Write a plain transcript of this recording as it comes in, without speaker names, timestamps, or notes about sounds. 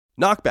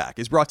Knockback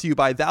is brought to you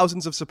by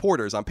thousands of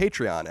supporters on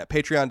Patreon at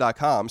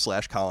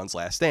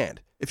patreon.com/CollinsLastStand.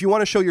 If you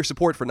want to show your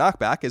support for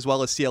Knockback, as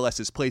well as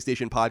CLS's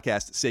PlayStation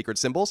podcast Sacred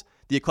Symbols,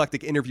 the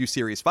eclectic interview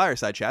series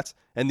Fireside Chats,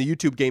 and the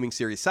YouTube gaming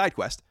series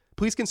SideQuest,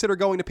 please consider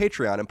going to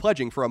Patreon and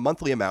pledging for a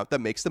monthly amount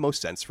that makes the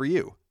most sense for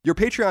you. Your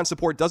Patreon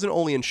support doesn't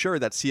only ensure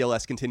that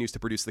CLS continues to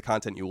produce the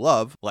content you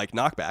love, like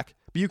Knockback,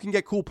 but you can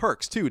get cool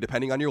perks too,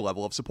 depending on your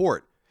level of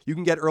support. You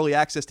can get early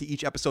access to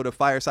each episode of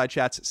Fireside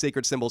Chats,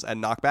 Sacred Symbols,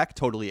 and Knockback,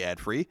 totally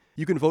ad-free.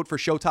 You can vote for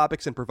show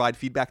topics and provide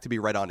feedback to be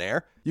read on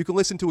air. You can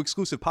listen to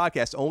exclusive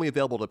podcasts only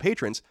available to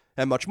patrons,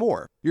 and much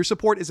more. Your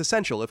support is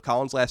essential if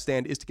Collins Last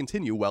Stand is to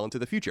continue well into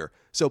the future,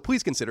 so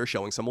please consider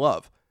showing some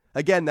love.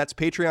 Again, that's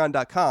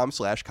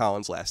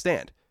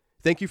patreon.com/CollinsLastStand.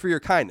 Thank you for your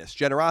kindness,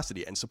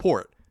 generosity, and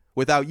support.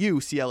 Without you,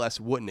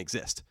 CLS wouldn't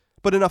exist.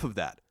 But enough of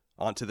that.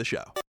 On to the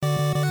show.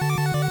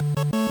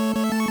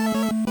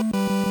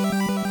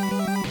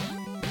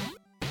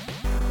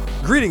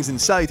 Greetings and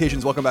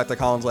salutations. Welcome back to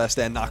Collins Last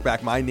Stand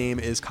Knockback. My name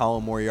is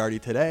Colin Moriarty.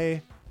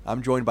 Today,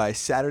 I'm joined by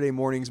Saturday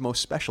morning's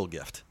most special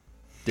gift,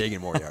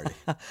 Dagan Moriarty.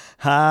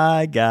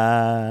 Hi,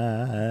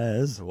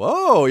 guys.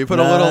 Whoa, you put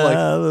a little like...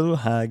 A little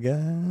hi,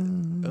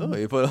 guys. Oh,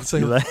 you put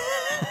something... Like...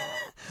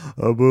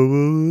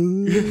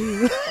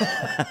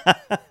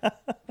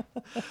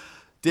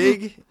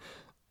 Dig,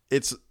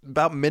 it's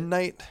about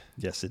midnight.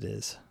 Yes, it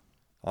is.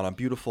 On a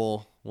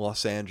beautiful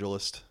Los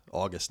Angeles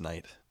August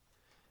night,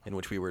 in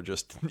which we were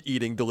just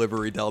eating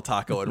Delivery Del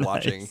Taco and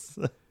watching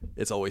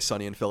It's Always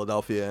Sunny in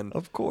Philadelphia. And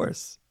of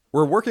course.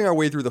 We're working our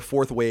way through the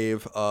fourth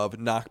wave of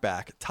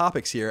Knockback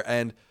topics here.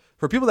 And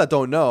for people that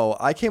don't know,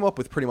 I came up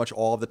with pretty much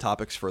all of the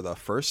topics for the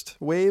first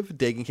wave.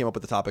 Dagan came up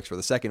with the topics for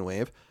the second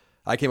wave.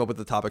 I came up with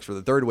the topics for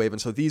the third wave.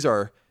 And so these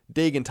are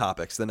Dagan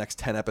topics, the next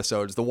 10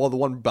 episodes, the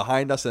one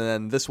behind us, and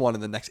then this one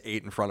and the next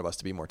 8 in front of us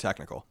to be more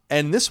technical.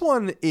 And this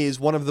one is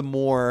one of the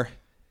more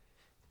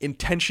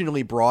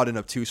intentionally broad and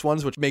obtuse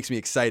ones, which makes me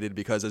excited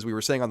because, as we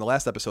were saying on the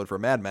last episode for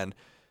Mad Men,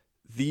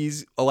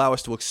 these allow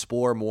us to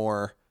explore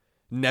more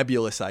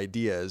nebulous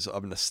ideas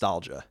of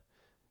nostalgia.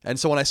 And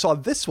so when I saw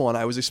this one,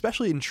 I was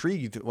especially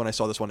intrigued when I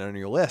saw this one on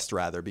your list,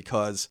 rather,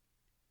 because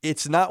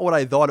it's not what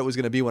I thought it was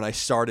going to be when I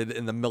started,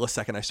 in the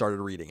millisecond I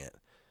started reading it.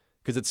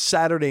 Because it's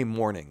Saturday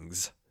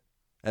mornings.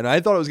 And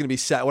I thought it was going to be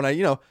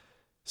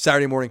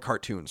Saturday morning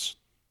cartoons.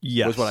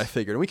 Yes. Was what I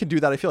figured. And we can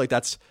do that. I feel like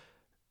that's...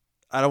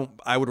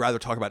 I would rather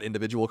talk about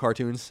individual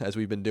cartoons, as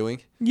we've been doing.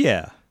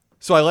 Yeah.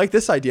 So I like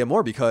this idea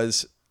more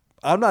because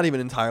I'm not even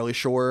entirely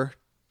sure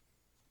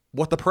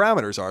what the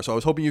parameters are. So I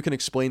was hoping you can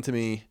explain to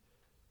me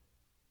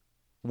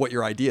what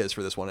your idea is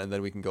for this one, and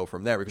then we can go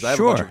from there, because I have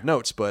a bunch of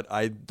notes, but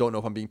I don't know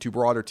if I'm being too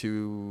broad or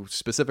too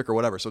specific or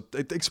whatever. So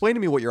explain to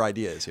me what your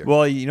idea is here.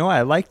 Well,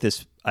 I like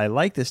this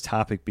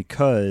topic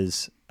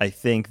because I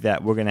think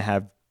that we're going to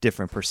have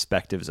different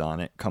perspectives on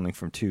it coming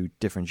from two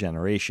different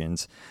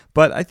generations.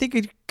 But I think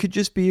it could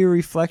just be a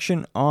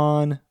reflection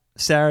on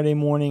Saturday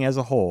morning as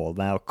a whole.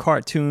 Now,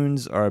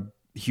 cartoons are a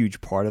huge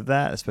part of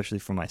that, especially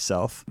for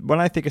myself. When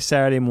I think of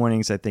Saturday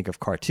mornings, I think of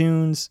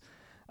cartoons.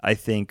 I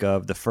think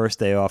of the first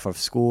day off of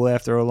school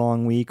after a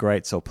long week,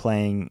 right? So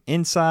playing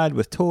inside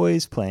with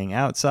toys, playing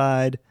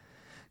outside.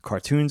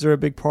 Cartoons are a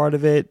big part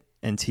of it.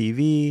 And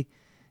TV,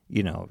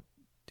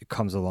 it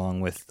comes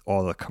along with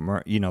all the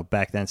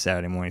back then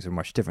Saturday mornings were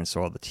much different.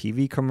 So all the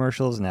TV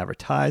commercials and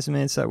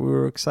advertisements that we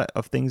were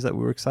things that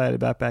we were excited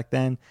about back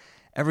then,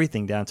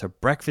 everything down to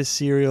breakfast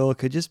cereal. It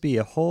could just be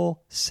a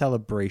whole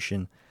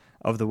celebration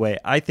of the way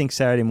I think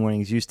Saturday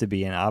mornings used to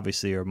be, and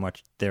obviously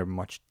they're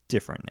much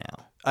different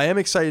now. I am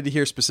excited to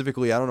hear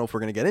specifically. I don't know if we're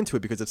going to get into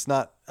it because it's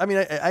not. I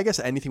mean, I guess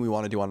anything we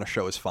want to do on the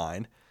show is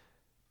fine.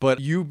 But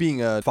you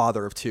being a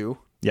father of two,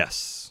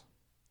 yes,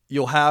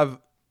 you'll have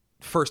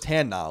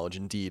firsthand knowledge,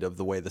 indeed, of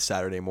the way the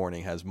Saturday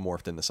morning has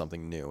morphed into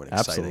something new and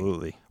exciting.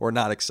 Absolutely. Or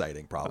not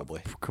exciting,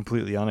 probably.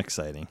 Completely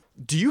unexciting.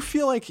 Do you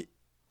feel like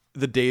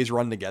the days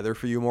run together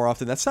for you more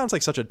often? That sounds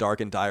like such a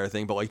dark and dire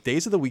thing, but like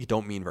days of the week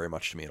don't mean very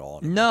much to me at all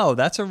anymore. No,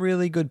 that's a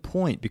really good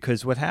point,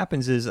 because what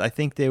happens is I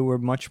think they were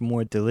much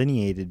more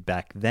delineated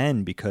back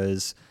then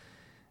because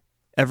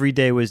every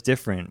day was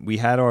different. We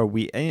had a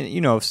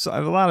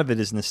lot of it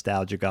is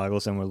nostalgia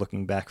goggles, and we're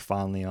looking back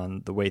fondly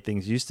on the way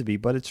things used to be,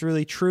 but it's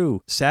really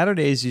true.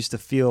 Saturdays used to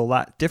feel a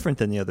lot different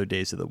than the other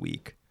days of the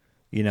week,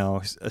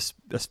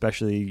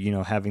 especially,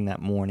 having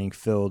that morning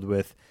filled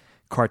with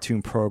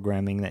cartoon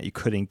programming that you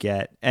couldn't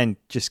get, and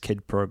just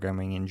kid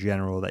programming in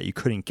general that you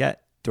couldn't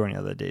get during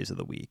other days of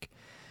the week.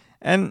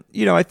 And,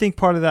 I think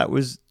part of that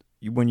was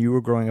when you were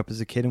growing up as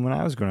a kid and when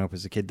I was growing up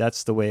as a kid.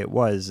 That's the way it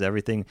was.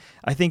 Everything,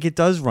 I think it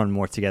does run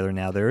more together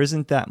now. There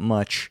isn't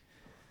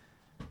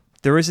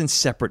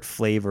separate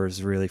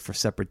flavors really for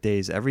separate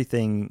days.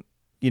 Everything,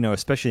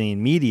 especially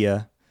in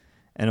media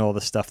and all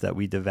the stuff that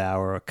we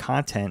devour,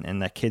 content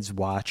and that kids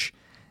watch,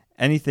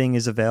 anything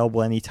is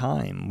available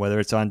anytime,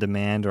 whether it's on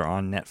demand or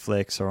on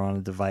Netflix or on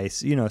a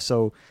device,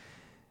 so,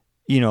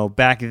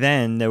 back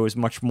then there was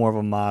much more of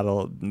a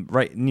model,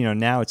 right?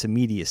 Now it's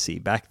immediacy.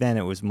 Back then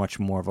it was much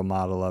more of a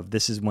model of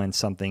this is when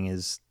something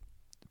is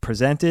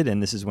presented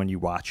and this is when you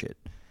watch it,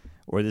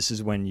 or this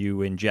is when you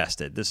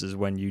ingest it. This is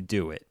when you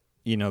do it.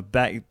 You know,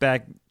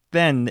 back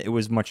then it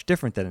was much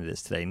different than it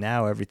is today.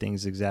 Now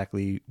everything's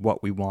exactly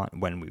what we want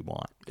when we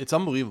want. It's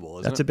unbelievable,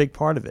 isn't it? That's a big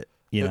part of it.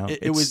 You know,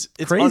 it's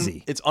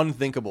crazy. It's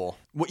unthinkable.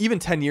 Well, even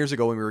 10 years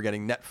ago when we were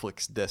getting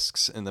Netflix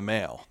discs in the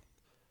mail,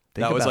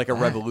 that was like a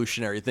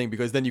revolutionary thing,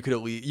 because then you could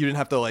you didn't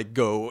have to like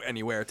go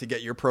anywhere to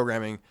get your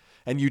programming,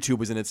 and YouTube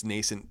was in its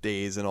nascent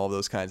days and all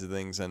those kinds of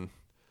things. And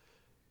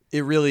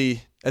it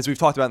really, as we've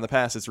talked about in the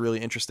past, it's really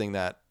interesting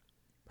that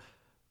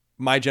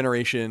my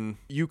generation,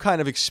 you kind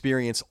of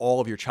experience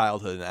all of your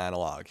childhood in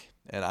analog,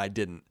 and I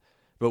didn't.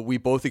 But we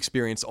both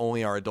experienced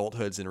only our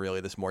adulthoods in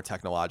really this more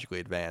technologically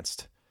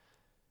advanced,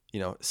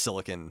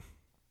 silicon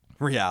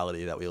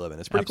reality that we live in.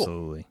 It's pretty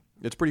Absolutely. cool.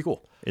 It's pretty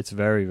cool. It's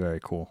very,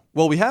 very cool.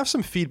 Well, we have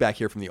some feedback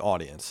here from the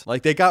audience.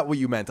 Like, they got what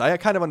you meant. I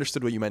kind of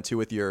understood what you meant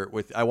too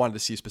I wanted to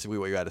see specifically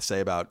what you had to say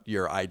about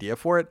your idea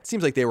for it. It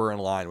seems like they were in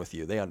line with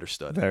you. They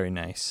understood. Very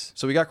nice.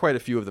 So we got quite a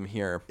few of them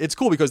here. It's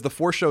cool because the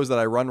 4 shows that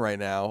I run right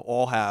now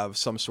all have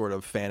some sort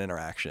of fan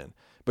interaction.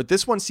 But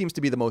this one seems to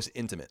be the most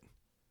intimate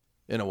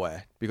in a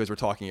way, because we're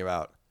talking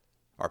about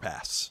our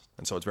pasts.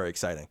 And so it's very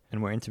exciting.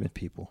 And we're intimate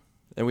people.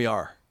 And we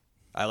are.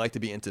 I like to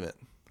be intimate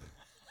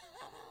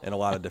in a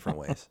lot of different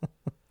ways.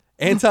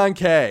 Anton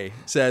K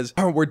says,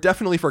 we're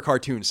definitely for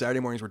cartoons. Saturday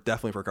mornings were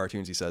definitely for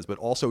cartoons, he says, but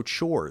also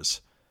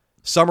chores.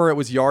 Summer, it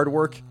was yard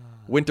work.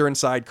 Winter,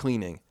 inside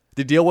cleaning.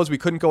 The deal was we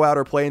couldn't go out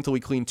or play until we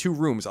cleaned 2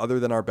 rooms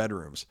other than our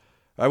bedrooms.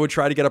 I would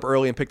try to get up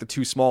early and pick the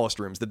 2 smallest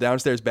rooms, the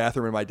downstairs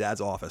bathroom and my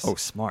dad's office. Oh,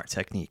 smart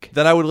technique.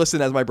 Then I would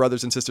listen as my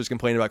brothers and sisters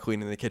complained about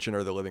cleaning the kitchen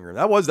or the living room.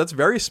 That's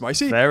very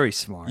spicy. Very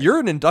smart. You're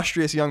an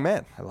industrious young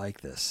man. I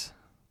like this.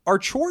 Are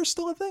chores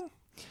still a thing?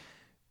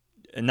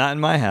 Not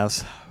in my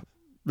house.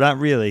 Not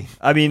really.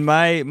 I mean,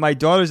 my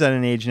daughter's at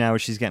an age now where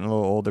she's getting a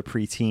little older,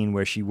 preteen,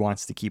 where she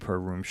wants to keep her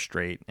room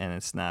straight, and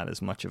it's not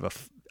as much of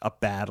a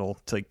battle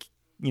to,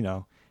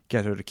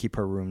 get her to keep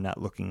her room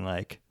not looking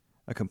like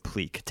a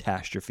complete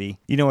catastrophe.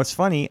 You know what's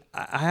funny?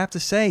 I have to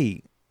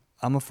say,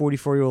 I'm a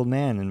 44-year-old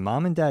man, and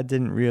Mom and Dad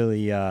didn't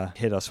really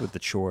hit us with the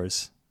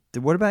chores.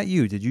 What about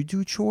you? Did you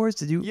do chores?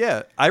 Did you?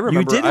 Yeah, I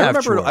remember. You did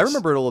have chores. I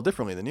remember it a little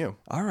differently than you.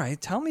 All right,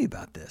 tell me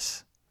about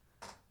this.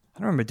 I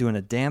don't remember doing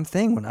a damn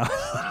thing when I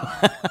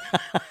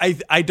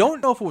was I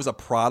don't know if it was a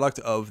product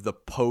of the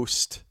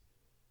post-divorce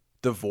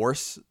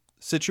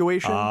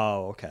situation.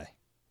 Oh, okay.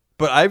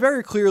 But I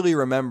very clearly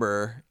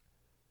remember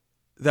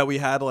that we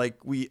had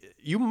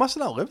you must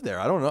have not lived there.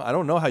 I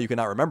don't know how you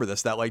cannot remember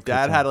this. That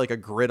Dad had a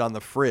grid on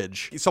the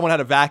fridge. Someone had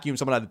a vacuum.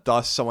 Someone had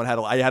dust. Someone had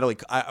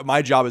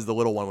my job as the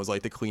little one was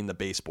to clean the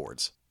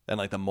baseboards and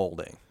the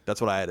molding. That's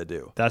what I had to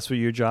do. That's what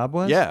your job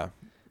was? Yeah.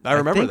 I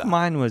remember think that.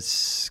 Mine was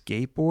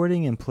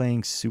skateboarding and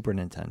playing Super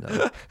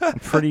Nintendo. I'm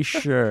pretty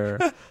sure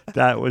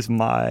that was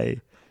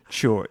my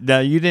chore. Now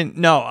you didn't.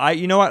 No,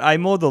 you know what? I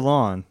mowed the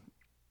lawn.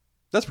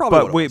 That's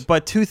probably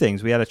But 2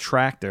 things. We had a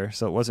tractor,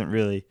 so it wasn't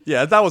really.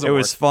 Yeah, that wasn't. It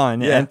was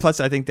fun, yeah. And plus,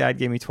 I think Dad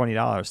gave me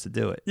 $20 to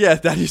do it. Yeah,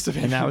 that used to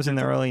be. And that was in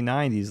the early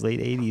 '90s, late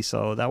 '80s,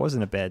 so that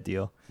wasn't a bad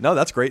deal. No,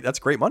 that's great. That's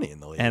great money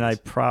in the late. And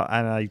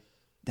I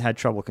had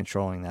trouble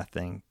controlling that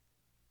thing,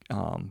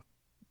 and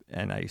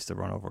I used to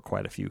run over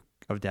quite a few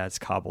of Dad's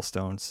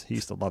cobblestones. He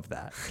used to love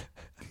that.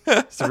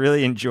 To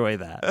really enjoy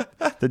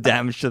that, the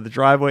damage to the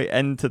driveway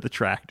and to the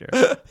tractor.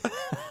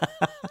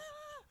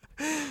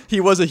 He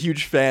was a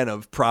huge fan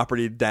of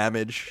property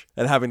damage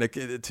and having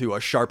to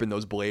sharpen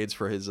those blades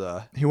for his.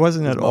 He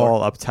wasn't his at mower.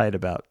 all uptight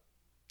about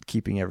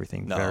keeping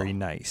everything very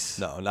nice.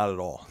 No, not at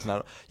all.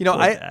 Not.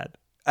 Dad.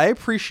 I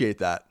appreciate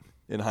that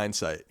in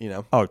hindsight.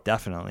 Oh,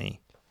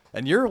 definitely.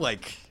 And you're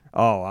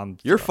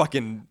you're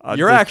fucking.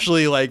 You're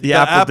actually the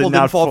apple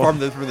didn't fall from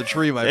the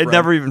tree, my friend. It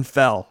never even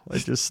fell. It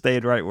just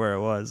stayed right where it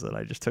was, and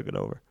I just took it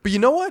over. But you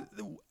know what?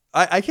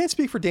 I can't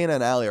speak for Dana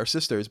and Allie, our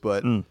sisters,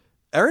 but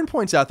Erin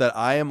points out that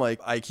I am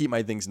I keep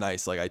my things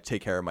nice. I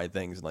take care of my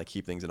things and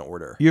keep things in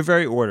order. You're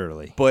very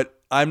orderly. But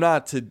I'm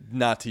not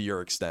to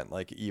your extent,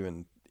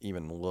 even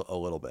a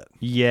little bit.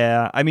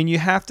 Yeah. I mean, you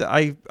have to,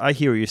 I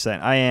hear what you're saying.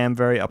 I am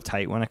very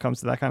uptight when it comes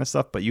to that kind of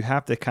stuff, but you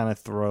have to kind of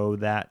throw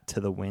that to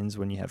the winds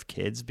when you have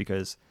kids,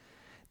 because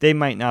they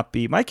might not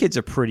be, my kids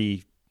are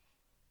pretty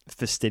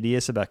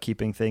fastidious about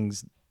keeping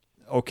things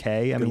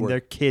okay. I mean, they're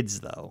kids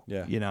though,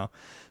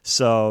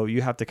 so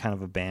you have to kind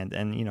of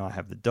abandon, and I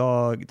have the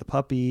dog, the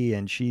puppy,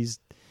 and she's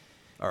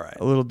all right,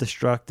 a little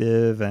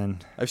destructive.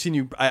 And I've seen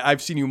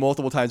you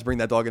multiple times bring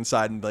that dog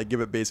inside and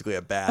give it basically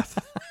a bath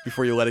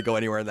before you let it go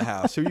anywhere in the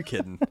house. Who are you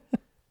kidding?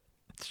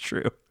 It's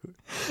true.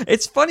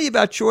 It's funny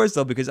about chores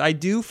though, because I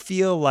do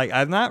feel like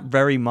I'm not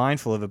very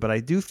mindful of it, but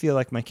I do feel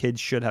like my kids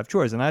should have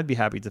chores, and I'd be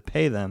happy to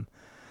pay them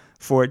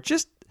for it,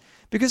 just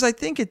because I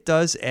think it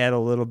does add a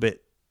little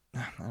bit,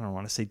 I don't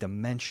want to say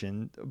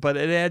dimension, but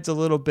it adds a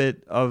little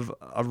bit of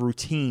a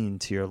routine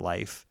to your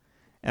life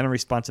and a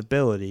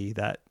responsibility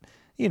that,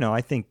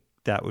 I think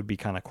that would be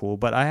kind of cool.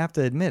 But I have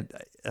to admit,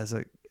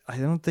 I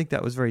don't think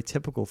that was very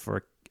typical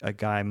for a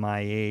guy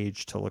my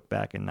age to look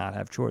back and not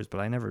have chores,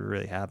 but I never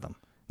really had them.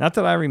 Not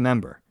that I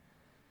remember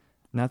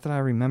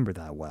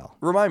that well.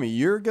 Remind me,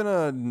 you're going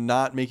to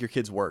not make your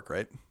kids work,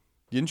 right?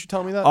 Didn't you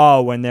tell me that?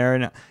 Oh, when they're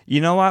in,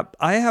 you know what?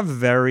 I have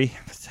very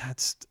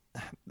that's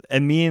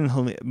and me and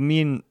my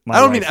I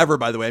don't wife, mean ever,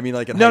 by the way. I mean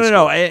like in no, high no,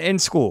 school. no, in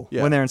school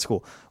Yeah. when they're in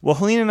school. Well,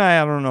 Helene and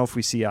I don't know if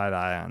we see eye to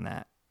eye on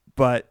that,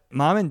 but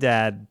Mom and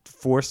Dad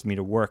forced me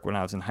to work when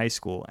I was in high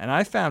school, and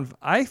I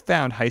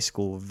found high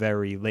school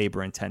very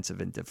labor intensive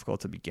and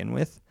difficult to begin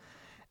with.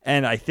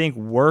 And I think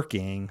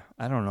working,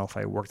 I don't know if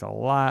I worked a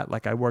lot.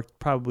 Like I worked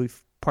probably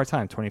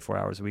part-time, 24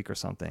 hours a week or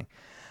something.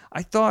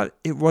 I thought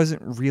it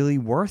wasn't really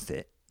worth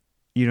it.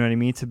 You know what I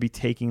mean? To be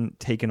taken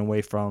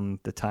away from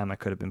the time I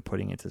could have been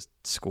putting into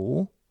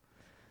school.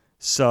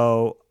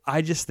 So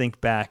I just think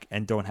back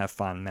and don't have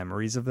fond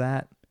memories of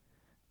that.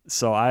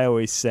 So I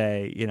always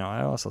say,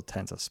 I also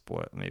tend to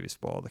spoil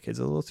the kids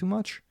a little too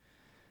much.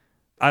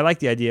 I like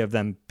the idea of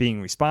them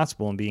being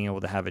responsible and being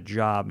able to have a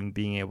job and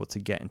being able to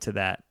get into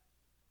that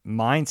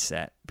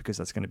mindset because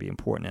that's going to be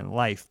important in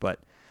life. But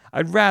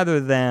I'd rather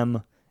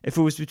them, if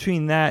it was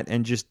between that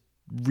and just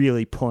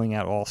really pulling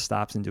out all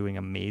stops and doing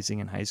amazing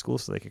in high school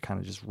so they could kind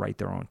of just write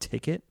their own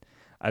ticket,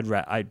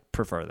 I'd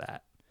prefer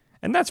that.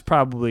 And that's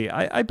probably,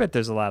 I bet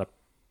there's a lot of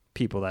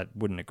people that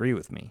wouldn't agree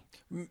with me.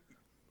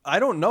 I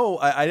don't know.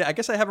 I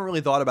guess I haven't really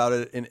thought about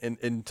it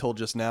until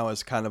just now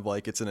as kind of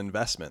like it's an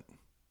investment.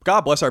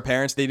 God bless our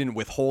parents. They didn't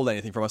withhold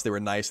anything from us. They were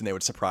nice and they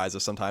would surprise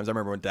us sometimes. I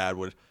remember when Dad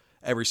would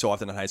every so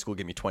often in high school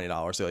give me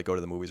 $20 to like go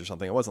to the movies or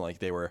something. It wasn't like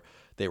they were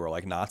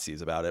like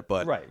Nazis about it,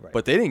 but Right.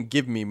 But they didn't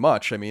give me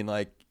much. I mean,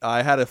 like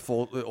I had a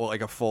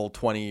full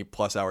 20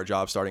 plus hour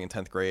job starting in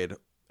 10th grade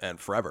and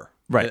forever.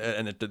 Right.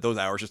 And those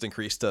hours just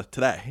increased to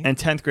today. And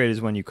 10th grade is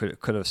when you could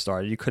have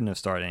started. You couldn't have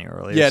started any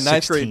earlier. Yeah,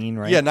 9th grade. 16,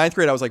 right? Yeah, 9th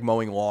grade I was like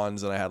mowing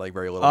lawns and I had like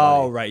very little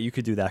Oh, money. right. You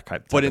could do that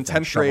But in of thing,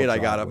 10th grade shovel I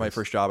got my driveways.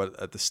 first job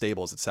at the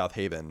stables at South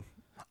Haven.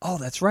 Oh,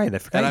 that's right. I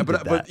forgot.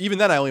 But even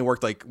then I only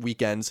worked like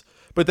weekends.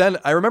 But then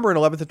I remember in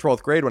 11th and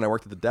 12th grade when I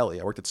worked at the deli.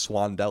 I worked at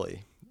Swan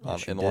Deli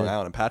in Long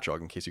Island in Patchogue,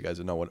 in case you guys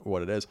didn't know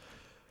what it is.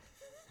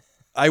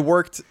 I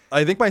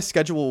think my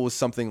schedule was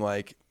something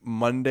like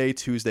Monday,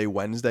 Tuesday,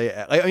 Wednesday.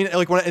 I mean,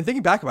 like when I'm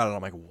thinking back about it,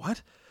 I'm like,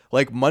 what?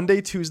 Like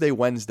Monday, Tuesday,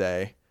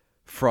 Wednesday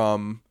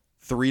from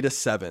 3 to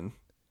 7.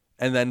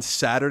 And then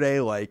Saturday,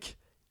 like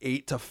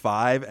 8 to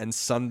 5. And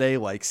Sunday,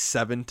 like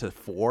 7 to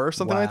 4 or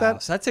something like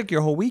that. So that took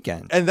your whole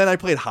weekend. And then I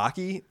played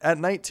hockey at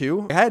night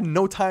too. I had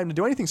no time to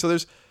do anything. So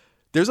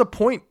there's a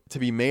point to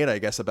be made, I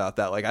guess, about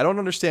that. Like, I don't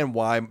understand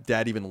why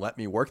Dad even let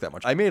me work that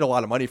much. I made a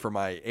lot of money for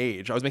my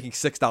age. I was making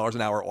 $6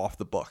 an hour off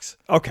the books.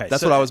 Okay.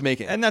 That's what I was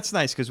making. And that's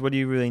nice because what do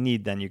you really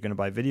need then? You're going to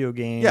buy video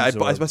games? Yeah, I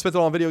or spent it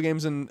all on video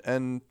games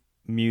and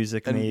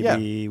music, maybe,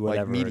 yeah,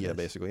 whatever. like media, it is,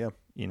 basically,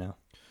 yeah.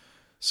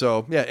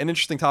 So, yeah, an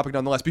interesting topic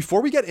nonetheless. Before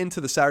we get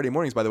into the Saturday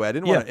mornings, by the way, I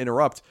didn't want to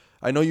interrupt.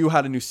 I know you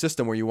had a new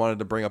system where you wanted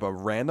to bring up a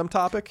random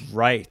topic.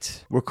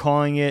 Right. We're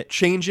calling it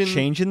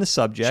Changing the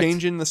subject.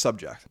 Changing the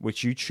subject.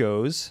 Which you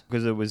chose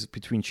because it was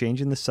between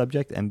changing the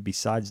subject and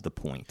besides the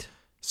point.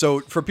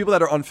 So, for people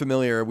that are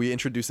unfamiliar, we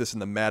introduced this in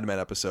the Mad Men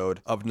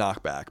episode of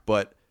Knockback,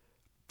 but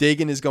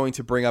Dagan is going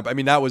to bring up, I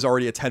mean, that was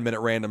already a 10-minute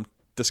random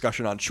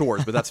discussion on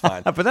chores, but that's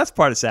fine. But that's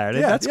part of Saturday.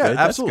 Yeah, that's yeah, good.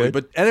 absolutely.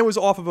 That's good. And it was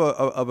off of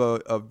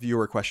a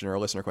viewer question or a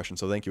listener question,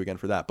 so thank you again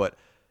for that. But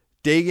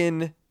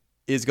Dagan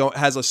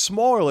has a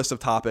smaller list of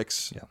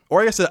topics,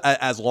 or I guess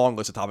as long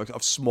list of topics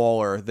of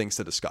smaller things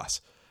to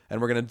discuss, and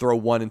we're gonna throw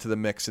one into the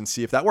mix and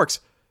see if that works.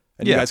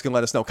 And you guys can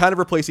let us know. Kind of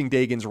replacing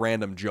Dagan's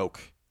random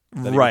joke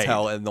that he would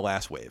tell in the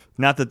last wave.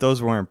 Not that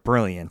those weren't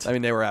brilliant. I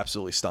mean, they were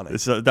absolutely stunning.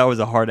 So that was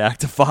a hard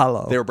act to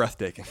follow. They were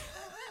breathtaking.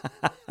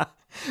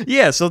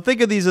 Yeah, so think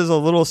of these as a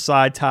little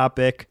side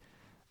topic,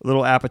 a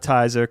little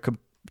appetizer,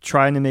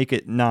 trying to make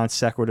it non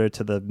sequitur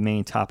to the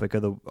main topic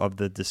of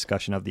the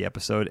discussion of the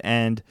episode,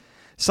 and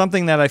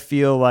something that I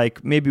feel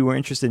like maybe we're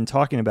interested in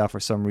talking about for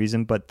some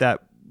reason, but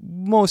that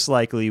most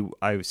likely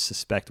I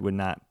suspect would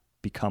not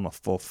become a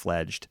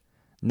full-fledged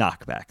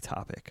knockback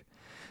topic.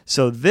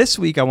 So this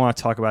week I want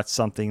to talk about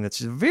something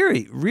that's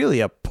really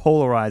a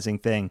polarizing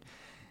thing.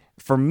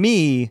 For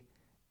me,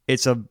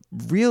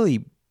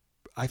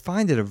 I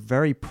find it a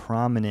very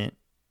prominent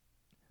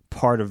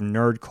part of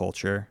nerd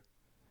culture,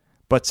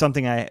 but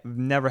something I've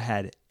never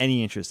had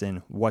any interest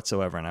in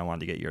whatsoever, and I wanted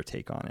to get your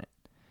take on it.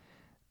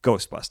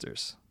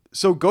 Ghostbusters.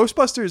 So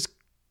Ghostbusters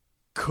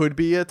could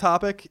be a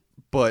topic,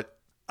 but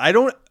I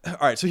don't. All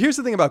right, so here's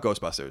the thing about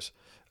Ghostbusters.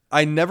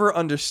 I never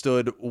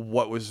understood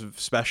what was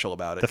special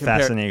about it. The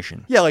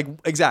fascination. Yeah, like,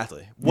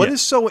 exactly. What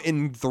is so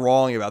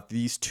enthralling about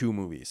these two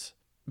movies?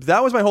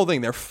 That was my whole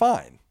thing. They're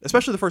fine,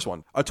 especially the first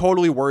one. A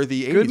totally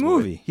worthy 80s Good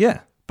movie.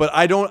 Yeah. But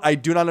I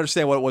do not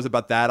understand what it was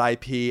about that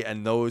IP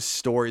and those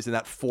stories and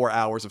that 4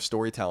 hours of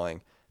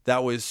storytelling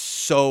that was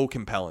so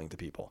compelling to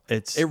people.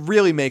 It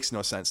really makes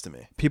no sense to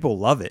me. People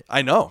love it.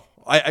 I know.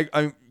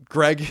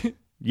 Greg.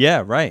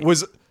 Yeah, right.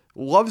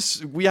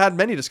 We had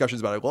many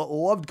discussions about it.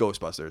 Loved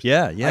Ghostbusters.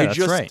 Yeah, that's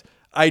right.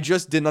 I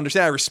just didn't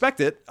understand. I respect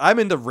it. I'm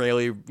into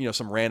really,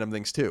 some random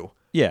things too.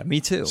 Yeah,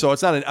 me too. So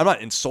I'm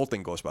not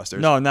insulting Ghostbusters.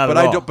 No, not at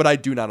all. But I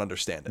do not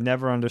understand it.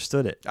 Never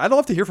understood it. I'd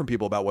love to hear from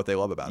people about what they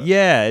love about it.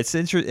 Yeah,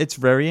 it's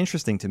very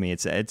interesting to me.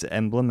 It's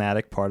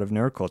emblematic part of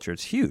nerd culture.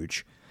 It's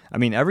huge. I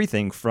mean,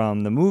 everything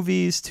from the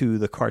movies to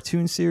the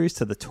cartoon series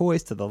to the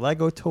toys to the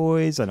Lego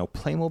toys. I know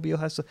Playmobil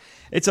has.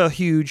 It's a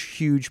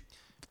huge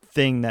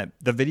thing that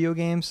the video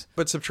games.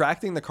 But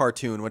subtracting the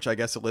cartoon, which I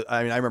guess,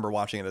 I mean, I remember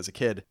watching it as a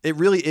kid, it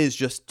really is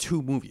just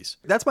 2 movies.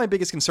 That's my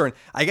biggest concern.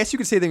 I guess you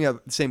could say the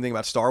same thing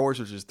about Star Wars,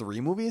 which is 3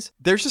 movies.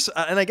 There's just,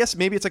 and I guess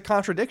maybe it's a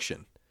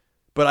contradiction.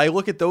 But I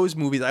look at those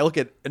movies, I look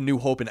at A New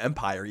Hope and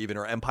Empire even,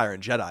 or Empire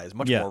and Jedi, as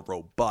much more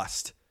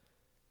robust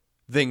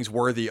things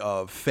worthy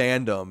of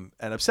fandom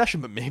and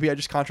obsession. But maybe I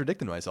just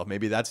contradicted myself.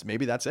 Maybe that's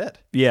it.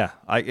 Yeah,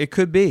 it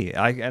could be.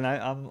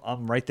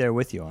 I'm right there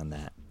with you on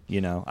that. You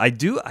know, I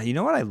do. You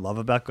know what I love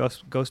about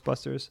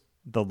Ghostbusters?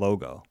 The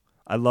logo.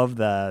 I love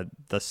the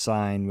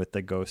sign with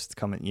the ghost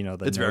coming. You know,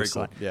 it's very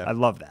cool. Yeah, I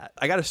love that.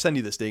 I got to send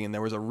you this thing, and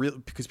there was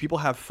because people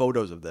have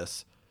photos of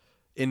this.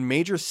 In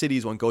major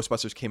cities when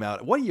Ghostbusters came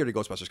out, what year did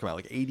Ghostbusters come out?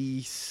 Like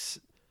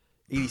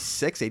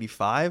 86,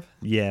 85?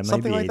 Yeah,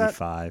 something maybe like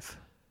 85.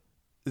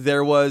 That.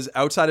 There was,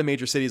 outside of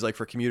major cities, like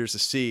for commuters to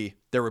see,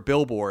 there were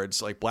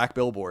billboards, like black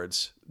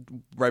billboards,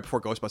 right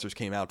before Ghostbusters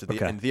came out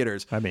in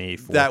theaters. I mean,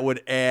 84. That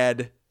would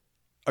add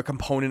a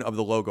component of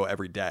the logo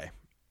every day.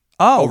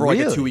 Oh, over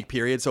really? like a 2-week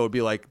period. So it would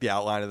be like the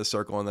outline of the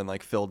circle and then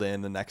like filled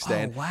in the next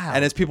day. Oh, wow.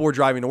 And as people were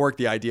driving to work,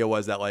 the idea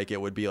was that like it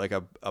would be like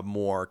a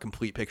more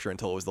complete picture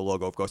until it was the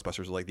logo of Ghostbusters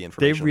with like the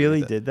information. They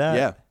really did that?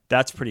 Yeah.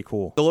 That's pretty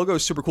cool. The logo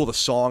is super cool. The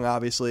song,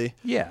 obviously.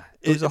 Yeah.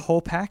 It was a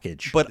whole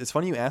package. But it's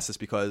funny you asked this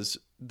because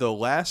the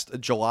last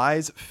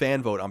July's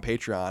fan vote on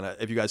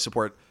Patreon, if you guys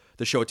support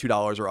the show at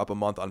 $2 or up a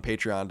month on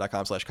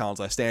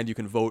patreon.com/CollinsLastStand, you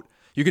can vote.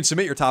 You can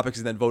submit your topics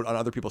and then vote on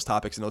other people's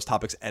topics, and those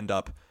topics end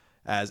up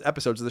as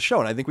episodes of the show.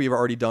 And I think we've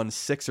already done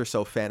 6 or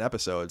so fan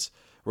episodes.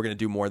 We're going to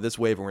do more this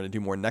wave, and we're going to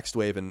do more next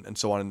wave, and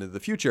so on into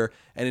the future.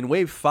 And in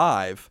wave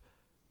 5,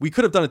 we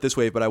could have done it this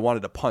wave, but I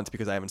wanted to punt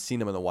because I haven't seen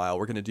them in a while.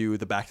 We're going to do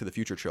the Back to the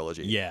Future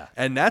trilogy. Yeah.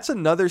 And that's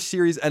another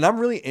series, and I'm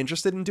really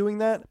interested in doing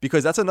that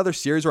because that's another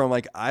series where I'm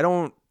like, I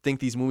don't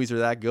think these movies are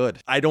that good.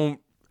 I don't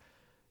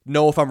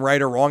know if I'm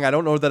right or wrong. I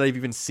don't know that I've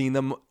even seen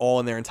them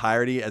all in their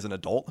entirety as an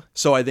adult.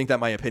 So I think that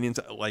my opinion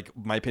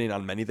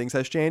on many things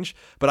has changed.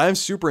 But I'm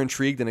super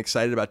intrigued and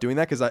excited about doing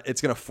that because it's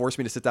going to force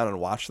me to sit down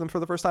and watch them for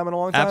the first time in a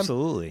long time.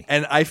 Absolutely.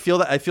 And I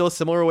feel a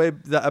similar way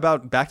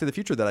about Back to the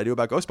Future that I do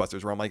about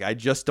Ghostbusters, where I'm like, I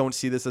just don't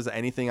see this as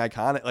anything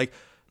iconic. Like,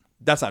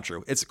 that's not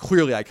true. It's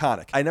clearly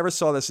iconic. I never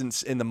saw this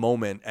in the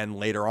moment and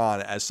later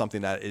on as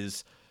something that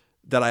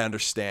I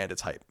understand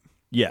its hype.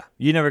 Yeah.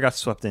 You never got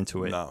swept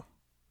into it. No.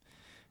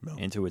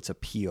 Into its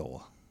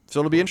appeal. So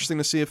it'll be interesting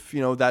to see if,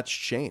 that's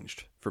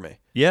changed for me.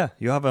 Yeah,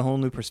 you have a whole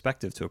new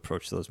perspective to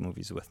approach those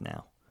movies with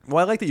now. Well,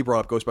 I like that you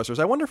brought up Ghostbusters.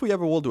 I wonder if we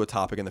ever will do a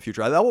topic in the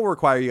future. That will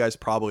require you guys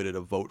probably to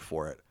vote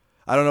for it.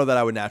 I don't know that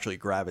I would naturally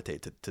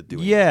gravitate to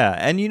doing it. Yeah,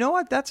 and you know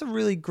what? That's a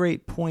really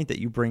great point that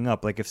you bring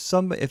up. Like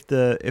if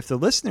the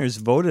listeners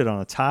voted on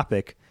a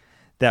topic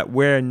that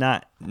we're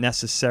not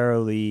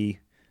necessarily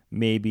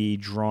maybe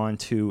drawn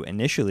to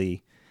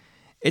initially,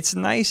 it's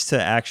nice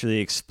to actually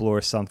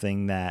explore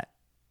something that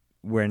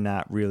we're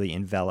not really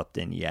enveloped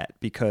in yet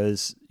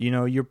because,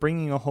 you're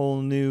bringing a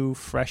whole new,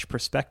 fresh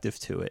perspective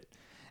to it.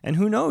 And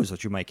who knows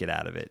what you might get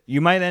out of it.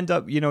 You might end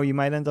up,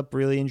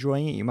 really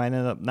enjoying it. You might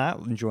end up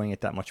not enjoying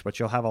it that much, but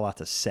you'll have a lot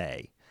to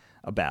say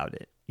about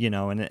it,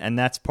 and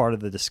that's part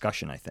of the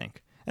discussion, I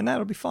think. And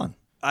that'll be fun.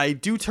 I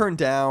do turn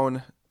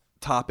down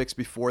topics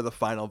before the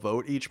final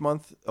vote each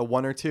month,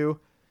 1 or 2,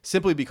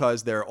 simply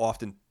because they're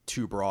often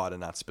too broad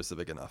and not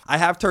specific enough. I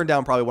have turned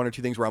down probably 1 or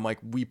 2 things where I'm like,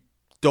 we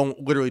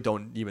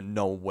don't even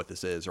know what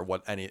this is or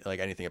what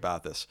anything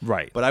about this.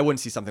 Right. But I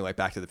wouldn't see something like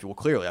Back to the Future. Well,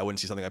 clearly, I wouldn't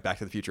see something like Back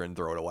to the Future and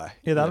throw it away.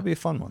 Yeah, that'll be a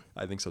fun one.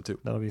 I think so too.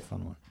 That'll be a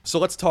fun one. So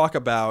let's talk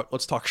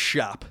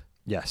shop.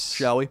 Yes.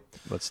 Shall we?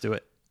 Let's do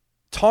it.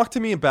 Talk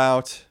to me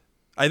about,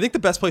 I think the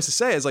best place to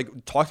say is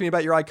talk to me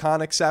about your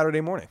iconic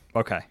Saturday morning.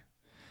 Okay.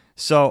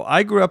 So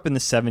I grew up in the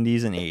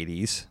 70s and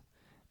 80s,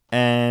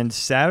 and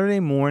Saturday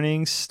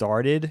mornings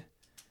started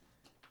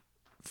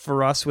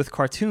for us with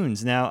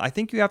cartoons. Now, I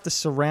think you have to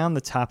surround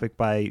the topic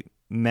by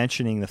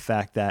mentioning the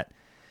fact that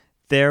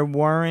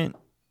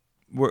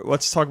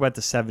let's talk about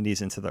the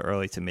 70s into the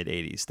early to mid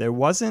 80s. There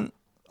wasn't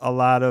a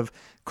lot of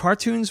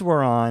cartoons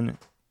were on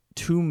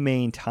 2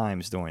 main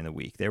times during the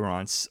week. They were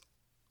on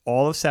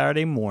all of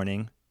Saturday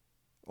morning,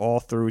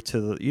 all through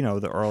to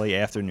the early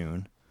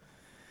afternoon.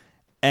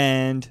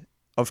 And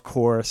of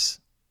course,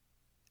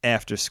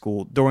 after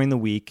school during the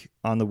week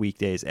on the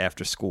weekdays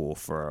after school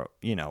for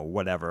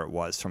whatever it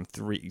was from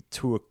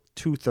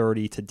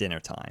 2:30 to dinner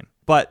time.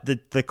 But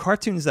the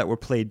cartoons that were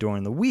played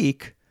during the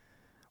week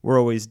were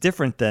always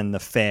different than the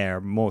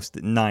fare, most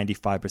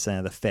 95%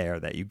 of the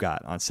fare that you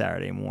got on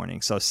Saturday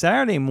morning. So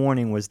Saturday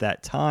morning was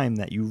that time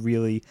that you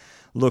really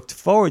looked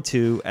forward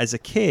to as a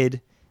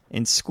kid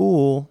in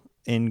school,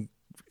 in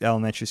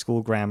elementary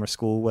school, grammar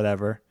school,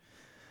 whatever.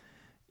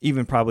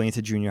 Even probably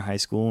into junior high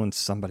school and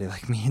somebody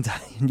like me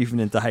even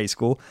into high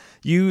school,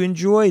 you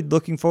enjoyed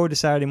looking forward to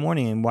Saturday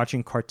morning, and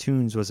watching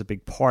cartoons was a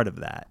big part of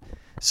that.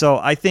 So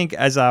I think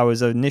as I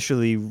was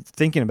initially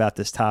thinking about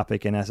this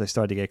topic and as I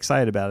started to get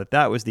excited about it,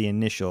 that was the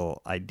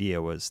initial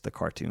idea, was the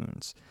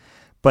cartoons.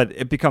 But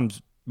it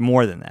becomes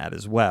more than that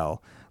as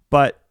well.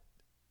 But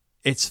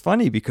it's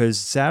funny because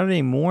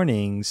Saturday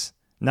mornings,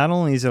 not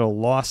only is it a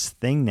lost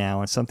thing now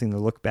and something to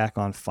look back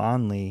on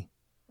fondly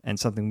and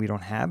something we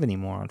don't have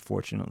anymore,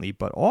 unfortunately,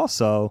 but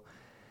also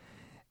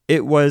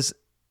it was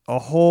a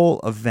whole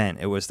event.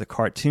 It was the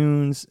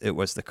cartoons, it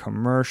was the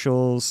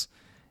commercials,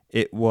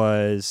 it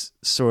was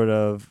sort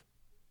of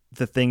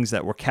the things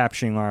that were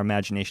capturing our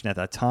imagination at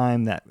that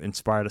time that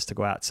inspired us to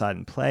go outside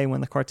and play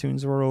when the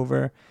cartoons were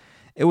over.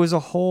 It was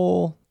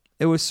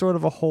sort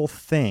of a whole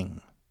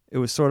thing. It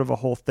was sort of a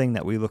whole thing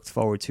that we looked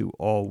forward to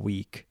all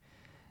week.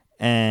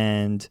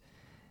 And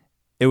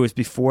it was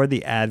before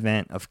the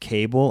advent of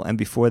cable and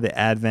before the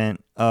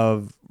advent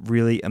of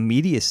really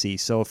immediacy.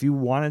 So if you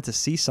wanted to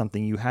see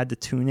something, you had to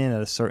tune in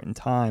at a certain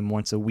time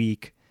once a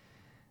week,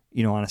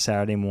 on a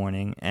Saturday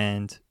morning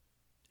and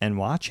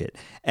watch it.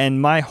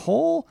 And my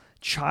whole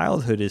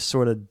childhood is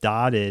sort of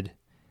dotted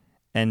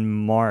and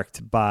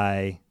marked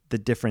by the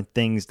different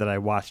things that I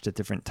watched at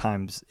different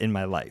times in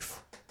my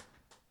life.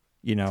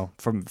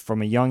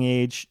 From a young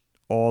age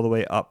all the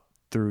way up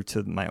through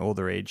to my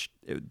older age,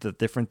 the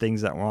different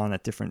things that were on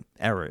at different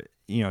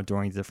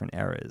during different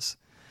eras.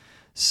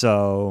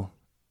 So,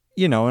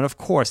 and of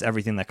course,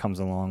 everything that comes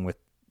along with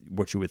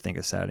what you would think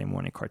of Saturday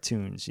morning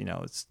cartoons,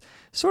 it's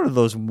sort of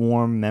those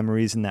warm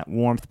memories and that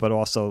warmth, but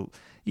also,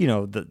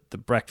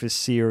 the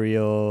breakfast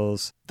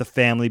cereals, the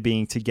family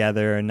being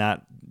together and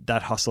not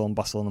that hustle and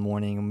bustle in the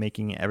morning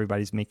and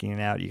everybody's making it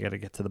out. You got to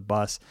get to the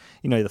bus,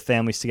 the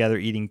family's together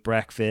eating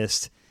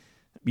breakfast.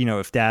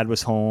 If dad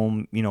was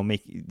home,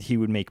 he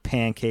would make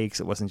pancakes.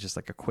 It wasn't just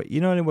like a quick,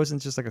 it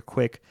wasn't just like a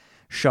quick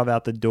shove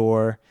out the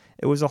door.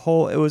 It was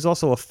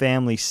also a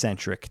family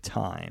centric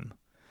time.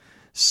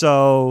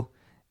 So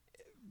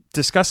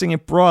discussing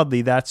it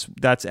broadly, that's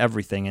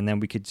everything. And then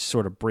we could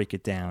sort of break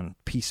it down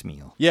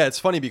piecemeal. Yeah, it's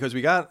funny because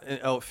we got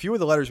a few of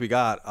the letters we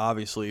got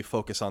obviously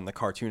focus on the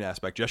cartoon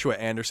aspect. Joshua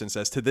Anderson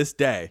says, to this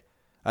day,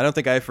 I don't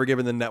think I have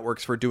forgiven the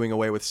networks for doing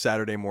away with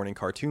Saturday morning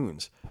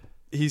cartoons.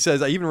 He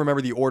says, I even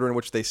remember the order in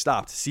which they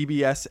stopped.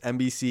 CBS,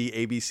 NBC,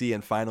 ABC,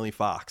 and finally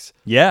Fox.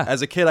 Yeah.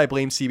 As a kid, I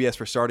blamed CBS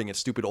for starting its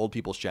stupid old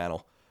people's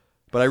channel.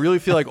 But I really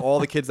feel like all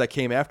the kids that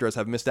came after us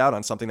have missed out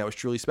on something that was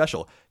truly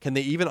special. Can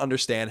they even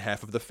understand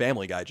half of the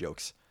Family Guy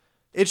jokes?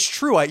 It's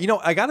true. I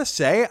got to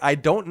say, I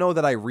don't know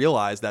that I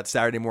realized that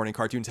Saturday morning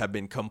cartoons have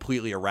been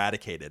completely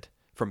eradicated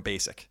from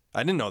basic.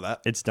 I didn't know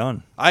that. It's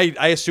done.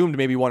 I assumed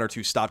maybe one or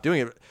two stopped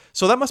doing it.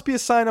 So that must be a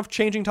sign of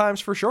changing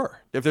times for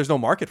sure, if there's no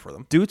market for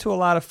them. Due to a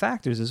lot of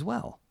factors as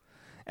well.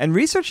 And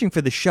researching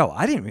for the show,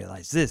 I didn't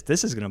realize this.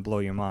 This is going to blow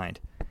your mind.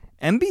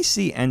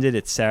 NBC ended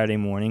its Saturday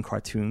morning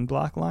cartoon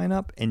block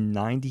lineup in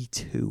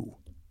 92.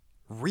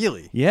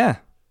 Really? Yeah.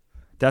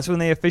 That's when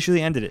they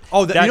officially ended it.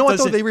 Oh, you know what,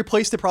 though? They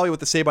replaced it probably with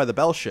the Saved by the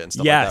Bell shit and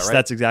stuff like that, right?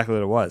 That's exactly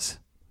what it was.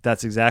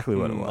 That's exactly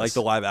what it was. Like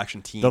the live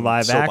action teen, the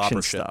live soap action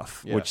opera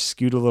stuff, shit. which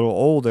skewed a little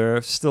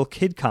older, still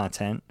kid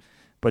content,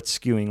 but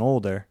skewing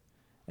older.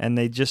 And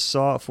they just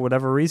saw, for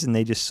whatever reason,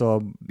 better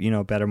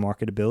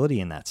marketability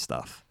in that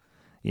stuff.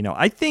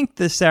 I think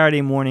the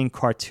Saturday morning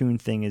cartoon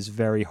thing is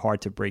very hard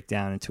to break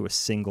down into a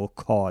single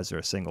cause or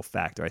a single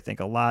factor. I think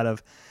a lot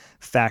of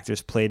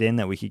factors played in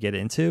that we could get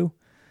into,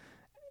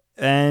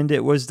 and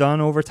it was done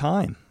over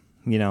time.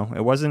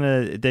 It wasn't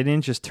they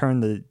didn't just turn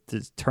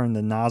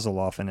the nozzle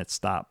off and it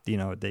stopped.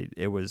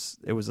 It was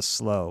a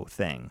slow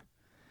thing.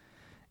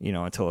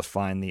 Until it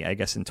finally, I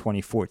guess in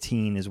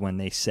 2014 is when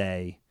they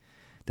say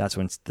that's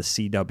when the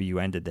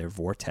CW ended their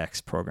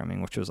Vortex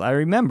programming, which was, I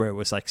remember it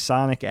was like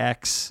Sonic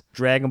X,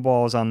 Dragon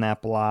Ball was on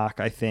that block,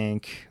 I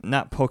think.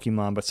 Not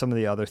Pokemon, but some of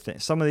the other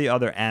things, some of the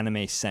other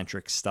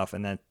anime-centric stuff.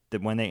 And then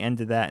when they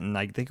ended that, and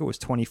I think it was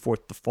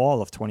the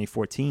fall of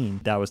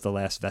 2014, that was the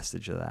last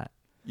vestige of that.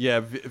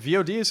 Yeah,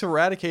 VOD has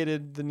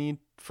eradicated the need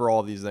for all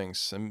of these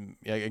things. And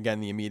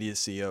again, the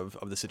immediacy of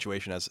the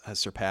situation has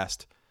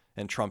surpassed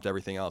and trumped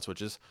everything else,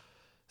 which is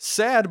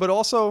sad, but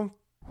also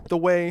the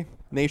way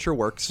nature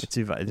works. It's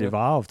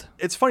evolved.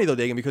 It's funny though,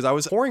 Dagan, because I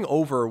was poring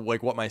over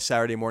like what my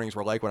Saturday mornings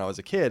were like when I was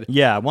a kid.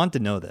 Yeah, I want to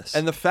know this.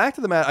 And the fact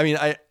of the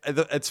matter,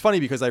 it's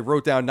funny because I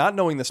wrote down, not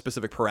knowing the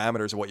specific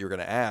parameters of what you're going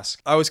to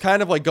ask, I was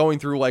kind of like going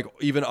through like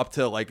even up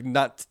to like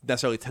not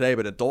necessarily today,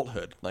 but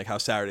adulthood, like how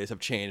Saturdays have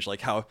changed,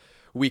 like how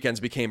weekends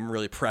became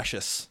really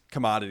precious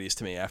commodities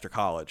to me after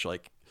college,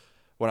 like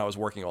when I was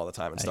working all the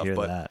time and stuff.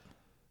 But that.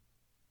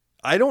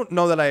 I don't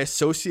know that I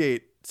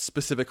associate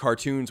specific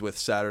cartoons with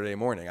Saturday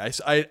morning.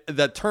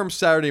 That term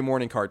Saturday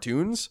morning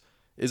cartoons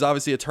is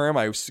obviously a term.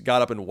 I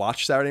got up and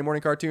watched Saturday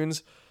morning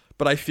cartoons,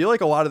 but I feel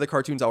like a lot of the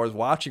cartoons I was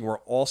watching were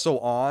also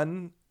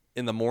on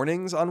in the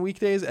mornings on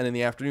weekdays and in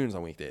the afternoons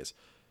on weekdays.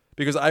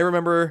 Because I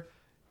remember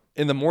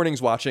in the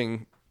mornings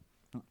watching,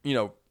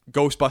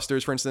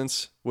 Ghostbusters, for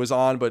instance, was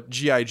on, but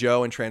G.I.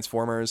 Joe and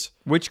Transformers.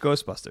 Which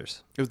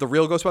Ghostbusters? It was the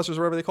real Ghostbusters,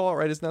 or whatever they call it,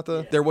 right? Isn't that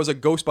the... Yeah. There was a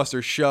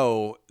Ghostbusters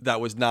show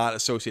that was not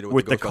associated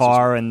with the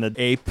car and the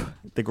ape,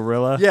 the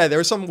gorilla? Yeah, there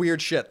was some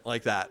weird shit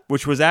like that.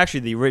 Which was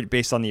actually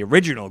based on the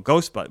original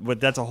Ghostbusters, but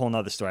that's a whole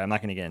nother story. I'm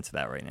not going to get into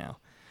that right now.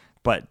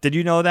 But did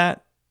you know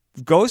that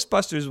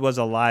Ghostbusters was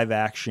a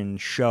live-action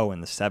show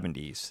in the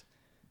 70s?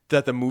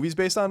 That the movie's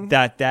based on?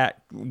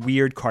 that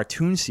weird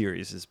cartoon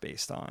series is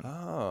based on.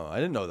 Oh, I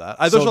didn't know that.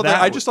 So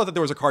I just thought that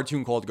there was a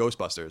cartoon called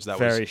Ghostbusters. That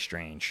Very was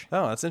strange.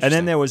 Oh, that's interesting. And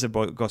then there was a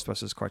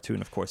Ghostbusters cartoon,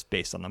 of course,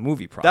 based on the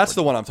movie property. That's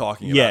the one I'm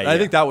talking about. Yeah, And I yeah.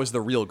 think that was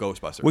the real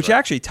Ghostbusters. Which right?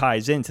 actually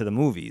ties into the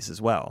movies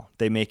as well.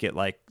 They make it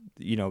like,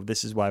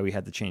 this is why we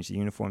had to change the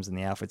uniforms and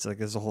the outfits. Like,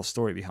 there's a whole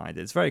story behind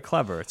it. It's very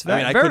clever. It's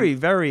very,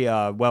 very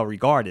well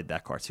regarded,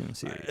 that cartoon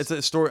series. It's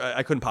a story.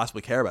 I couldn't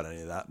possibly care about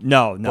any of that.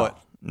 No, But-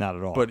 not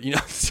at all. But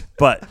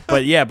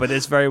but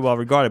it's very well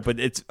regarded. But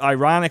it's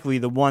ironically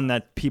the one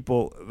that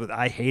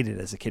I hated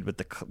as a kid with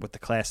the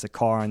classic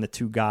car and the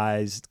two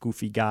guys,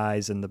 goofy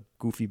guys, and the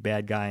goofy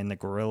bad guy and the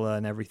gorilla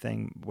and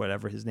everything,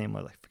 whatever his name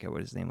was. I forget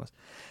what his name was.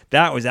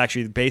 That was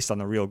actually based on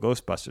the real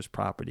Ghostbusters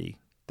property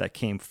that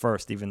came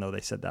first, even though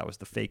they said that was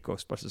the fake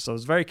Ghostbusters. So it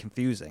was very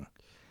confusing.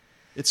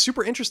 it's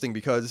super interesting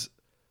because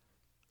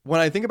when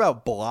I think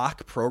about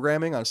block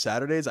programming on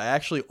Saturdays, I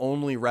actually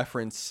only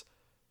reference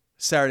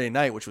Saturday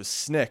Night, which was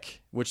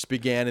Snick, which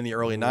began in the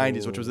early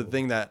 90s, which was a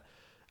thing that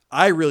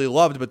I really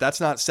loved, but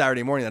that's not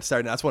Saturday morning. That's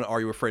Saturday. That's when Are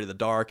You Afraid of the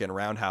Dark and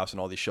Roundhouse and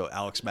all these shows.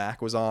 Alex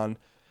Mack was on.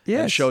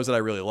 Yeah, and shows that I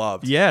really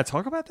loved. Yeah,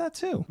 talk about that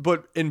too.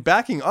 But in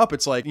backing up,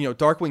 it's like,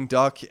 Darkwing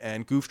Duck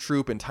and Goof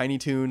Troop and Tiny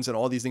Toons and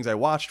all these things I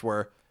watched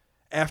were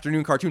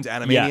afternoon cartoons,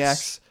 Animaniacs.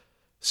 Yes.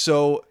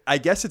 So I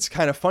guess it's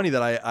kind of funny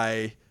that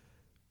I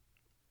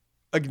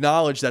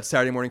acknowledge that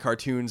Saturday morning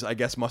cartoons, I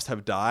guess, must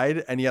have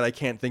died, and yet I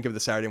can't think of the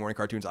Saturday morning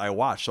cartoons I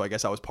watched, so I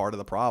guess that was part of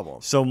the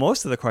problem. So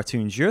most of the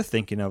cartoons you're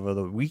thinking of are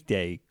the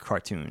weekday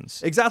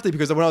cartoons. Exactly,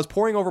 because when I was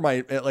pouring over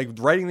my,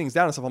 writing things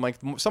down and stuff, I'm like,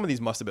 some of these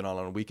must have been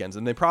on weekends,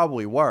 and they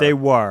probably were. They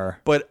were.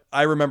 But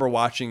I remember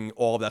watching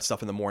all of that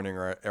stuff in the morning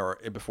or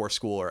before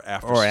school or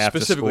after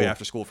specifically school.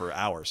 After school for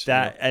hours.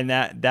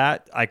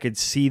 That I could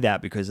see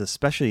that, because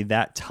especially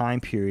that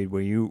time period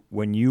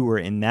when you were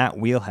in that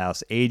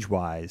wheelhouse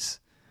age-wise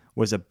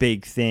was a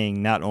big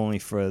thing, not only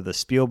for the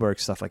Spielberg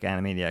stuff like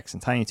Animaniacs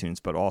and Tiny Toons,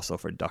 but also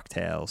for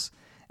DuckTales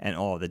and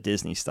all the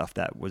Disney stuff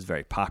that was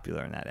very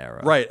popular in that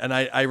era. Right, and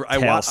I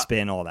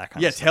Tailspin, all that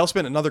kind of stuff. Yeah,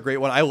 Tailspin, another great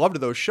one. I loved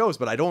those shows,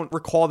 but I don't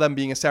recall them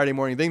being a Saturday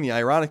morning thing. The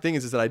ironic thing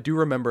is that I do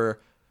remember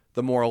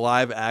the more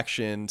live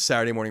action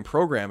Saturday morning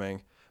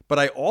programming, but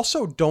I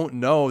also don't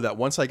know that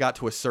once I got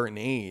to a certain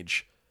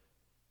age,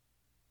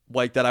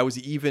 like that I was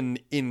even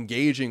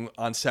engaging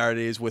on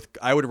Saturdays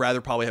I would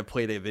rather probably have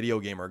played a video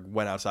game or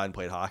went outside and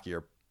played hockey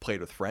or played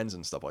with friends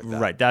and stuff like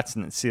that. Right. That's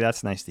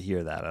nice to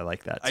hear that. I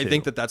like that too. I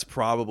think that that's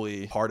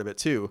probably part of it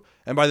too.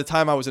 And by the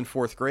time I was in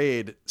fourth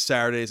grade,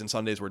 Saturdays and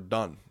Sundays were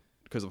done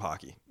because of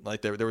hockey.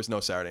 Like there was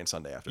no Saturday and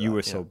Sunday after that. You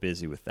were so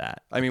busy with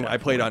that. I mean, I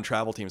played on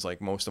travel teams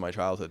like most of my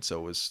childhood,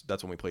 so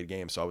that's when we played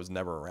games, so I was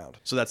never around.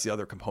 So that's the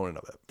other component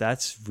of it.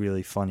 That's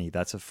really funny.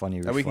 That's a funny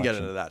reflection. And we can get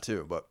into that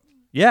too, but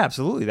yeah,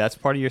 absolutely. That's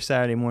part of your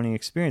Saturday morning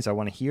experience. I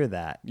want to hear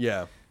that.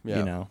 Yeah.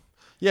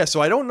 Yeah,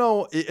 so I don't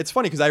know. It's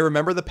funny because I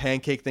remember the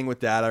pancake thing with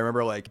Dad. I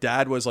remember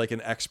Dad was like an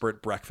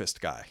expert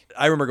breakfast guy.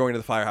 I remember going to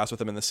the firehouse with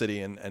him in the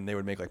city, and they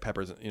would make like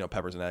peppers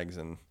and eggs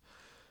and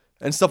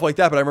stuff like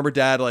that. But I remember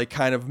Dad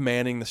kind of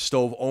manning the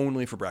stove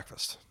only for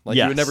breakfast.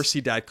 You would never see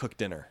Dad cook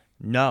dinner.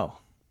 No.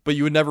 But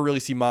you would never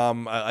really see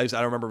Mom. I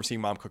don't remember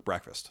seeing Mom cook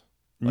breakfast.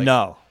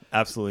 No,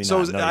 absolutely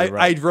not. So no,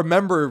 I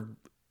remember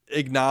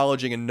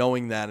acknowledging and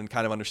knowing that and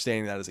kind of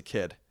understanding that as a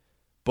kid.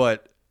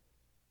 But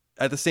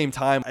at the same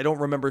time, I don't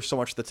remember so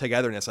much the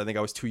togetherness. I think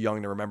I was too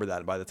young to remember that.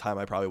 And by the time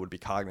I probably would be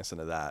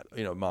cognizant of that,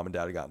 Mom and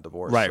Dad had gotten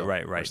divorced. Right.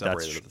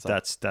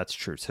 That's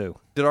true too.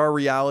 Did our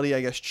reality,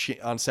 I guess,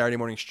 on Saturday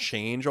mornings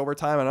change over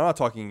time? And I'm not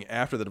talking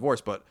after the divorce,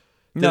 but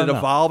did it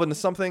evolve into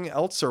something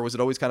else, or was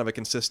it always kind of a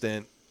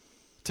consistent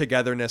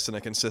togetherness and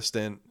a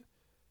consistent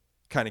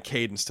kind of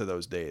cadence to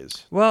those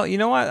days? Well, you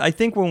know what? I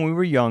think when we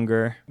were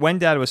younger, when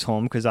Dad was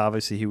home, because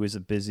obviously he was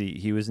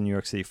a New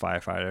York City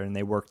firefighter, and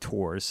they worked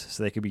tours,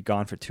 so they could be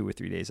gone for 2 or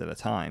 3 days at a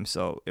time.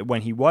 So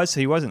when he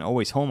wasn't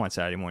always home on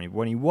Saturday morning. But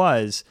when he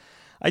was,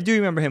 I do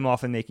remember him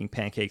often making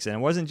pancakes, and it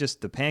wasn't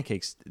just the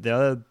pancakes. The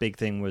other big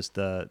thing was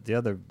the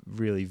other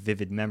really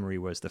vivid memory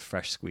was the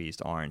fresh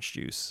squeezed orange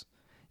juice.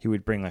 He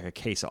would bring like a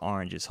case of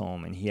oranges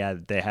home, and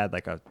they had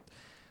like a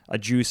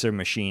juicer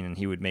machine, and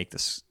he would make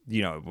this,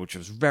 which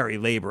was very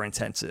labor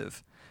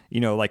intensive.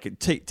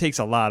 It takes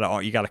a lot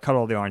of, you got to cut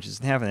all the oranges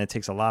in half, and it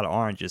takes a lot of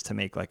oranges to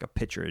make like a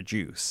pitcher of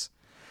juice.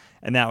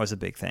 And that was a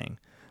big thing.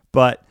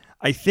 But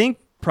I think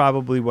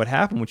probably what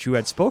happened, which you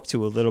had spoke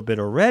to a little bit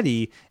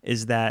already,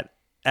 is that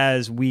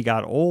as we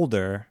got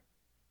older,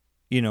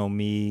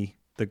 me,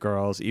 the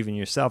girls, even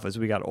yourself, as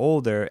we got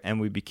older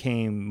and we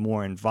became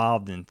more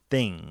involved in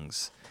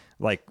things,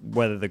 like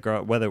whether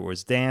it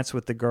was dance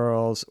with the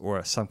girls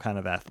or some kind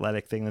of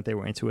athletic thing that they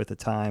were into at the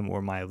time,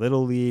 or My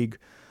Little League,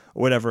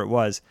 or whatever it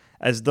was,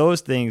 as those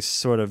things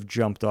sort of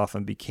jumped off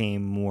and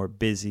became more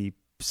busy,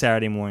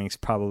 Saturday mornings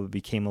probably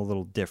became a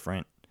little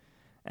different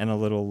and a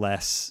little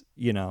less,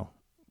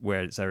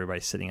 whereas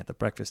everybody's sitting at the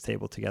breakfast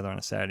table together on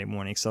a Saturday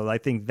morning. So I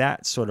think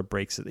that sort of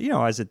breaks it,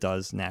 as it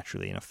does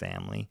naturally in a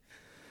family.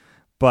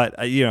 But,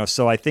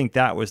 so I think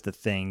that was the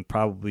thing,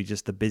 probably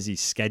just the busy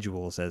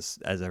schedules as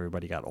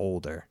everybody got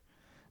older,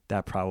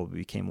 that probably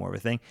became more of a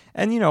thing.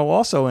 And, you know,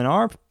 also in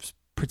our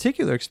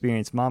particular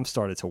experience, Mom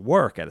started to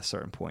work at a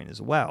certain point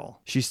as well.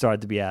 She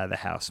started to be out of the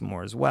house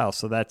more as well.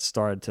 So that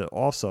started to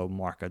also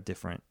mark a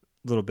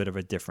little bit of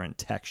a different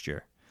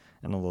texture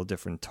and a little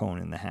different tone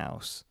in the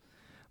house.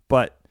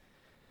 But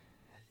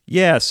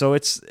yeah, so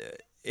it's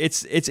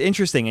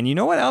interesting. And you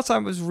know what else I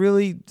was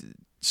really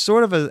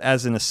sort of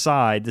as an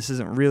aside, this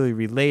isn't really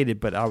related,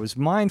 but I was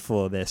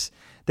mindful of this.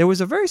 There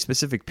was a very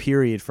specific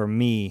period for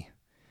me.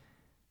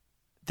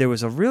 There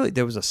was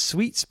a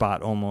sweet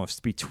spot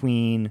almost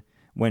between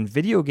when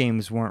video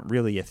games weren't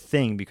really a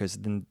thing because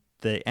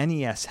the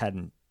NES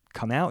hadn't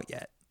come out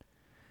yet.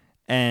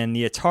 And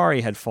the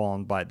Atari had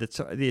fallen by the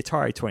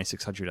Atari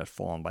 2600 had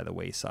fallen by the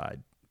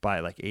wayside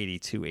by like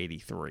 82,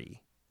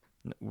 83.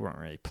 We weren't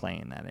really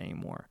playing that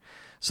anymore.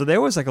 So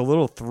there was like a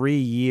little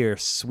 3-year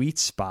sweet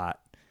spot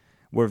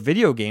where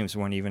video games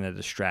weren't even a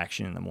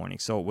distraction in the morning.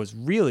 So it was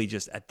really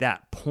just at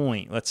that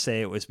point, let's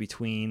say it was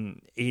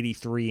between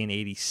 83 and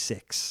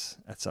 86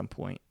 at some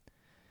point.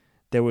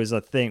 There was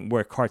a thing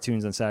where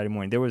cartoons on Saturday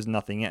morning, there was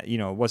nothing, you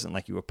know, it wasn't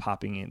like you were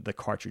popping in the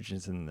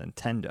cartridges in the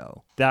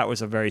Nintendo. That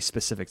was a very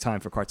specific time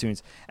for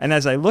cartoons. And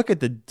as I look at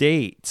the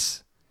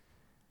dates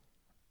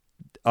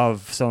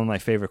of some of my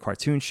favorite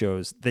cartoon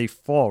shows, they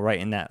fall right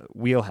in that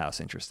wheelhouse,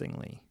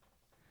 interestingly.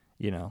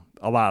 You know,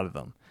 a lot of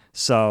them.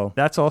 So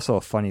that's also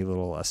a funny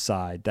little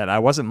aside that I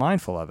wasn't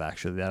mindful of,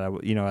 actually,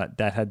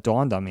 that had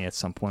dawned on me at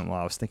some point while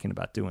I was thinking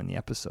about doing the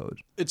episode.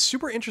 It's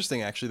super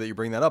interesting, actually, that you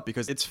bring that up,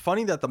 because it's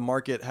funny that the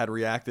market had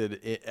reacted,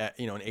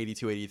 in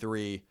 82,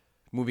 83,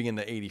 moving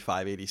into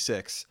 85,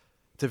 86,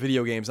 to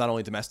video games, not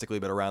only domestically,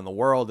 but around the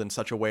world in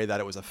such a way that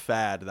it was a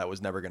fad that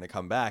was never going to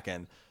come back.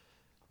 And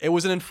it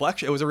was an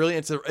inflection.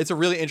 It's a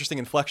really interesting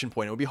inflection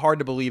point. It would be hard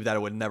to believe that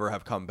it would never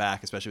have come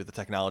back, especially with the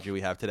technology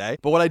we have today.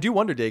 But what I do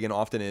wonder, Dagan,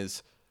 often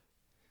is,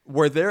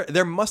 where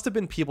there must have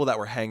been people that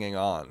were hanging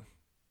on.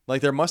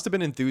 Like, there must have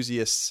been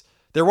enthusiasts.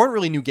 There weren't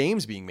really new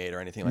games being made or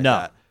anything like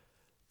that.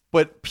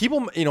 But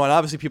people, and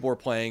obviously people were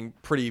playing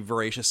pretty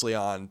voraciously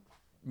on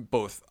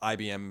both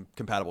IBM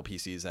compatible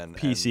PCs and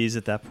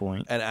at that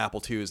point. And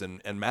Apple IIs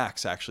and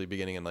Macs, actually,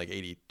 beginning in like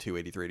 82,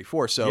 83,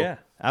 84. So yeah,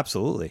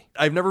 absolutely.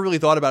 I've never really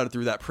thought about it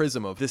through that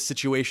prism of this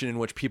situation in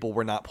which people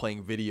were not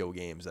playing video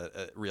games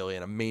really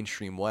in a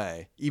mainstream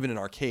way, even in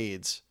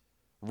arcades.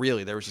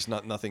 Really, there was just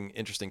nothing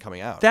interesting coming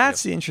out.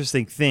 That's the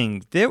interesting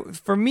thing.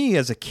 For me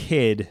as a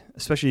kid,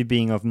 especially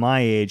being of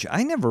my age,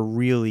 I never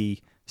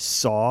really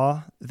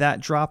saw that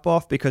drop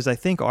off because I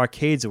think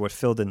arcades are what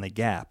filled in the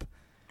gap.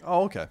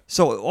 Oh, okay.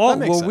 So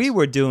what we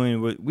were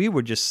doing, we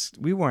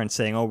weren't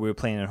saying, oh, we were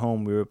playing at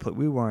home.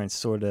 We weren't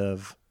sort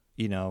of,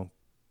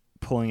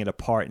 pulling it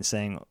apart and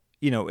saying,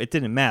 it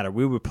didn't matter.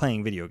 We were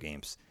playing video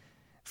games.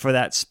 For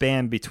that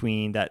span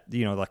between that,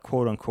 the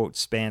quote unquote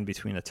span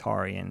between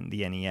Atari and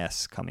the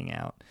NES coming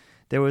out,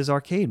 there was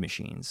arcade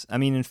machines. I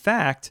mean, in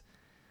fact,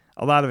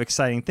 a lot of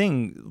exciting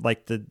things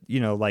like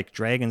like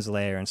Dragon's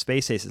Lair and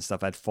Space Ace and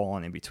stuff had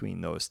fallen in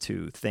between those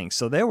two things.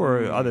 So there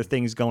were other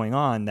things going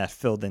on that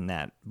filled in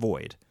that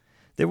void.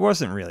 There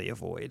wasn't really a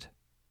void.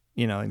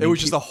 It was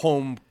just a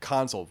home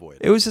console void.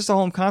 It was just a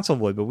home console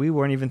void, but we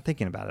weren't even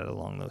thinking about it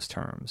along those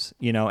terms,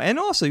 And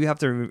also, you have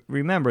to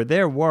remember,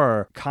 there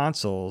were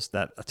consoles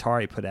that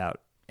Atari put out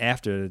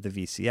after the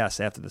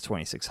VCS, after the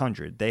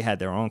 2600. They had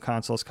their own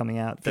consoles coming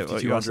out.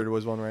 5200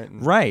 was one, right?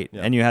 Right,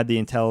 yeah. And you had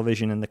the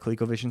Intellivision and the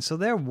ColecoVision. So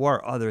there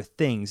were other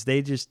things.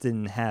 They just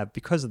didn't have,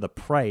 because of the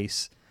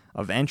price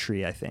of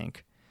entry, I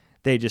think,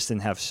 they just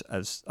didn't have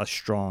a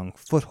strong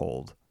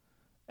foothold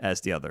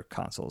as the other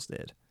consoles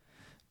did.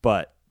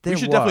 But we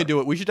should definitely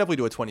do it. We should definitely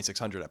do a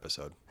 2600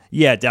 episode.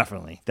 Yeah,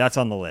 definitely. That's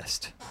on the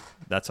list.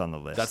 That's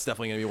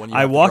definitely going to be one.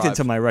 I walked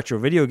into my retro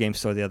video game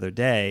store the other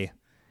day,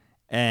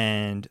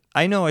 and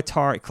I know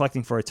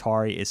collecting for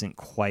Atari isn't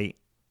quite,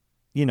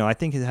 I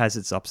think it has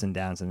its ups and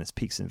downs and its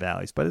peaks and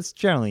valleys, but it's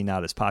generally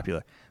not as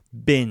popular.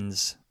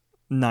 Bins,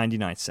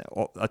 99 cents.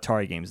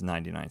 Atari games,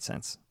 99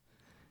 cents.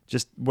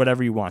 Just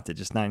whatever you wanted,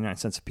 just 99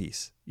 cents a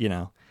piece.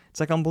 It's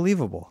like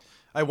unbelievable.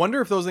 I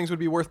wonder if those things would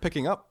be worth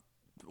picking up.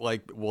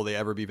 Like, will they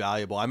ever be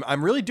valuable? I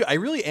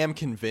really am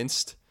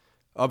convinced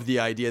of the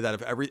idea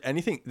that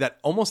if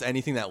almost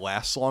anything that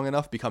lasts long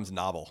enough becomes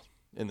novel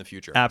in the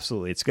future.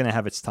 Absolutely. It's going to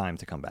have its time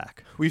to come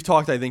back. We've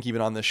talked, I think,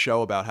 even on this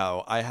show about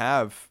how I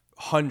have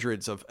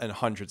hundreds of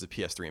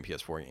PS3 and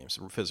PS4 games,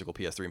 physical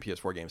PS3 and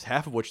PS4 games,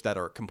 half of which that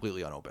are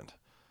completely unopened,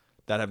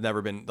 that have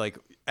never been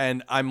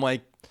and I'm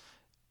like,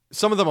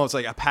 some of them it's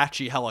like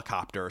Apache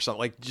Helicopter or something,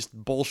 like just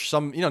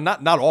bullshit.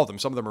 Not all of them.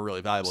 Some of them are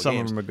really valuable games. Some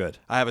of them are good.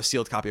 I have a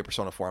sealed copy of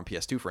Persona 4 on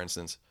PS2, for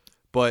instance.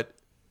 But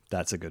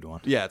that's a good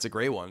one. Yeah, it's a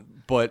great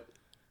one. But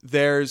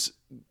there's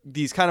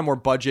these kind of more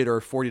budget or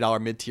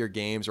 $40 mid-tier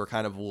games or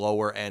kind of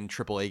lower-end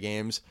AAA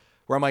games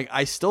where I'm like,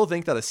 I still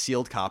think that a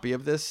sealed copy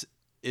of this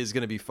is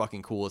going to be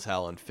fucking cool as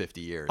hell in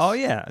 50 years. Oh,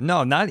 yeah.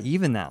 No, not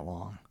even that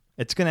long.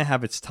 It's going to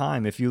have its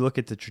time. If you look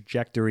at the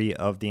trajectory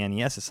of the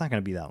NES, it's not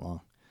going to be that long.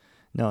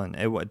 No,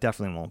 it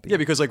definitely won't be. Yeah,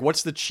 because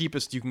what's the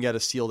cheapest you can get a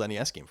sealed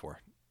NES game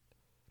for?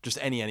 Just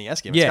any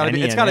NES game. Yeah,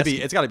 it's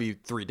got to be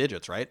 3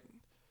 digits, right?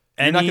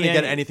 You're not going to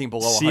get anything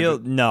below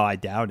 100. No, I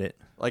doubt it.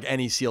 Like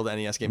any sealed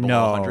NES game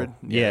below 100?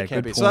 Yeah, it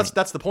can't good be. So point.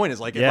 that's the point is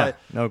like, good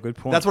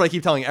point. That's what I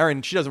keep telling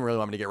Erin. She doesn't really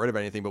want me to get rid of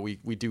anything, but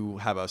we do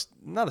have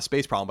not a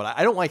space problem, but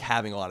I don't like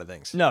having a lot of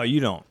things. No,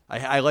 you don't.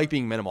 I like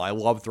being minimal. I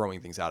love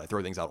throwing things out. I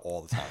throw things out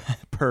all the time.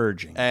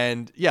 Purging.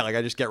 And yeah, like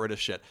I just get rid of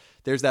shit.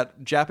 There's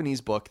that Japanese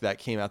book that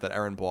came out that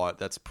Erin bought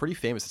that's pretty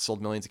famous. It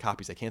sold millions of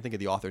copies. I can't think of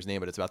the author's name,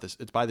 but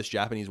it's by this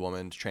Japanese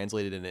woman,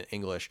 translated into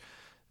English,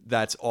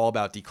 that's all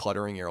about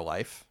decluttering your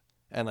life.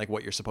 And like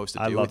what you're supposed to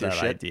do with your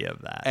shit. I love that idea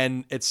of that.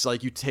 And it's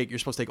like you're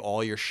supposed to take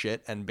all your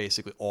shit and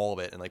basically all of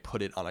it and like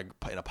put it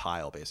in a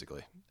pile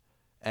basically.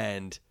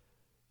 And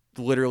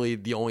literally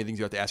the only things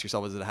you have to ask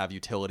yourself is, does it have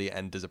utility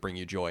and does it bring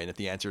you joy? And if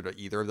the answer to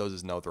either of those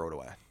is no, throw it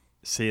away.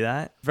 See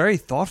that? Very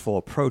thoughtful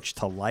approach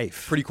to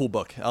life. Pretty cool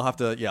book. I'll have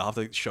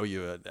to show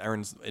you.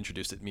 Erin's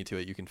introduced me to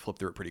it. You can flip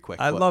through it pretty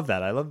quick. I love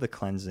that. I love the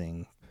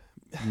cleansing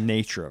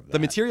nature of that. The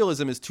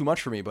materialism is too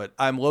much for me, but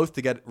I'm loath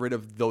to get rid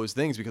of those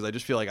things because I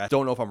just feel like I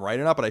don't know if I'm right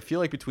or not, but I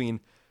feel like between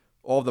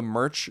all the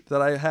merch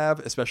that I have,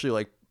 especially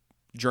like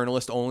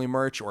journalist only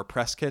merch or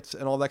press kits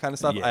and all that kind of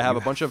stuff, I have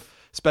a bunch of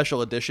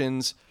special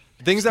editions,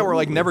 things that were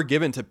like never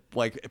given to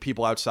like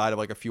people outside of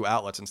like a few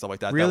outlets and stuff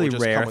like that. Really that would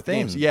just rare come with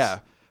things. Games. Yeah.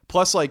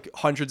 Plus like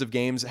hundreds of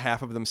games,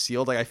 half of them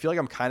sealed. Like I feel like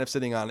I'm kind of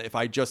sitting on, if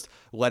I just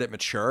let it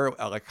mature,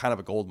 like kind of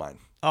a gold mine.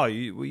 Oh,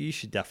 you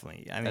should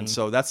definitely. I mean, and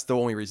so that's the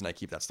only reason I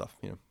keep that stuff,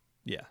 you know.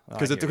 Yeah,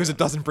 because it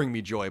doesn't bring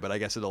me joy, but I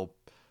guess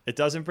it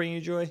doesn't bring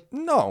you joy.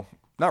 No,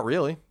 not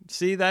really.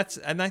 See,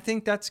 and I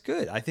think that's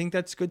good. I think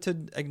that's good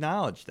to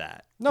acknowledge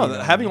that. No,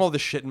 having all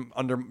this shit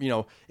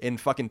in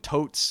fucking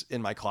totes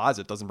in my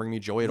closet doesn't bring me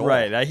joy at all.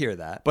 Right, I hear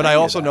that. But I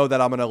also know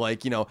that I'm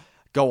gonna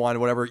go on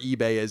whatever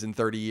eBay is in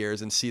 30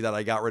 years and see that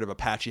I got rid of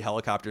Apache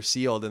helicopter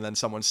sealed, and then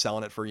someone's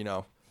selling it for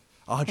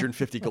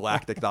 150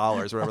 galactic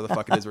dollars, whatever the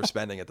fuck it is we're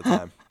spending at the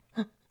time.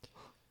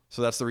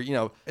 So that's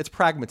it's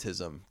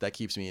pragmatism that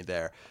keeps me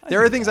there.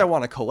 There are things I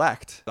want to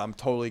collect. I'm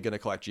totally going to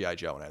collect G.I.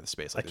 Joe when I have the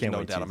space. Like, there's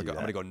no doubt I'm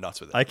going to go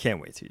nuts with it. I can't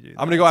wait to do that.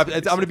 I'm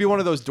going to be one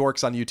of those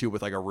dorks on YouTube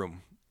with like a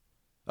room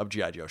of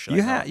G.I. Joe shit.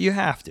 You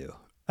have to.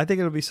 I think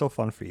it'll be so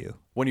fun for you.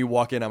 When you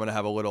walk in, I'm going to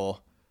have a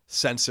little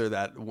sensor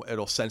that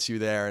it'll sense you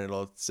there and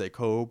it'll say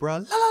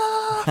Cobra la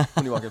la la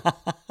when you walk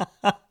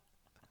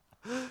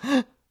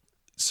in.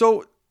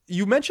 So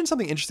you mentioned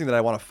something interesting that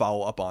I want to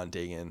follow up on,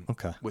 Dagan,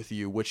 with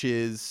you, which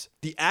is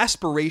the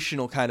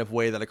aspirational kind of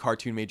way that a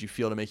cartoon made you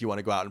feel to make you want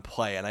to go out and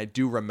play. And I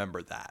do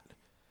remember that.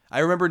 I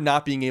remember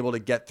not being able to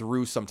get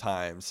through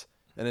sometimes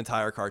an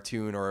entire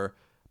cartoon or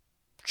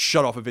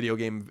shut off a video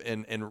game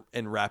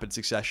in rapid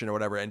succession or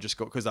whatever and just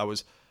go because I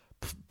was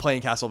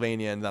playing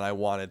Castlevania and then I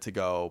wanted to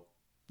go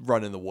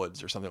run in the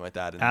woods or something like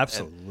that.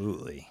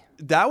 Absolutely.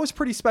 And that was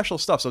pretty special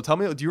stuff. So tell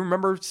me, do you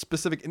remember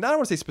specific, and I don't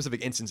want to say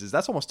specific instances,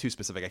 that's almost too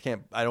specific.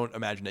 I don't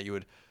imagine that you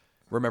would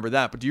remember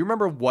that, but do you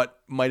remember what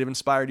might have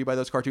inspired you by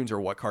those cartoons or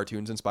what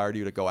cartoons inspired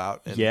you to go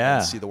out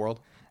and see the world?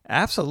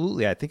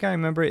 Absolutely. I think I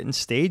remember it in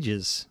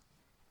stages,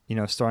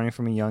 starting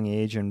from a young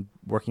age and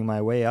working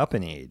my way up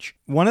in age.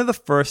 One of the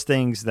first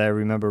things that I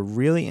remember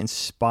really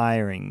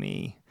inspiring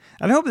me,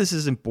 and I hope this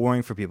isn't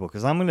boring for people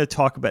because I'm going to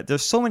talk about,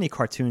 there's so many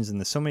cartoons and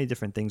there's so many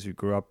different things we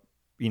grew up,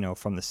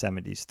 from the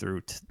 70s through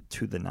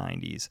to the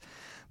 90s.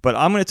 But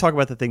I'm going to talk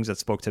about the things that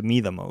spoke to me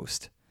the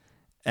most.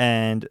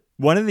 And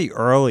one of the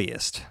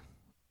earliest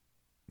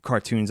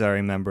cartoons I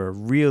remember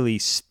really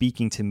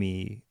speaking to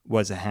me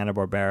was a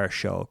Hanna-Barbera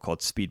show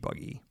called Speed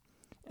Buggy.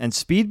 And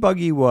Speed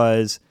Buggy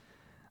was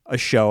a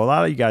show, a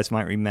lot of you guys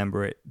might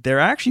remember it. There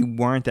actually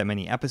weren't that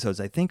many episodes.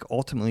 I think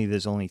ultimately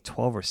there's only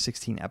 12 or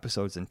 16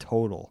 episodes in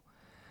total.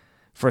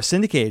 For a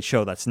syndicated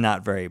show, that's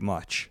not very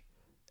much.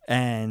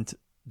 And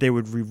they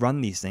would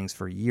rerun these things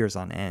for years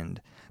on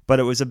end. But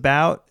it was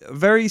about a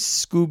very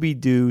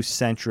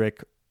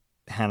Scooby-Doo-centric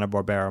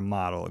Hanna-Barbera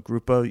model. A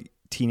group of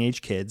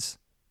teenage kids.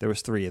 There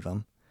was 3 of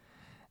them.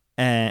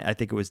 And I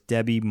think it was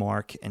Debbie,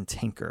 Mark, and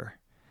Tinker.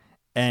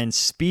 And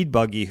Speed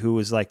Buggy, who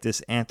was like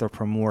this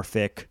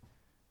anthropomorphic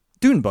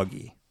dune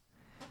buggy.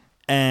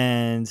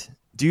 And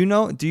do you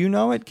know it?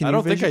 I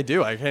don't think I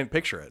do. I can't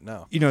picture it,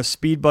 no.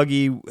 Speed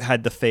Buggy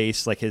had the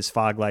face, like his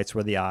fog lights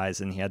were the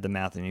eyes, and he had the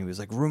mouth, and he was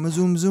like, "Rooma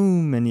zoom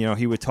zoom," and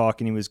he would talk,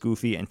 and he was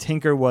goofy. And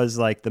Tinker was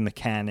like the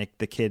mechanic,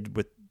 the kid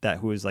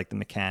who was like the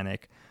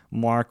mechanic.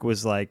 Mark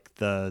was like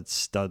the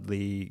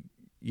Studley,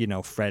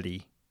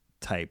 Freddy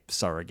type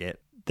surrogate.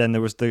 Then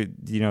there was the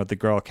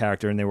girl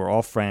character, and they were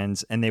all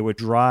friends, and they would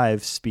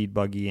drive Speed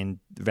Buggy in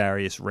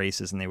various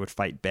races, and they would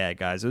fight bad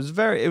guys. It was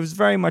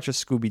very much a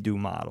Scooby-Doo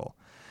model.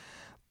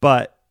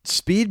 But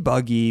Speed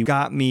Buggy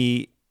got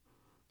me,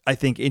 I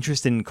think,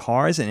 interested in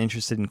cars and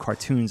interested in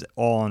cartoons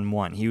all in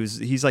one.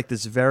 He's like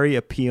this very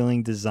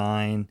appealing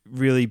design,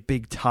 really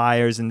big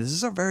tires, and this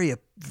is a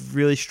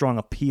really strong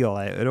appeal.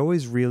 It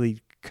always really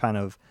kind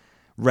of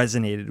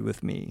resonated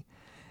with me.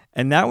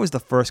 And that was the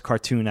first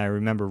cartoon I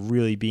remember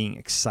really being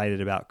excited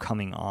about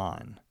coming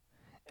on.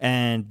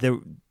 And there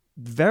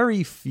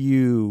very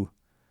few,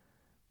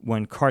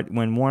 when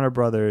Warner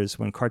Brothers,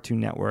 when Cartoon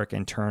Network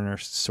and Turner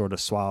sort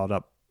of swallowed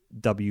up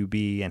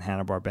WB and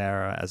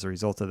Hanna-Barbera as a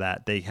result of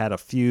that. They had a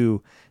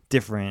few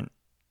different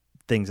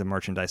things of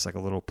merchandise, like a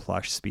little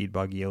plush speed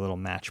buggy, a little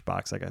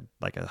Matchbox,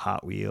 like a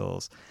Hot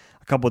Wheels,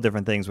 a couple of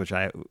different things,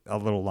 a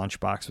little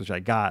lunchbox, which I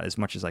got as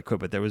much as I could,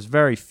 but there was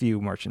very few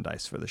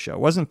merchandise for the show. It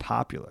wasn't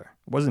popular.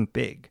 It wasn't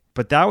big.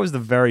 But that was the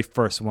very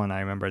first one I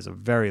remember as a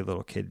very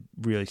little kid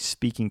really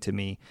speaking to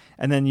me.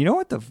 And then you know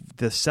what?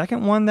 The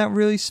second one that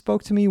really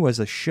spoke to me was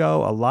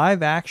a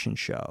live action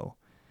show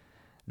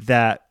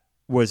that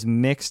was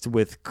mixed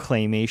with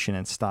claymation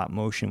and stop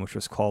motion, which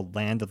was called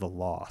Land of the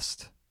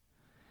Lost.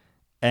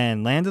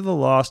 And Land of the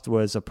Lost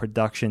was a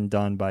production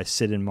done by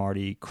Sid and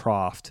Marty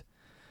Krofft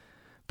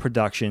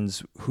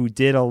Productions, who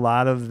did a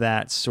lot of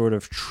that sort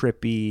of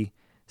trippy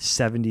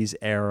 70s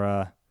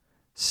era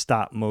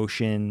stop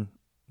motion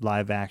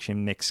live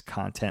action mixed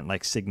content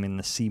like Sigmund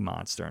the Sea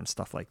Monster and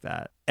stuff like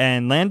that.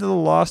 And Land of the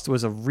Lost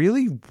was a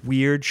really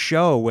weird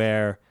show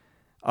where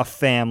a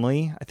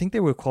family, I think they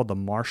were called the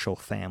Marshall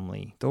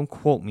family, don't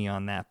quote me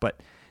on that, but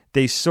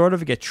they sort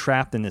of get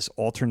trapped in this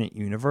alternate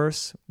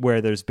universe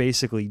where there's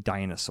basically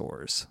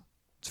dinosaurs.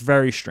 It's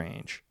very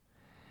strange.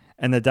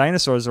 And the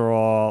dinosaurs are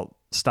all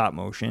stop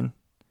motion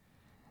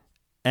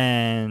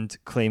and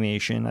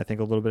claymation. I think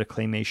a little bit of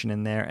claymation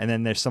in there. And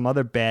then there's some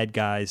other bad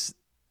guys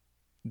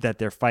that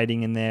they're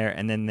fighting in there.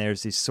 And then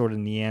there's these sort of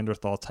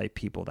Neanderthal type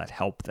people that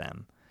help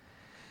them.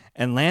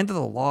 And Land of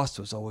the Lost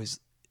was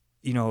always,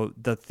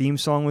 the theme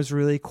song was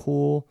really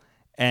cool.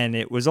 And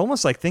it was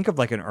almost like, think of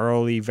like an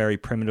early, very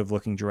primitive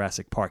looking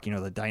Jurassic Park.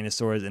 The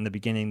dinosaurs in the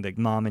beginning, the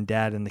mom and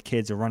dad and the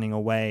kids are running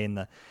away and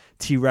the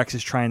T-Rex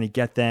is trying to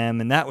get them.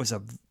 And that was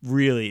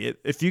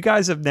if you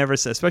guys have never,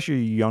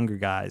 especially you younger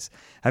guys,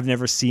 have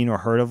never seen or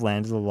heard of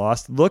Land of the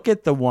Lost, look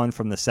at the one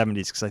from the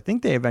 70s because I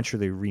think they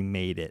eventually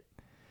remade it.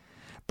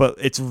 But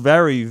it's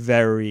very,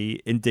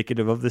 very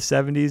indicative of the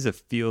 70s. It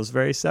feels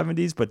very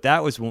 70s. But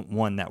that was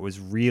one that was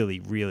really,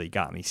 really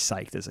got me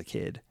psyched as a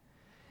kid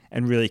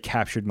and really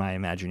captured my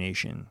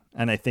imagination.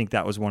 And I think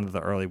that was one of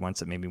the early ones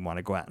that made me want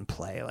to go out and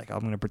play. Like,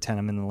 I'm going to pretend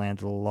I'm in the Land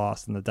of the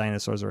Lost and the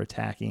dinosaurs are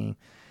attacking.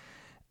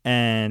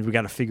 And we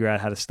got to figure out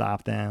how to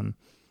stop them.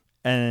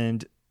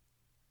 And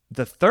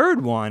the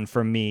third one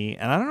for me,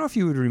 and I don't know if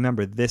you would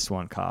remember this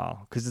one,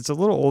 Kyle, because it's a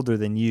little older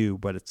than you,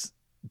 but it's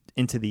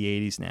into the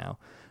 80s now,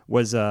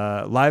 was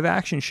a live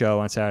action show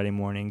on Saturday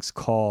mornings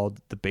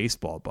called The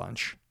Baseball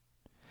Bunch.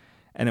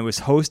 And it was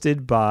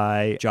hosted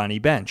by Johnny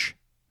Bench,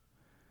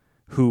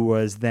 who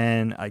was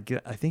then, I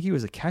think he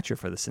was a catcher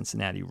for the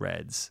Cincinnati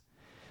Reds.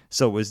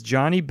 So it was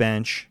Johnny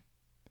Bench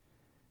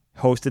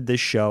hosted this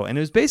show, and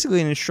it was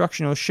basically an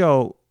instructional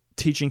show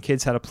teaching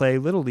kids how to play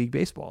Little League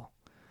Baseball.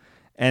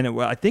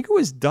 And I think it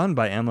was done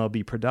by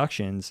MLB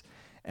Productions,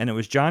 and it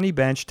was Johnny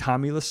Bench,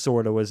 Tommy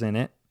Lasorda was in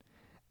it,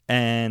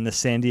 and the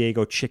San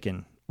Diego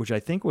Chicken, which I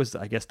think was,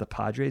 the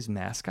Padres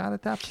mascot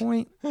at that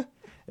point.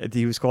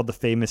 He was called the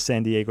famous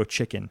San Diego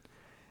Chicken.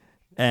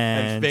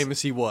 And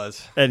famous he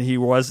was. And he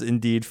was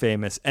indeed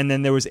famous. And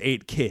then there was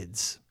 8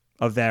 kids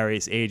of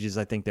various ages.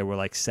 I think there were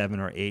like 7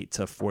 or 8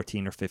 to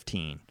 14 or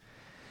 15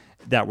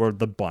 that were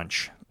the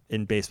bunch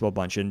in Baseball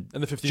Bunch. And the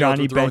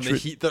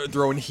 15-year-olds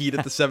throwing heat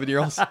at the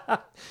 7-year-olds.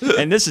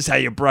 And this is how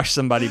you brush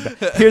somebody back.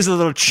 Here's a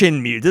little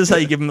chin music. This is how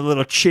you give them a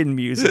little chin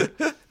music.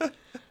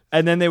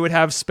 And then they would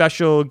have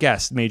special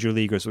guests. Major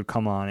leaguers would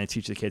come on and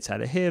teach the kids how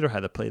to hit or how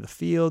to play the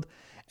field.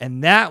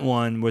 And that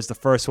one was the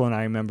first one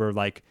I remember,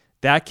 like,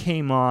 that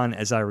came on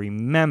as I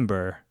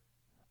remember.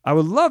 I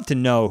would love to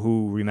know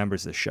who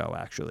remembers this show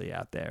actually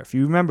out there. If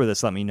you remember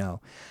this, let me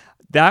know.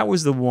 That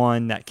was the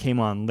one that came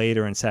on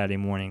later in Saturday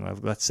morning.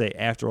 Let's say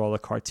after all the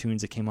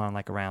cartoons, it came on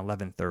like around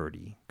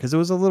 11:30 because it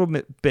was a little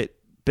bit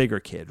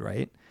bigger kid,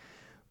 right?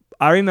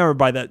 I remember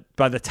by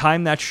the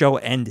time that show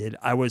ended,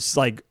 I was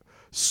like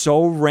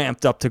so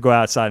ramped up to go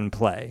outside and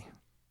play.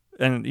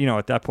 And,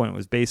 at that point it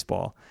was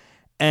baseball.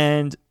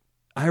 And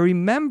I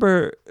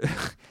remember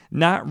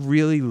not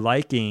really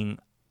liking,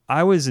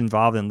 I was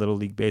involved in Little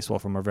League Baseball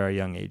from a very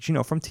young age,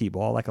 from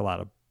T-ball, like a lot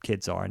of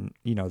kids are,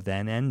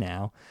 then and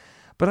now.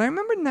 But I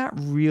remember not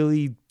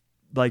really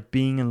like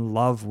being in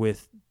love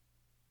with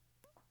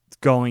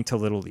going to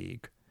Little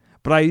League.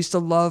 But I used to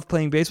love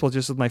playing baseball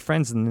just with my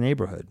friends in the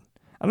neighborhood.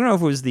 I don't know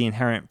if it was the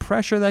inherent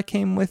pressure that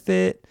came with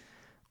it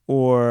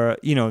or,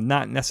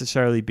 not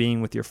necessarily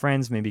being with your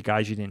friends, maybe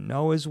guys you didn't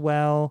know as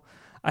well.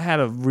 I had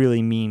a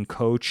really mean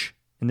coach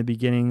in the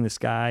beginning. This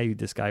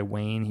guy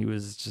Wayne, he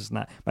was just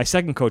not, my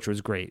second coach was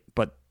great,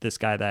 but this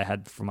guy that I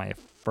had for my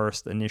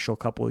first initial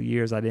couple of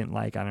years, I didn't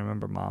like. I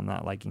remember mom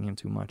not liking him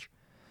too much.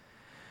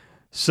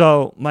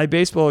 So my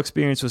baseball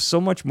experience was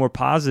so much more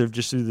positive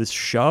just through this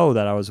show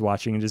that I was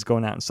watching and just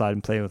going out inside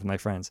and playing with my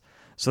friends.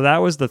 So that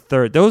was the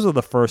third. Those were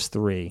the first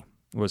 3.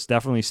 It was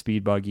definitely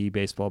Speed Buggy,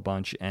 Baseball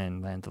Bunch,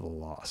 and Land of the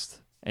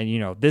Lost. And,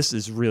 this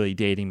is really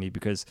dating me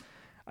because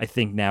I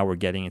think now we're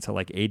getting into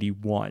like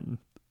 81.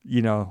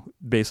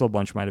 Baseball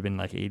Bunch might have been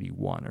like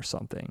 81 or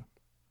something.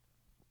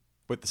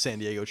 With the San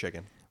Diego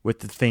Chicken. With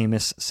the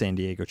famous San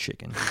Diego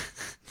Chicken.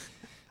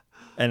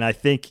 And I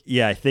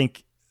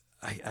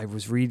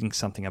was reading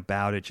something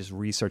about it, just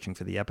researching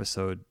for the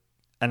episode.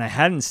 and I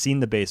hadn't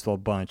seen the Baseball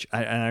Bunch.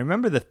 And I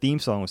remember the theme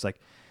song was like,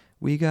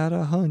 "We got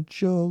a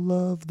hunch you'll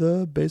love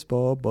the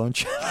Baseball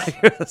Bunch."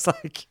 It was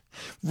like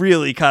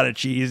really kind of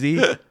cheesy,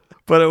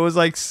 but it was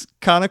like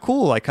kind of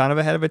cool, like kind of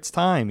ahead of its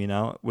time,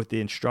 with the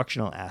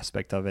instructional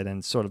aspect of it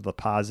and sort of the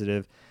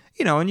positive,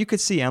 and you could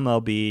see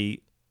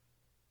MLB,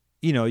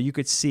 you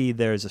could see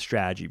there's a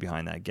strategy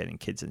behind that, getting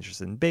kids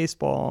interested in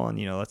baseball, and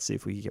let's see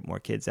if we can get more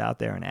kids out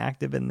there and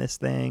active in this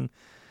thing.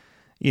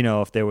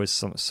 If there was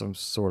some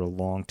sort of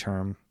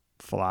long-term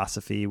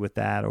philosophy with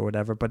that or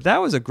whatever. But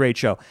that was a great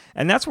show.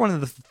 And that's one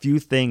of the few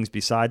things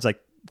besides like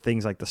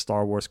things like the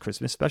Star Wars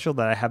Christmas special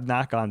that I have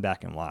not gone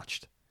back and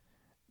watched.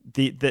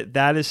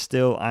 That is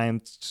still, I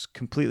am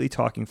completely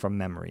talking from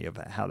memory of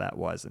how that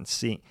was and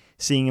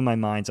seeing in my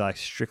mind's eye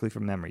strictly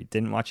from memory.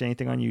 Didn't watch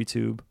anything on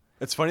YouTube.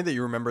 It's funny that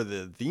you remember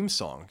the theme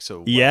song so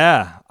well.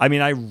 Yeah. I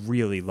mean, I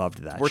really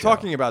loved that We're show.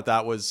 talking about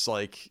that was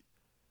like,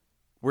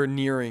 we're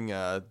nearing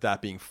that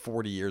being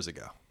 40 years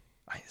ago.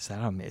 Is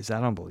that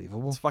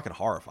unbelievable? It's fucking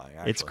horrifying,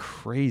 actually. It's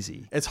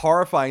crazy. It's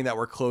horrifying that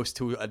we're close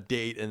to a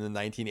date in the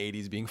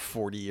 1980s being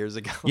 40 years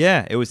ago.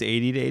 Yeah, it was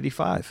 80 to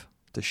 85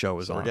 the show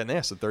was so on. We're getting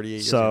there, so 38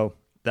 years So ago.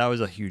 that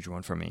was a huge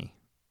one for me.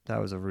 That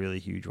was a really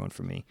huge one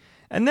for me.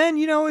 And then,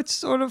 it's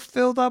sort of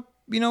filled up,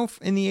 in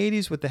the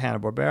 80s with the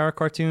Hanna-Barbera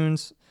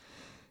cartoons,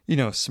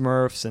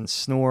 Smurfs and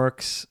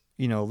Snorks.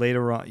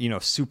 Later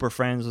on, Super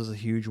Friends was a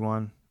huge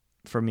one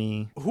for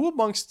me. Who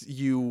amongst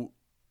you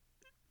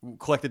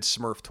collected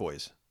Smurf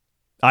toys?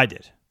 I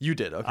did. You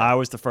did, okay. I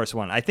was the first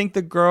one. I think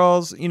the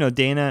girls,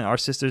 Dana, our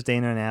sisters,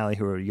 Dana and Allie,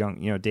 who are young,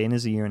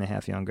 Dana's a year and a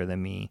half younger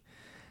than me.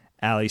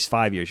 Allie's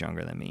 5 years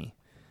younger than me.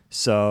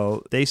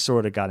 So they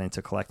sort of got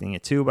into collecting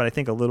it too, but I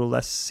think a little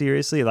less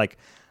seriously. Like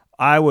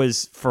I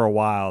was, for a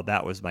while,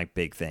 that was my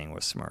big thing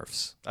was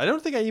Smurfs. I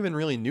don't think I even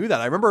really knew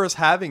that. I remember us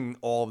having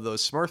all of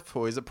those Smurf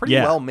toys. They're pretty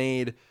well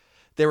made.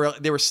 They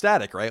were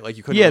static, right? Like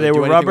you couldn't. Yeah, really they do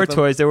were anything rubber with them.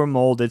 toys. They were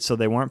molded, so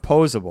they weren't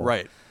posable.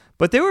 Right.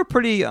 But they were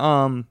pretty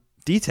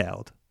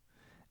detailed.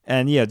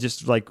 And yeah,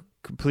 just like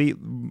complete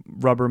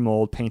rubber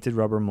mold, painted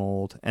rubber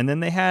mold. And then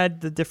they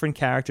had the different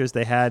characters.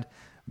 They had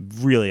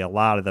really a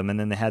lot of them. And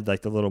then they had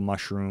like the little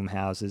mushroom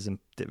houses and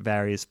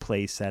various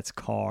play sets,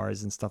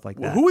 cars and stuff like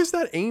that. Who is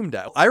that aimed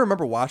at? I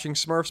remember watching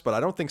Smurfs, but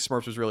I don't think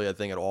Smurfs was really a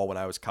thing at all when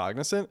I was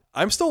cognizant.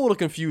 I'm still a little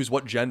confused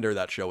what gender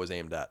that show was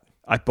aimed at.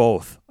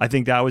 Both. I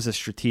think that was a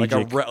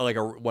strategic. Like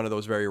one of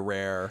those very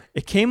rare.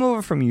 It came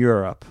over from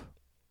Europe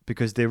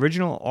because the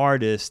original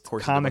artist, Of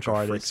course, comic there's a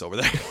bunch of artist freaks over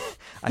there.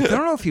 I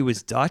don't know if he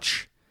was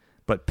Dutch,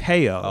 but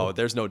Peyo. Oh,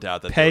 there's no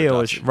doubt that they were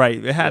Peyo Dutch. is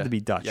right. It had to be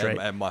Dutch, Yeah, right?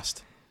 it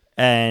must.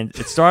 And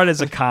it started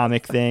as a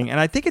comic thing, and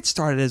I think it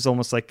started as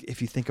almost like,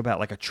 if you think about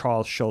like a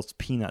Charles Schultz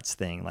Peanuts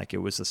thing, like it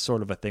was a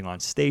sort of a thing on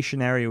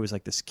stationery. It was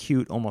like this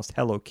cute, almost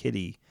Hello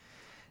Kitty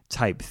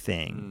type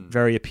thing.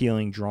 Very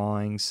appealing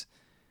drawings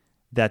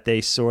that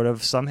they sort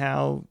of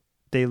somehow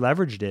they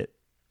leveraged it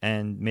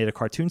and made a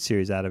cartoon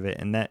series out of it.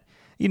 And that,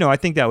 I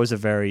think that was a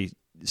very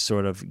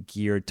sort of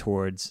geared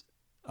towards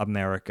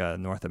America,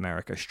 North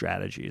America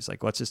strategy. It's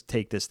like, let's just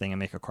take this thing and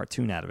make a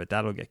cartoon out of it.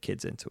 That'll get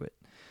kids into it.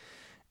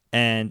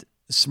 And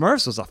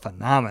Smurfs was a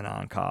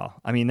phenomenon,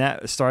 Kyle. I mean,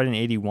 that started in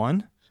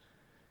 81.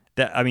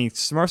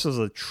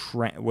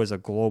 Smurfs was a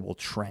global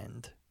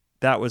trend.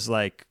 That was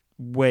like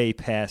way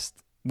past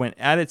in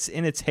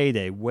its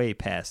heyday, way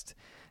past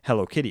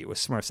Hello Kitty. It was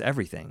Smurfs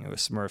everything. It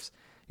was Smurfs.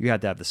 You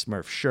had to have the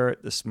Smurf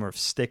shirt, the Smurf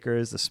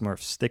stickers, the Smurf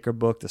sticker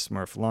book, the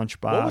Smurf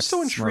lunchbox. What was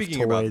so Smurf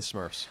intriguing about the toys.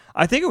 Smurfs?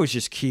 I think it was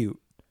just cute.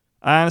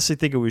 I honestly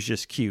think it was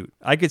just cute.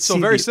 I could see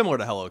very similar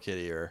to Hello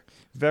Kitty, or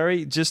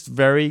very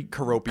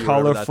Keroppi,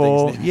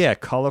 colorful. Yeah,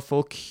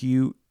 colorful,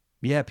 cute.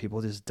 Yeah,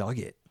 people just dug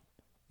it.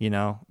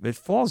 It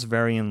falls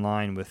very in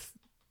line with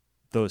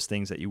those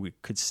things that you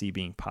could see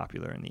being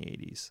popular in the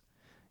 80s.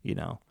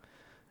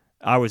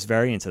 I was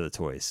very into the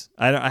toys.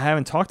 I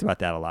haven't talked about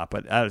that a lot,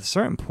 but at a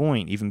certain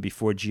point, even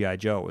before G.I.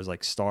 Joe, it was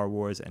like Star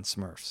Wars and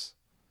Smurfs.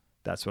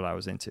 That's what I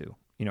was into.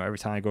 Every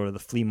time I go to the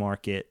flea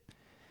market,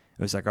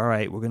 it was like, all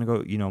right, we're going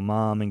to go,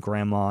 Mom and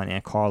Grandma and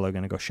Aunt Carla are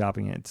going to go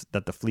shopping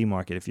at the flea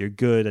market. If you're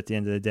good, at the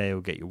end of the day,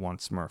 it'll get you one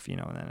Smurf, and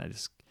then I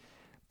just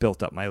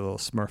built up my little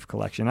Smurf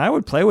collection. I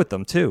would play with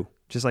them too,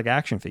 just like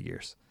action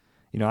figures.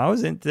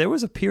 There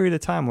was a period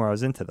of time where I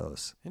was into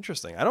those.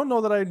 Interesting. I don't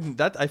know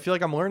that I feel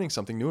like I'm learning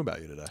something new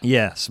about you today.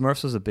 Yeah,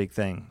 Smurfs was a big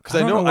thing.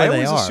 Because I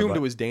always assumed it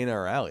was Dana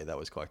or Allie that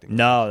was collecting them.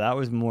 No, that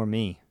was more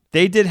me.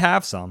 They did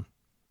have some.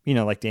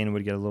 Like Dana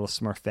would get a little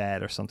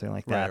Smurfette or something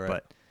like that. Right.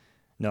 But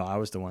no, I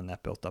was the one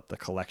that built up the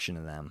collection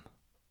of them.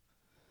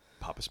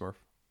 Papa Smurf.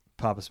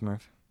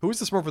 Who was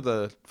the Smurf with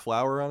the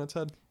flower on its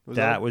head?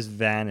 That was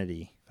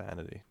Vanity.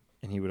 Vanity.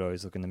 And he would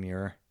always look in the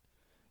mirror.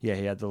 Yeah,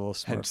 he had the little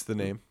Smurf. Hence the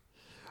name.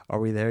 Are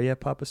we there yet,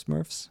 Papa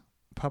Smurfs?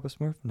 Papa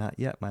Smurf? Not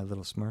yet, my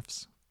little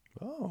Smurfs.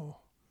 Oh.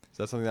 Is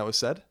that something that was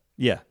said?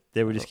 Yeah,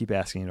 they would just keep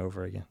asking it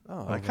over again.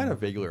 Oh, I kind of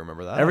vaguely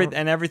remember that.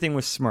 And everything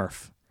was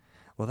Smurf.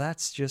 Well,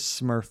 that's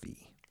just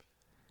Smurfy.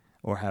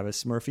 Or have a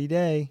Smurfy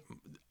day.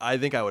 I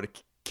think I would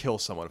kill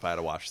someone if I had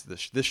to watch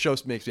this. This show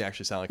makes me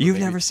actually sound like You've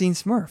never seen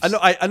Smurfs.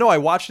 I know. I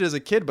watched it as a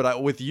kid,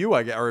 but with you,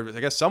 I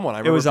guess someone. I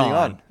remember it was being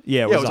on.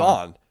 Yeah, it was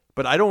on.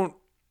 But I don't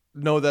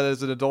know that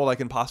as an adult I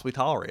can possibly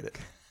tolerate it.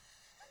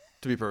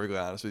 To be perfectly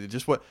honest with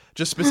you,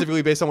 just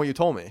specifically based on what you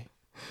told me.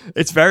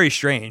 It's very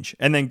strange.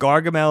 And then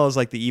Gargamel is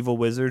like the evil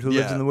wizard who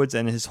lives Yeah. in the woods,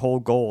 and his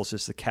whole goal is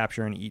just to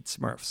capture and eat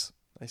Smurfs.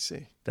 I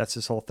see. That's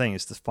his whole thing,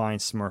 is to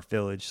find Smurf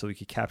Village so we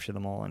could capture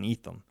them all and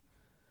eat them.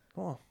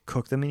 Oh,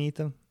 Cook them and eat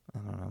them? I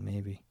don't know,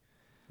 maybe.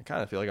 I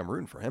kind of feel like I'm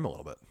rooting for him a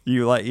little bit.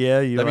 You like,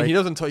 yeah, you I like. mean,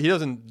 he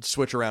doesn't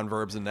switch around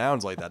verbs and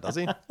nouns like that, does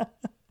he?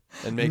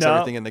 And makes No.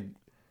 everything in the.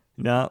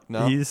 No,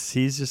 No? he's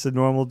just a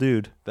normal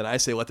dude. Then I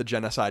say let the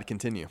genocide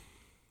continue.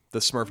 The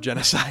Smurf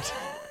genocide.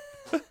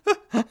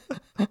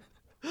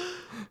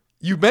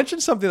 You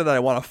mentioned something that I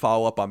want to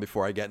follow up on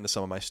before I get into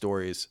some of my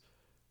stories.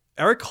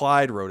 Eric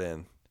Clyde wrote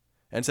in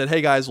and said,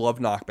 "Hey guys, love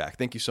Knockback.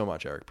 Thank you so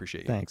much, Eric.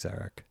 Appreciate you. Thanks,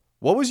 Eric.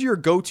 What was your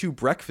go-to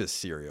breakfast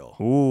cereal?"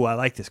 Ooh, I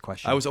like this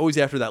question. I was always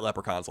after that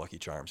Leprechaun's Lucky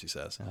Charms, he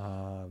says.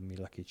 Me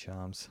Lucky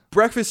Charms.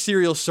 Breakfast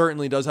cereal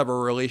certainly does have a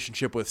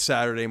relationship with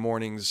Saturday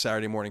mornings,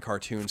 Saturday morning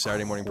cartoons,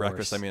 Saturday morning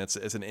breakfast. I mean, it's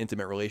an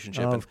intimate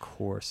relationship. Of And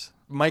course.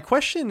 my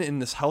question in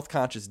this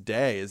health-conscious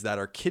day is that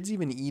are kids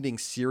even eating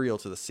cereal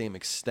to the same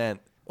extent?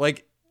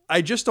 Like,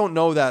 I just don't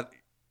know that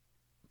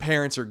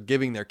parents are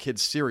giving their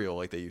kids cereal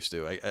like they used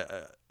to.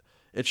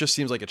 It just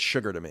seems like it's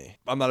sugar to me.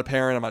 I'm not a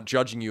parent. I'm not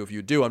judging you if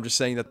you do. I'm just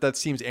saying that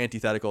seems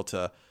antithetical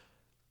to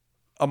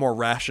a more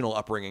rational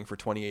upbringing for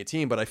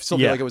 2018. But I still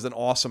feel Yeah. like it was an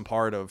awesome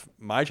part of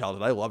my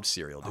childhood. I loved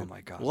cereal, dude. Oh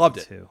my God. Loved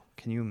me it. too.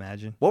 Can you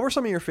imagine? What were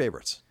some of your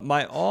favorites?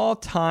 My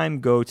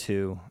all-time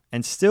go-to,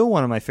 and still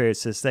one of my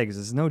favorites to this day, because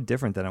it's no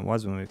different than it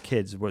was when we were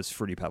kids, was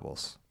Fruity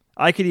Pebbles.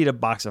 I could eat a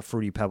box of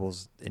Fruity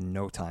Pebbles in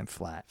no time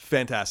flat.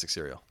 Fantastic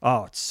cereal.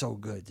 Oh, it's so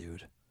good,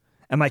 dude.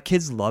 And my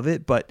kids love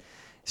it, but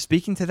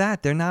speaking to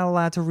that, they're not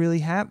allowed to really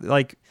have,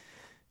 like,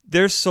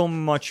 there's so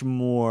much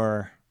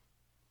more,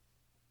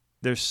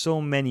 there's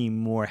so many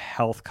more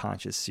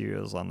health-conscious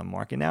cereals on the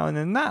market now, and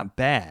they're not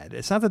bad.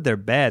 It's not that they're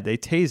bad. They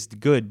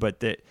taste good, but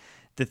the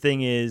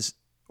thing is,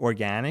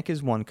 organic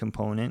is one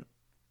component,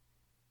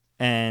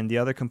 and the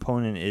other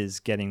component is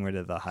getting rid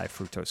of the high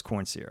fructose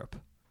corn syrup.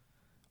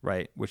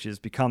 Right, which is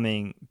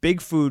becoming, Big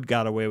Food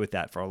got away with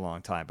that for a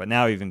long time, but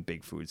now even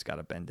Big Food's got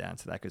to bend down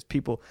to that, because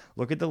people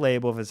look at the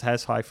label, if it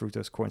has high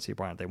fructose corn syrup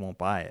on it, they won't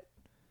buy it,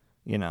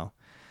 you know.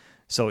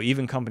 So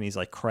even companies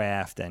like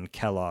Kraft and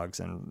Kellogg's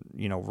and,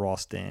 you know,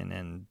 Ralston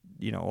and,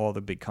 you know, all the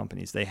big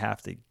companies, they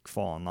have to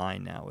fall in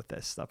line now with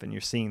this stuff, and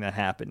you're seeing that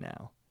happen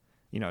now.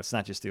 You know, it's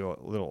not just the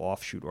little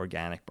offshoot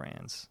organic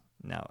brands.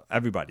 Now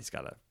everybody's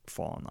got to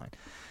fall in line,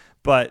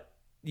 but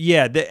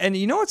yeah, and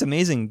you know what's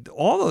amazing?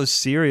 All those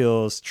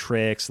cereals,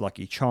 Trix,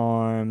 Lucky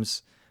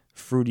Charms,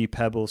 Fruity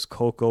Pebbles,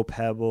 Cocoa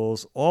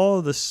Pebbles,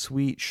 all the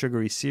sweet,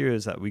 sugary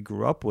cereals that we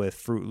grew up with,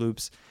 Fruit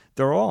Loops,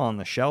 they're all on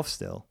the shelf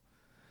still.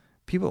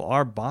 People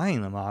are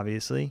buying them,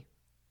 obviously,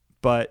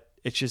 but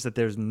it's just that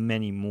there's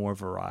many more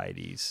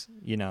varieties,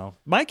 you know.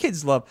 My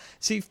kids love,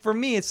 see, for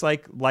me, it's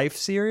like Life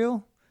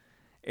cereal.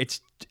 It's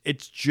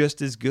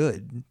just as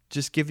good.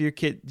 Just give your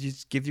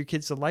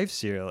kids a Life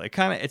cereal.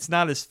 It's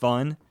not as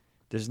fun.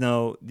 There's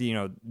no, you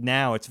know,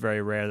 now it's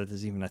very rare that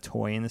there's even a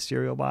toy in the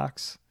cereal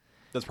box.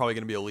 That's probably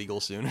going to be illegal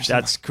soon.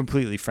 That's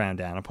completely frowned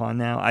down upon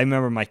now. I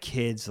remember my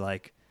kids,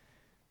 like,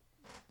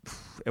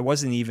 it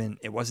wasn't even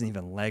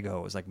Lego.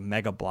 It was like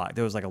Mega Block.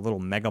 There was like a little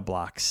Mega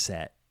Block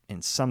set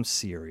in some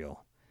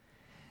cereal.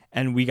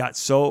 And we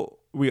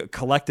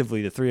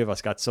collectively, the three of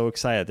us got so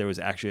excited there was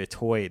actually a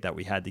toy that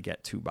we had to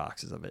get 2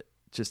 boxes of it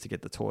just to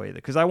get the toy.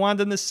 Because I wanted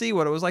them to see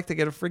what it was like to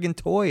get a friggin'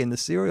 toy in the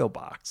cereal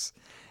box.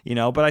 You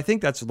know, but I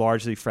think that's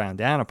largely frowned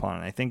down upon.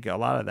 And I think a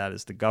lot of that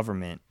is the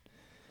government,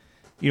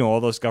 you know,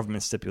 all those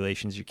government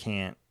stipulations. You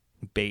can't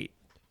bait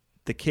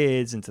the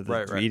kids into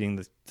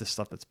eating the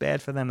stuff that's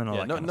bad for them and all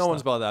that kind of no stuff.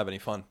 one's about to have any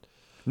fun.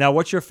 Now,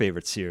 what's your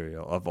favorite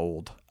cereal of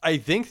old? I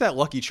think that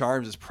Lucky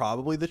Charms is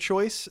probably the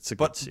choice. It's a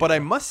good cereal. But I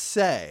must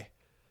say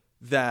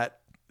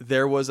that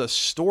there was a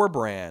store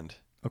brand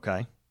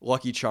Okay.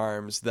 Lucky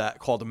Charms that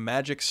called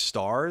Magic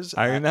Stars.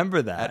 I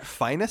remember that. At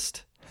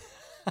Finest.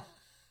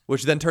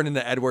 Which then turned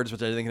into Edwards,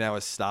 which I think now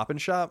is Stop and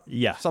Shop.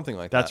 Yeah. Something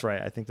like that. That's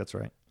right. I think that's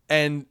right.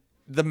 And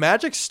the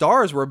Magic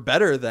Stars were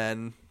better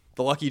than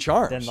the Lucky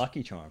Charms. Then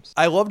Lucky Charms.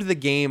 I loved the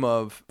game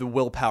of the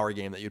willpower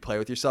game that you'd play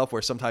with yourself,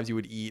 where sometimes you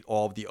would eat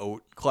all of the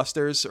oat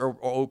clusters or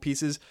oat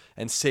pieces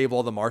and save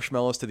all the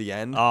marshmallows to the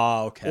end.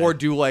 Oh, okay. Or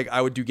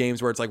I would do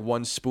games where it's like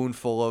 1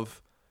 spoonful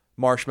of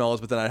marshmallows,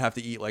 but then I'd have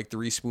to eat like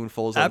 3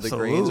 spoonfuls of the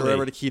grains or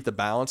whatever to keep the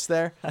balance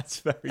there. That's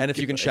very And if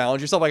you can good.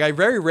 challenge yourself, like I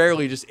very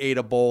rarely just ate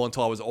a bowl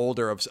until I was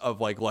older of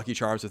like Lucky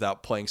Charms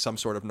without playing some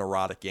sort of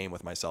neurotic game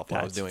with myself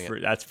while I was doing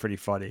it. That's pretty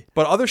funny.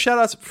 But other shout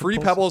outs, Fruity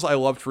Pebbles. I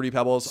loved Fruity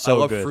Pebbles. So I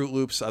loved good. Fruit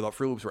Loops. I thought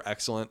Fruit Loops were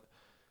excellent.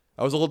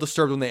 I was a little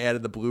disturbed when they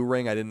added the blue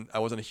ring. I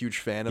wasn't a huge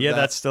fan of that. Yeah,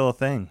 that's still a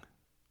thing.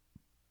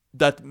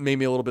 That made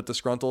me a little bit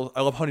disgruntled.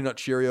 I love Honey Nut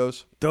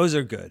Cheerios. Those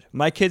are good.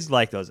 My kids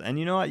like those. And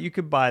you know what? You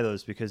could buy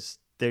those because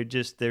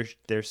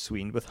they're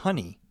sweetened with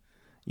honey.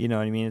 You know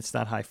what I mean? It's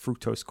not high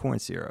fructose corn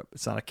syrup.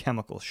 It's not a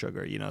chemical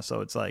sugar,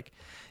 so it's like,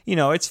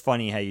 it's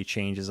funny how you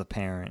change as a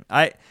parent.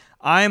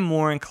 I'm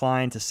more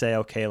inclined to say,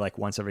 okay, like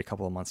once every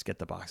couple of months, get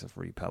the box of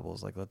Fruity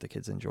Pebbles, like let the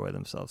kids enjoy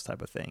themselves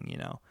type of thing,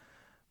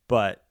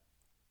 But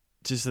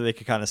just so they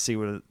could kind of see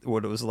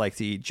what it was like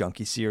to eat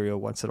junky cereal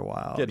once in a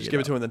while. Yeah, just give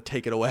it to them and then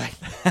take it away.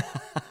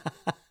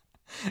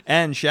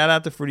 And shout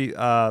out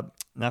to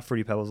not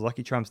Fruity Pebbles,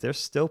 Lucky Charms. They're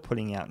still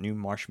putting out new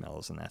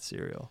marshmallows in that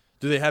cereal.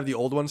 Do they have the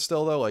old ones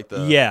still though?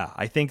 Yeah,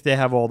 I think they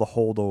have all the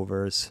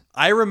holdovers.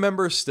 I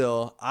remember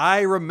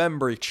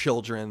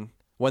children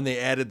when they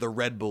added the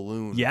red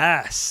balloon.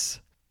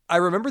 Yes. I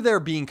remember there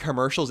being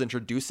commercials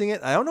introducing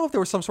it. I don't know if there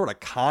was some sort of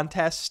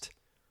contest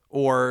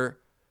or,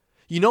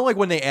 like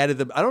when they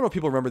added I don't know if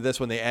people remember this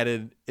when they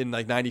added in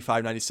like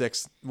 95,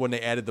 96, when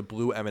they added the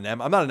blue M&M.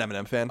 I'm not an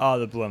M&M fan. Oh,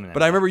 the blue M&M.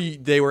 But I remember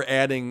they were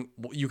adding,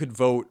 you could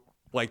vote,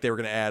 like they were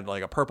going to add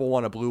like a purple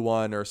one, a blue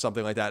one, or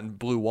something like that, and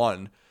blue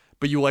one.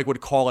 But you like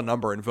would call a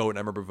number and vote, and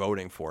I remember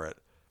voting for it.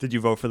 Did you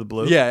vote for the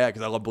blue? Yeah,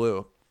 because I love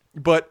blue.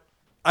 But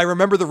I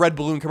remember the red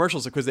balloon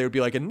commercials because they would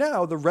be like, and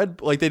now the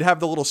red, like they'd have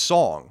the little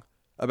song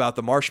about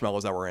the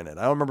marshmallows that were in it.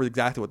 I don't remember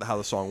exactly how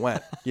the song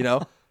went,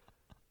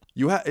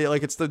 You have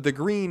like it's the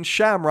green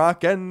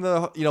shamrock and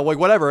the like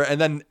whatever,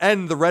 and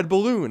then the red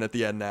balloon at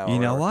the end now. You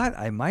know what?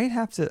 I might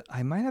have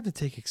to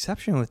take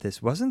exception with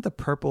this. Wasn't the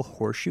purple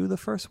horseshoe the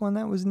first one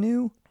that was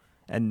new?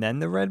 And then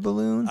the red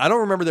balloon? I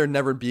don't remember there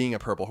never being a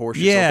purple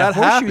horseshoe. Yeah, so if that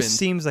horseshoe happened,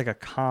 seems like a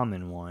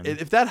common one.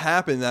 If that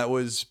happened, that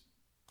was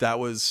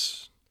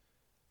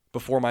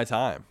before my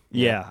time.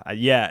 Yeah,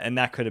 and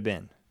that could have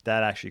been.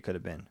 That actually could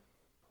have been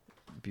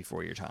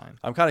before your time.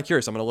 I'm kind of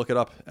curious. I'm going to look it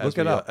up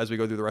as we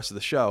go through the rest of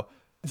the show.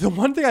 The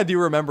one thing I do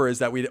remember is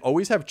that we'd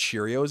always have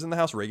Cheerios in the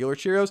house, regular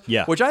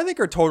Cheerios, which I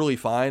think are totally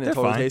fine and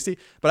totally tasty.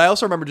 But I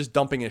also remember just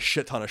dumping a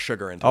shit ton of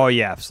sugar into it. Oh,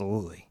 yeah,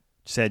 absolutely.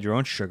 Just add your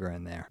own sugar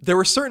in there. There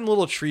were certain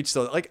little treats,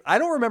 though. Like, I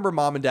don't remember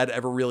mom and dad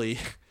ever really...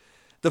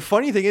 The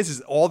funny thing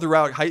is all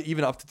throughout,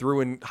 even up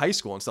through in high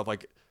school and stuff,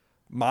 like,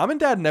 mom and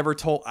dad never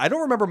told... I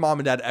don't remember mom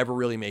and dad ever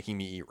really making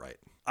me eat right.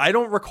 I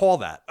don't recall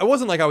that. It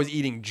wasn't like I was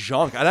eating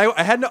junk. And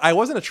I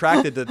wasn't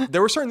attracted to...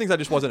 There were certain things I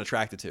just wasn't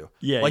attracted to.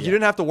 You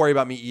didn't have to worry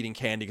about me eating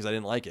candy because I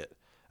didn't like it.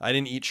 I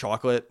didn't eat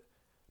chocolate.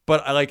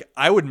 But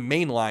I would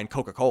mainline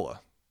Coca-Cola.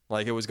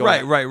 Like, it was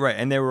going... Right.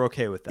 And they were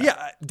okay with that.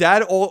 Yeah.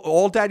 Dad,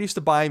 all dad used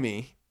to buy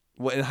me...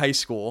 in high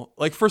school,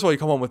 like first of all, you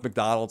come home with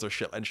McDonald's or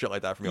shit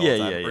like that from me all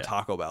the time, or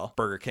Taco Bell,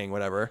 Burger King,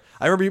 whatever.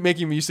 I remember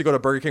we used to go to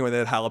Burger King when they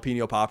had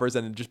jalapeno poppers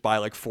and just buy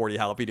like 40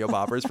 jalapeno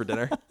poppers for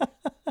dinner.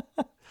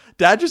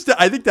 I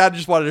think Dad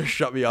just wanted to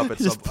shut me up at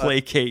just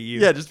placate you.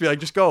 Yeah, just be like,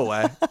 just go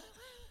away.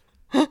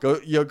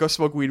 Go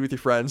smoke weed with your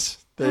friends.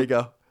 There you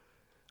go.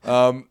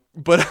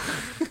 But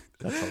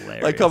that's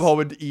hilarious. Like come home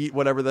and eat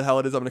whatever the hell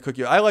it is I'm gonna cook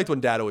you. I liked when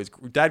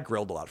Dad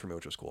grilled a lot for me,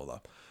 which was cool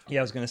though. Yeah,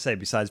 I was going to say,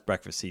 besides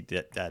breakfast, he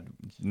did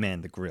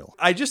man the grill.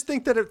 I just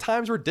think that at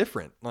times were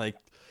different. Like,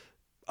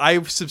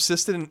 I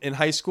subsisted in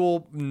high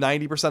school.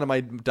 90% of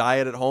my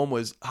diet at home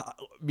was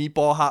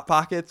meatball Hot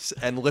Pockets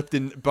and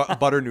Lipton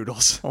butter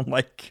noodles. Oh,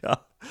 my God.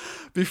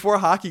 Before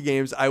hockey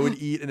games, I would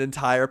eat an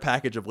entire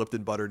package of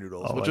Lipton butter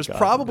noodles, which is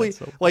probably,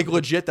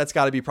 legit, that's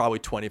got to be probably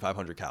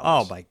 2,500 calories.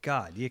 Oh, my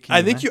God.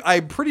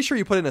 I'm pretty sure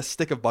you put in a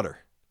stick of butter.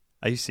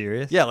 Are you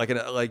serious? Yeah,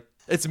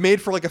 it's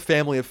made for like a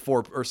family of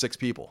 4 or 6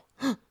 people.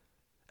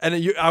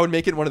 And I would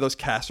make it in one of those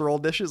casserole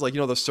dishes, like,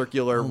 those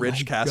circular,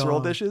 rich casserole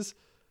dishes,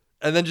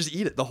 and then just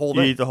eat it the whole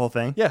day. You eat the whole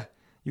thing? Yeah.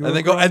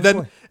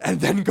 And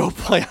then go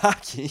play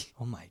hockey.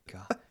 Oh my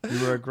God.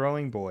 You were a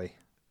growing boy.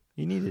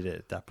 You needed it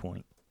at that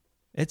point.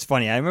 It's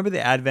funny. I remember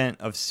the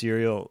advent of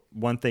cereal.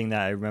 One thing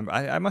that I remember,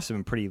 I must have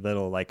been pretty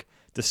little, like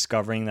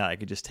discovering that I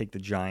could just take the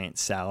giant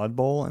salad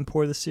bowl and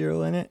pour the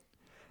cereal in it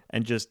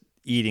and just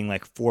eating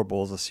like 4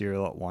 bowls of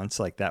cereal at once.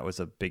 Like that was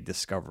a big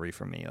discovery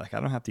for me. Like I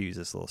don't have to use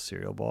this little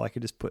cereal bowl. I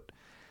could just put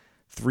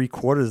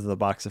 3/4 of the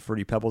box of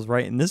Fruity Pebbles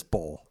right in this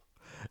bowl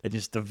and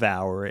just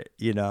devour it,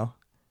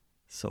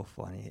 So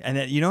funny. And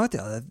then, you know what?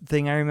 The other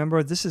thing I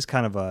remember, this is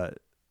kind of a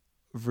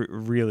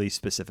really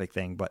specific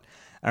thing, but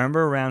I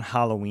remember around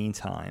Halloween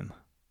time,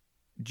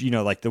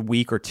 like the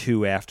week or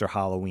 2 after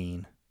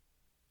Halloween,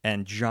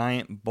 and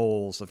giant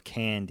bowls of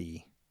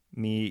candy.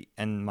 Me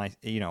and my,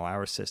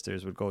 our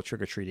sisters would go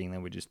trick-or-treating, and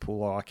then we'd just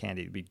pull all our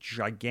candy. It'd be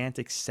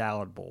gigantic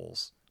salad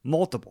bowls,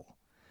 multiple,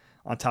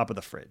 on top of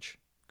the fridge.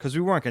 Because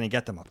we weren't going to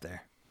get them up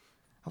there.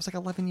 I was like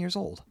 11 years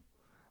old.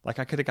 Like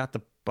I could have got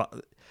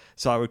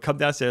so I would come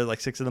downstairs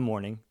like 6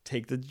 a.m,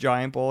 take the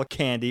giant bowl of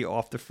candy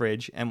off the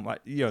fridge, and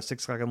 6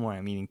 o'clock in the morning,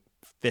 I'm eating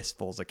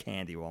fistfuls of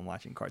candy while I'm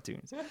watching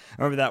cartoons. I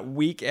remember that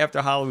week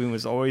after Halloween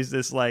was always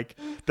this like,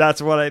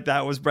 that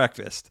was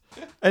breakfast.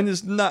 And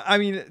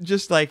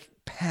just like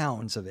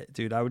pounds of it,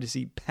 dude. I would just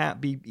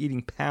be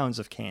eating pounds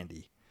of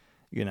candy,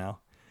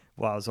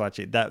 while I was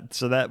watching that.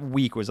 So that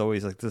week was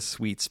always like the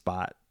sweet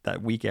spot.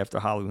 That week after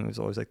Halloween was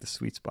always like the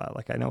sweet spot.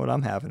 Like I know what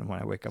I'm having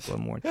when I wake up in the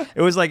morning.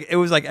 It was like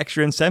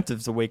extra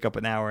incentives to wake up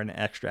an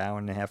extra hour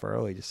and a half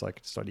early just so I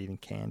could start eating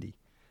candy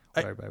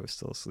while everybody was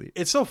still asleep.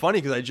 It's so funny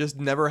because I just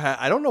never had.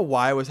 I don't know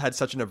why I had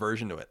such an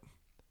aversion to it.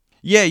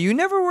 Yeah, you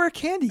never were a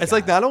candy It's guy.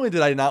 like not only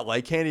did I not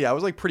like candy, I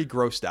was like pretty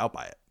grossed out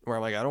by it. Where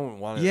I'm like, I don't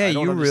want to. Yeah, I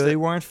don't you understand. really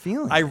weren't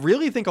feeling I it.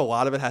 really think a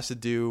lot of it has to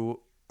do,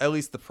 at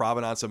least the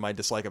provenance of my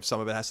dislike of some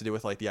of it has to do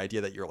with like the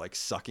idea that you're like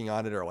sucking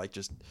on it or like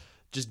just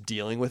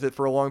dealing with it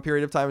for a long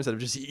period of time instead of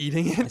just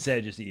eating it. Instead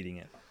of just eating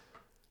it.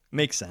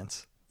 Makes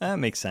sense. That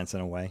makes sense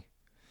in a way.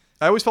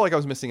 I always felt like I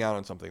was missing out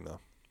on something though.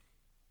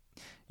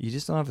 You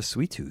just don't have a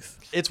sweet tooth.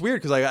 It's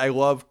weird because I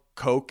love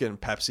Coke and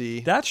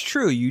Pepsi. That's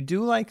true. You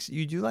do like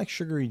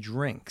sugary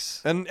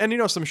drinks. And you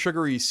know, some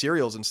sugary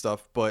cereals and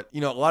stuff, but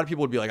you know, a lot of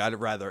people would be like, I'd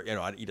rather, you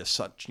know, I'd eat a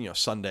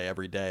sundae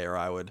every day, or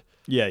I would,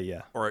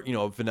 Yeah. or you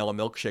know, a vanilla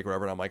milkshake or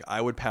whatever. And I'm like, I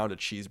would pound a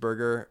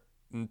cheeseburger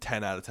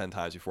 10 out of 10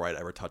 times before I'd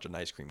ever touch an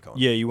ice cream cone.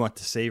 Yeah, you want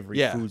the savory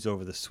Yeah. foods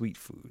over the sweet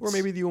foods. Or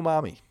maybe the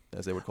umami,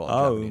 as they would call it.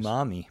 Oh, in Japanese.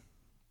 umami.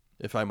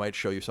 If I might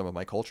show you some of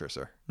my culture,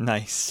 sir.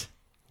 Nice.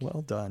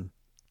 Well done.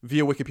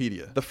 Via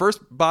Wikipedia. The first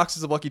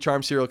boxes of Lucky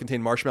Charms cereal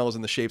contained marshmallows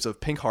in the shapes of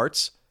pink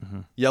hearts,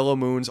 yellow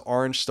moons,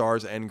 orange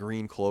stars, and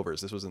green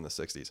clovers. This was in the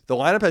 60s. The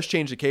lineup has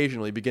changed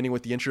occasionally, beginning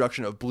with the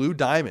introduction of blue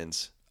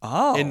diamonds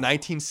Oh. in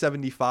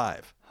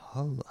 1975,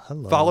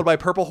 Hello. followed by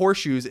purple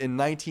horseshoes in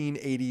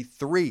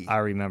 1983. I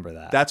remember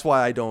that. That's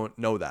why I don't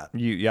know that.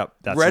 Yep.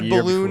 That's Red a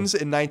year balloons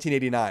in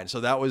 1989. So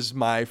that was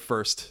my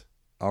first.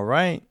 before. All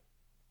right.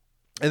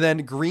 And then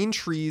green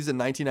trees in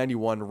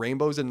 1991,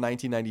 rainbows in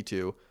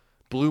 1992,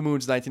 blue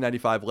moons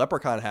 1995,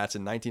 leprechaun hats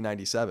in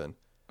 1997.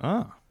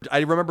 Oh. I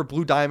remember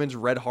blue diamonds,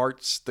 red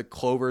hearts, the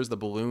clovers, the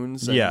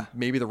balloons, and Yeah.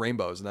 maybe the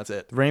rainbows, and that's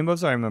it.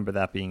 Rainbows, I remember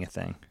that being a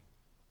thing.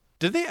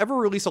 Did they ever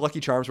release a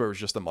Lucky Charms where it was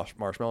just the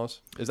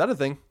marshmallows? Is that a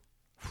thing?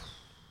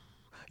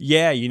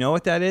 Yeah, you know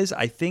what that is?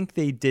 I think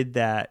they did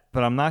that,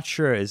 but I'm not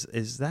sure. Is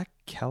that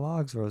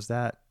Kellogg's or is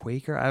that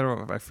Quaker?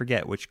 I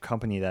forget which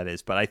company that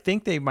is, but I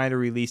think they might have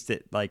released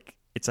it like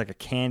it's like a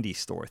candy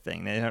store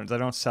thing. They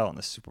don't sell it in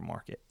the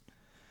supermarket.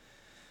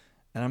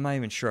 And I'm not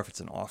even sure if it's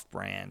an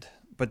off-brand,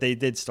 but they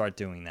did start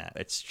doing that.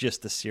 It's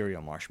just the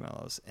cereal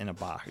marshmallows in a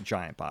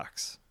giant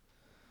box.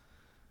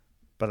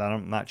 But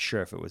I'm not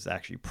sure if it was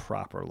actually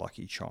proper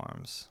Lucky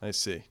Charms. I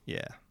see.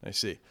 Yeah. I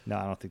see. No,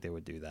 I don't think they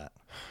would do that.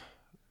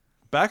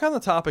 Back on the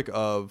topic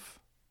of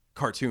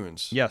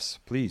cartoons. Yes,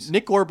 please.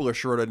 Nick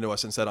Gorbler wrote into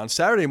us and said, on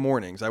Saturday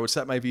mornings, I would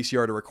set my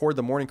VCR to record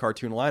the morning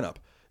cartoon lineup.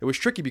 It was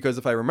tricky because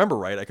if I remember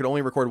right, I could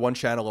only record one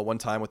channel at one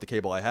time with the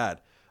cable I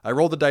had. I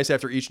rolled the dice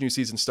after each new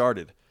season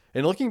started.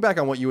 And looking back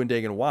on what you and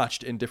Dagan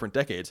watched in different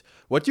decades,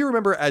 what do you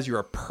remember as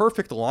your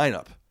perfect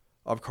lineup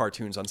of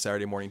cartoons on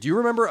Saturday morning? Do you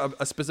remember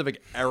a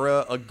specific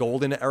era, a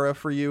golden era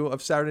for you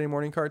of Saturday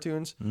morning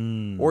cartoons?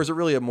 Or is it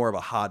really more of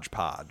a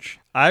hodgepodge?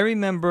 I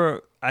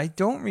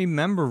don't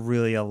remember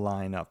really a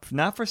lineup.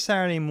 Not for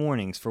Saturday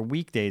mornings. For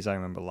weekdays, I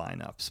remember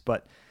lineups.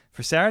 But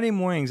for Saturday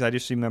mornings, I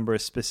just remember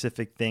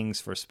specific things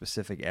for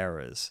specific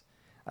eras.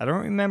 I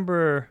don't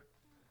remember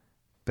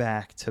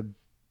back to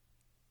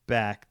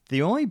back.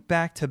 The only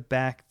back to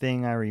back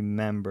thing I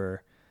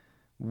remember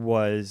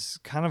was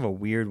kind of a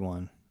weird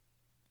one.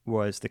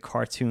 Was the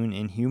cartoon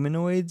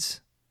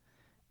Inhumanoids.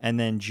 And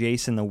then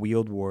Jason the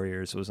Wheeled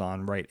Warriors was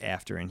on right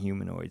after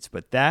Inhumanoids.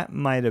 But that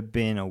might have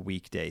been a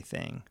weekday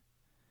thing.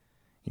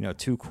 You know,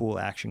 two cool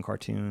action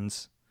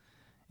cartoons.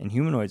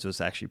 Inhumanoids was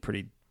actually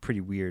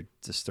pretty weird,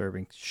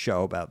 disturbing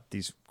show about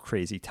these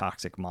crazy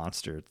toxic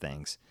monster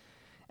things.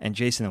 And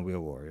Jason the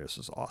Wheeled Warriors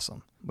was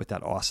awesome with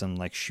that awesome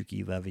like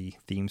Shuki Levy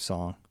theme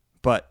song.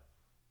 But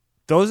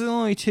those are the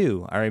only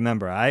two I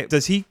remember.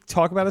 Does he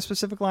talk about a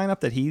specific lineup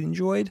that he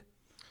enjoyed?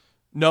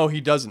 No,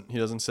 he doesn't. He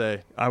doesn't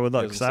say. I would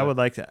look because I would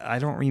like to. I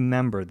don't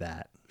remember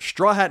that.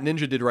 Straw Hat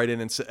Ninja did write in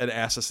and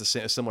asked us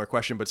a similar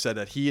question, but said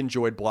that he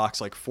enjoyed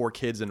blocks like 4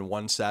 Kids in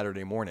one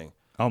Saturday morning.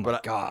 Oh my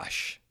But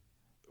gosh.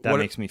 That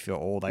makes me feel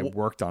old. I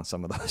worked on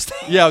some of those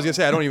things. Yeah, I was going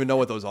to say, I don't even know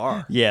what those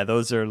are. Yeah,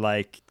 those are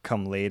like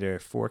come later.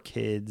 4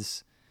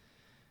 Kids.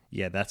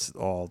 Yeah, that's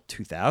all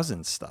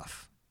 2000s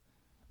stuff.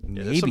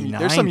 Yeah, Maybe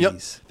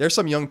 90s. There's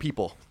some young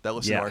people that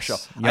listen to our show.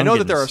 Yes, I know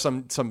that there are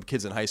youngins. some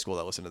kids in high school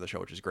that listen to the show,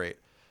 which is great.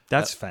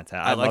 That's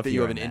fantastic. I like love that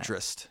you have hearing an that.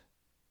 interest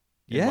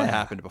in what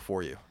happened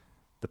before you.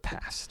 The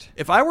past.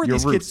 If I were Your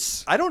these roots.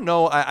 kids, I don't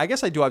know. I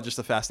guess I do have just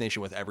a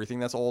fascination with everything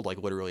that's old, like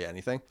literally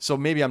anything. So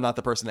maybe I'm not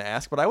the person to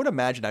ask, but I would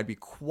imagine I'd be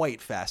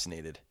quite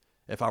fascinated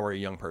if I were a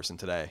young person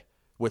today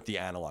with the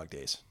analog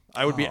days.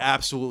 I would be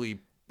absolutely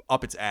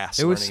up its ass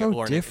It was so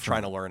trying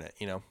different. to learn it,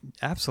 you know?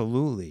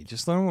 Absolutely.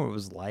 Just learn what it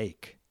was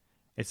like.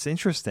 It's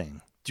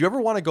interesting. Do you ever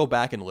want to go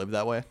back and live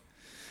that way?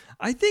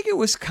 I think it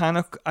was kind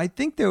of. I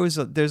think there's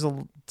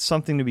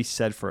something to be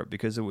said for it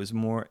because it was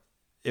more.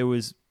 It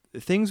was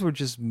things were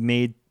just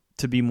made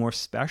to be more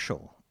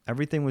special.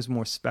 Everything was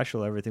more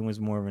special. Everything was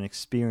more of an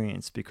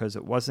experience because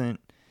it wasn't.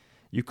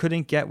 You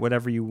couldn't get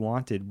whatever you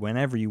wanted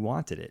whenever you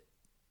wanted it,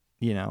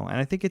 you know. And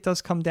I think it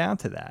does come down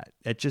to that.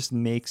 It just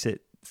makes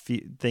it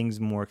things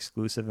more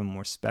exclusive and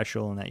more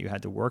special, and that you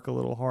had to work a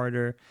little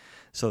harder.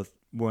 So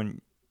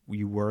when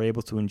you were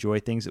able to enjoy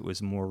things, it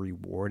was more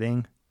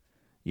rewarding.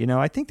 You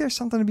know, I think there's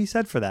something to be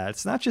said for that.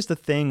 It's not just a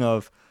thing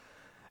of,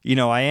 you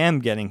know, I am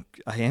getting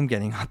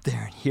up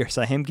there in years.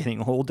 I am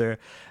getting older,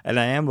 and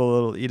I am a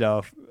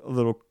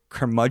little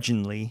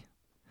curmudgeonly.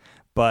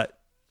 But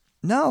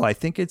no, I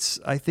think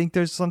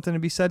there's something to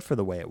be said for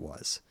the way it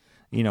was.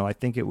 I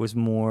think it was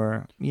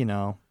more,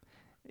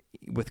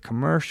 with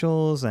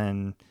commercials,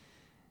 and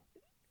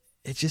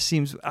it just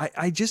seems,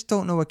 I just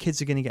don't know what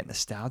kids are going to get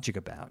nostalgic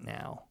about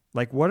now.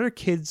 Like, what are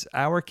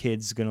our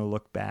kids going to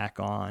look back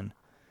on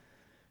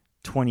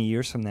 20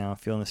 years from now and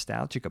feel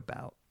nostalgic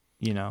about,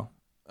 I don't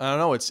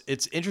know.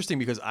 It's interesting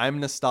because I'm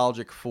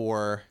nostalgic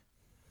for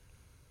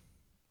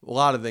a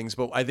lot of things,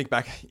 but I think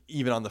back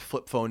even on the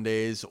flip phone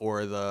days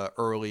or the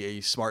early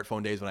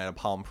smartphone days when I had a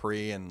Palm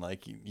Pre and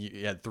like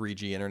you had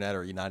 3G internet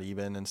or not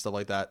even and stuff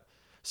like that.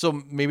 So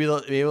maybe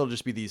it'll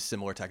just be these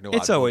similar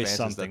technological it's always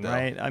advances something, that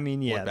right? I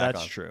mean, yeah,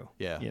 that's true.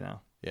 Yeah.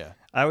 Yeah.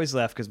 I always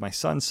laugh because my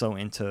son's so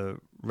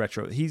into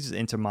retro. He's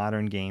into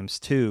modern games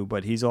too,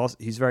 but he's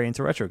very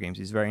into retro games.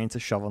 He's very into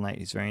Shovel Knight.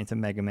 He's very into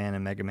Mega Man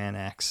and Mega Man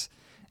X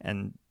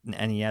and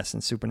NES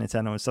and Super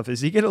Nintendo and stuff.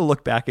 Is he going to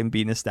look back and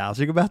be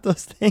nostalgic about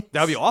those things?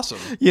 That would be awesome.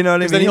 You know what I mean?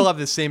 Because then he'll have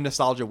the same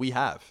nostalgia we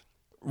have,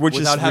 which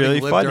without is having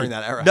really lived funny during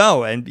that era.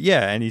 No, and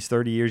he's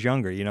 30 years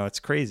younger. It's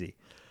crazy.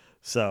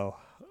 So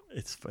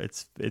it's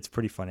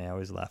pretty funny. I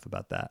always laugh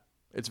about that.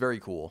 It's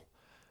very cool.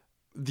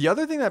 The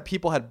other thing that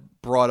people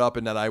had brought up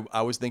and that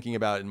I was thinking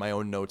about in my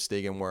own notes,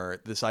 Dagan,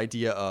 were this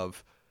idea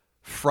of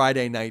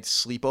Friday night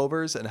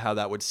sleepovers and how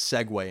that would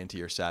segue into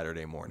your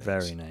Saturday mornings.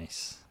 Very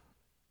nice.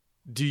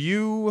 Do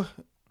you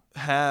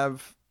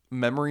have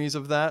memories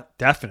of that?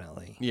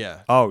 Definitely.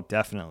 Yeah. Oh,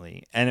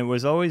 definitely. And it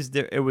was always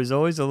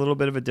a little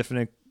bit of a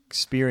different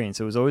experience.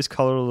 It was always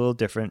colored a little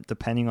different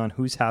depending on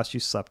whose house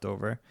you slept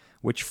over,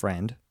 which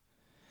friend.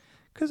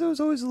 Because it was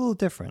always a little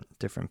different.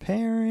 Different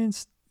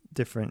parents,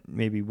 different.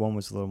 Maybe one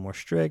was a little more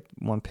strict.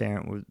 One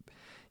parent was,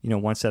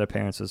 one set of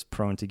parents was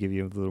prone to give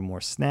you a little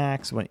more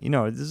snacks.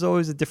 There's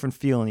always a different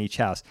feel in each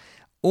house.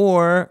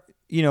 Or,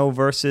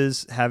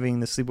 versus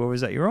having the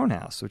sleepovers at your own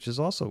house, which is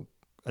also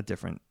a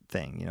different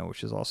thing,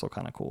 which is also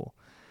kind of cool.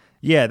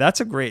 Yeah, that's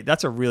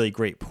a really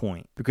great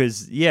point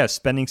because,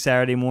 spending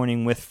Saturday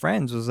morning with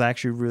friends was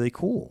actually really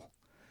cool.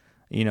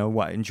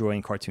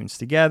 Enjoying cartoons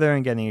together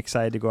and getting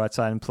excited to go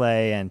outside and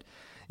play. And,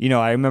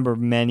 I remember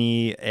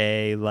many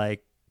a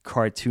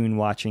cartoon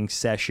watching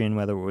session,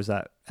 whether it was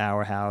at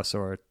our house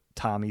or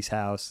Tommy's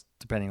house,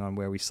 depending on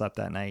where we slept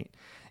that night,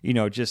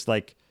 just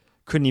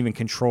couldn't even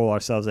control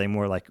ourselves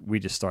anymore. Like we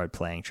just started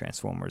playing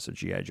Transformers or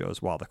G.I.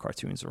 Joes while the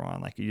cartoons are on.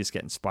 Like you just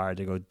get inspired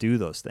to go do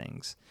those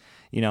things,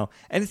 and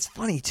it's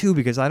funny too,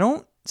 because I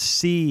don't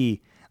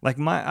see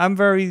I'm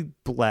very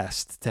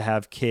blessed to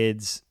have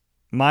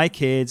my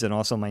kids and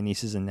also my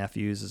nieces and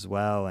nephews as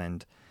well.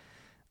 And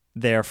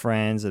their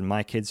friends and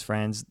my kids'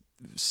 friends,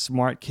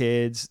 smart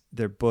kids,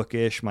 they're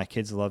bookish. My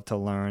kids love to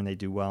learn. They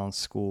do well in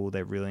school.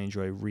 They really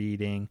enjoy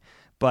reading,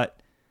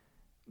 but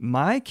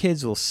my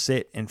kids will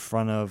sit in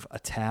front of a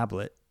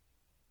tablet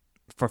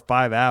for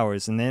 5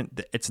 hours, and then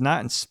it's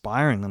not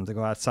inspiring them to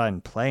go outside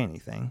and play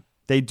anything.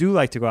 They do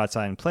like to go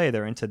outside and play.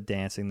 They're into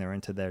dancing. They're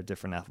into their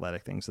different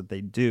athletic things that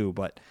they do.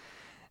 But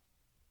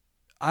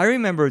I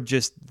remember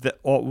just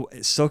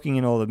soaking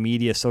in all the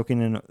media,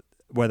 soaking in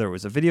whether it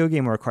was a video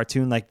game or a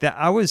cartoon like that.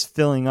 I was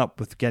filling up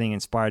with getting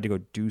inspired to go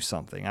do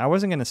something. I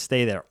wasn't going to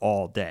stay there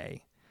all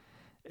day.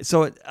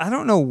 So I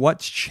don't know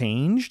what's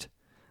changed,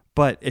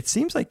 but it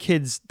seems like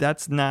kids,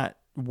 that's not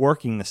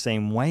working the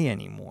same way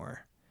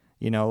anymore.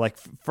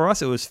 For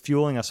us, it was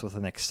fueling us with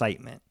an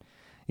excitement.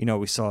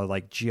 We saw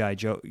G.I.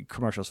 Joe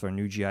commercials for a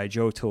new G.I.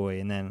 Joe toy,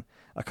 and then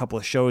a couple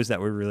of shows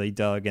that we really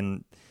dug.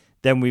 And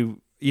then we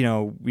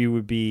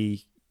would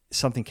be,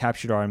 something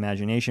captured our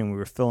imagination. We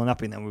were filling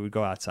up, and then we would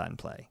go outside and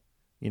play,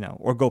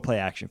 or go play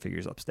action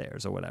figures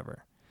upstairs or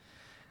whatever.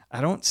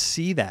 I don't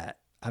see that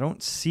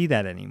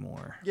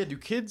anymore. Yeah, do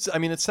kids,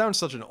 it sounds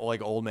such an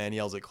old man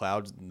yells at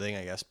clouds thing,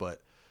 I guess,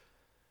 but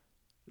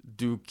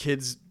do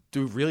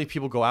really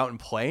people go out and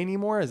play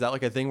anymore? Is that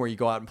a thing where you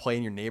go out and play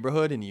in your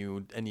neighborhood and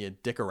you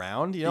dick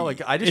around?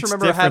 I just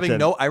remember having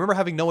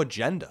no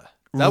agenda.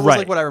 That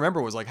was what I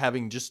remember was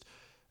having just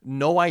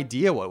no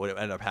idea what would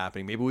end up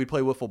happening. Maybe we'd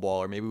play wiffle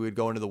ball, or maybe we'd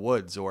go into the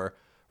woods or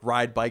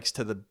ride bikes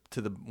to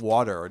the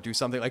water or do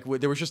something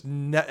there was just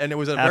and it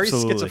was a very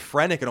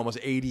schizophrenic and almost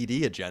ADD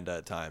agenda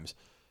at times.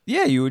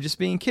 Yeah, you were just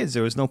being kids.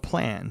 There was no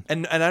plan.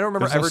 And I don't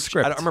remember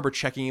I don't remember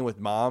checking in with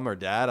mom or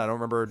dad. I don't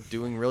remember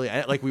doing really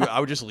I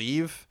would just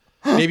leave.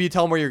 Maybe you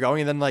tell them where you're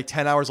going, and then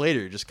 10 hours later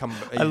you just come.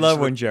 I love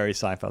when Jerry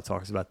Seinfeld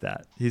talks about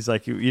that. He's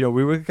like, we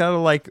were kind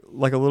of like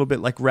a little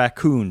bit like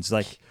raccoons.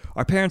 Like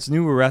our parents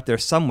knew we were out there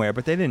somewhere,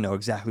 but they didn't know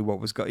exactly what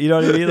was going. You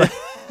know what I mean?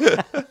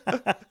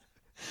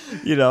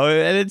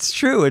 And it's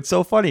true. It's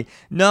so funny.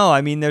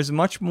 No, there's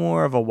much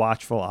more of a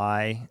watchful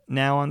eye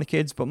now on the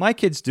kids, but my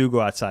kids do go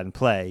outside and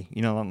play.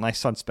 My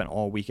son spent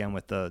all weekend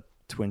with the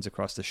twins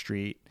across the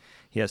street.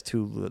 There's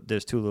two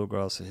little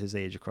girls his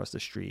age across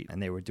the street,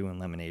 and they were doing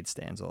lemonade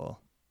stands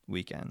all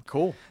weekend.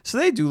 Cool. So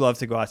they do love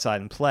to go outside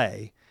and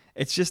play.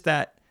 It's just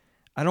that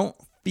I don't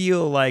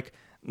feel like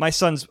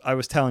I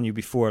was telling you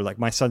before,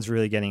 my son's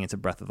really getting into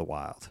Breath of the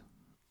Wild.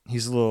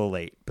 He's a little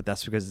late, but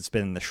that's because it's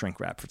been in the shrink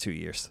wrap for 2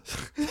 years.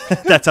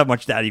 That's how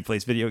much Daddy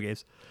plays video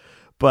games.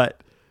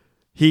 But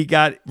he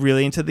got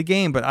really into the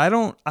game. But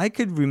I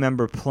could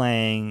remember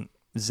playing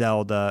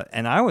Zelda,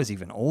 and I was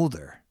even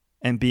older,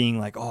 and being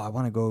like, oh, I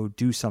want to go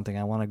do something.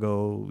 I want to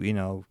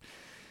go,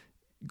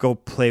 go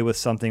play with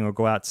something or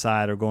go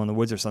outside or go in the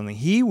woods or something.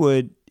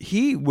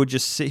 He'll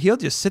just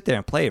sit there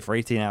and play it for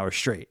 18 hours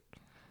straight.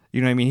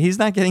 You know what I mean? He's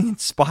not getting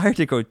inspired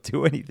to go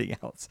do anything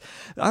else.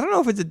 I don't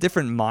know if it's a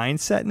different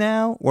mindset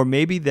now, or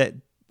maybe that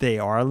they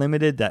are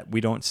limited, that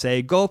we don't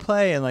say, go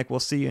play and like,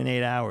 we'll see you in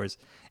 8 hours.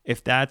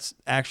 If that's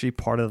actually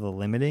part of the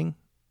limiting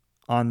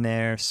on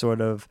their sort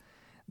of,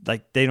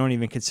 like, they don't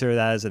even consider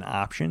that as an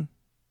option,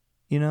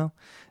 it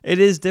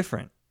is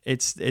different.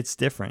 It's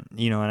different,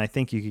 and I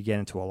think you could get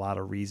into a lot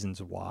of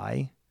reasons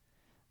why,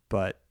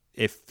 but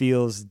it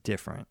feels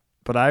different.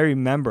 But I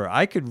remember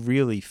I could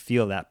really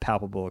feel that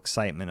palpable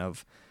excitement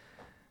of,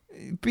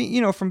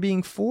 from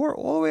being 4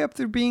 all the way up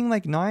through being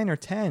like 9 or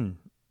 10,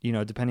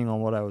 depending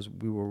on what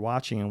we were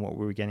watching and what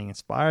we were getting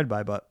inspired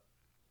by. But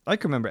I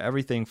can remember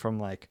everything from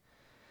like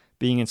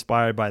being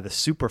inspired by the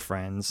Super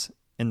Friends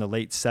in the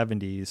late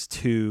 70s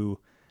to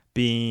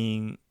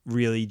being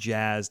really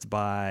jazzed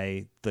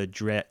by the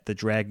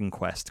Dragon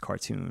Quest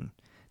cartoon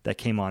that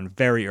came on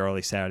very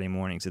early Saturday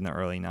mornings in the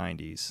early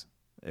 90s.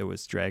 It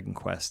was Dragon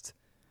Quest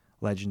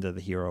Legend of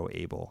the Hero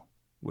Abel,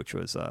 which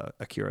was a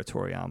Akira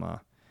Toriyama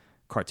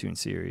cartoon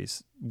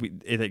series.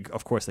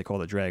 Of course, they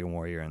called it Dragon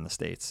Warrior in the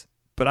States.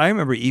 But I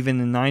remember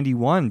even in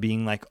 91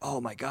 being like,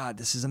 oh my God,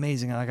 this is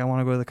amazing. Like, I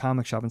want to go to the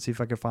comic shop and see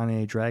if I could find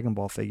any Dragon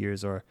Ball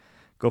figures or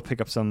go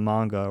pick up some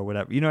manga or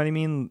whatever. You know what I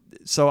mean?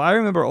 So I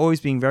remember always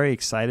being very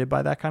excited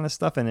by that kind of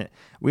stuff. And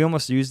we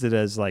almost used it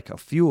as like a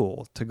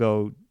fuel to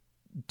go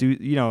do,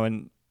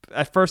 and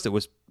at first it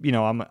was,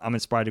 I'm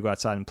inspired to go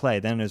outside and play.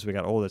 Then as we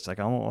got older, it's like,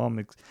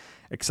 I'm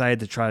excited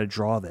to try to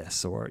draw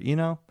this or,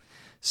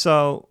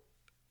 So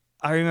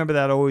I remember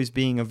that always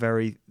being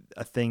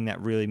a thing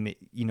that really,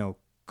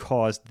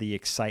 caused the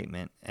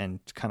excitement and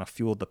kind of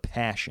fueled the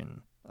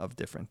passion of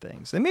different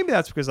things. And maybe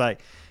that's because I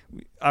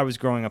was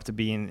growing up to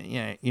be an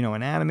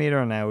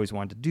animator, and I always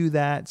wanted to do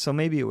that. So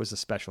maybe it was a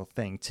special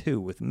thing too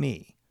with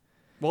me.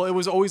 Well, it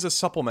was always a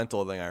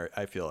supplemental thing.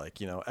 I feel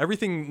like,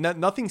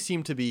 nothing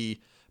seemed to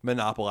be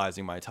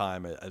monopolizing my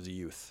time as a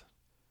youth.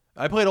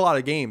 I played a lot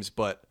of games,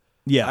 but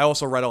yeah, I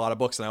also read a lot of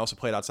books, and I also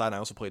played outside, and I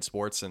also played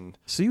sports. And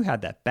so you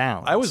had that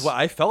balance.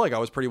 I felt like I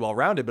was pretty well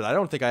rounded, but I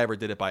don't think I ever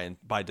did it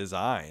by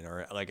design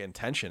or like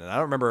intention. And I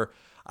don't remember.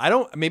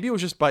 Maybe it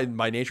was just by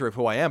nature of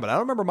who I am, but I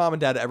don't remember mom and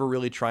dad ever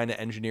really trying to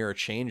engineer or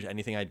change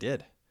anything I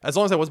did. As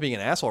long as I wasn't being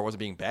an asshole or wasn't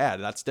being bad,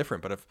 that's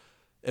different. But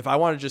if I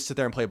wanted to just sit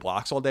there and play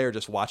blocks all day or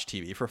just watch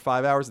TV for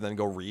 5 hours and then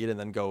go read and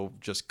then go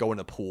in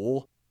the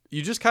pool,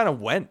 you just kind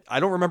of went. I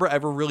don't remember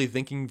ever really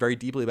thinking very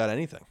deeply about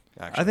anything,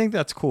 actually. I think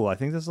that's cool. I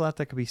think there's a lot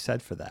that could be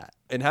said for that.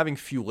 And having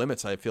few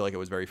limits, I feel like it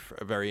was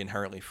a very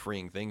inherently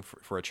freeing thing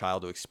for a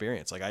child to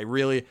experience. Like,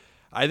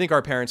 I think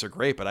our parents are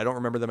great, but I don't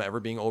remember them ever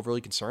being overly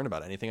concerned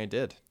about anything I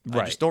did.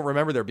 Right. I just don't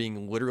remember there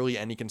being literally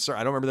any concern. I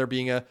don't remember there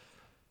being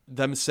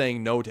them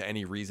saying no to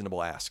any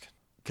reasonable ask.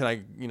 Can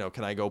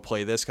I go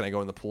play this? Can I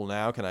go in the pool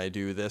now? Can I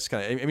do this?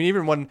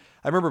 Even when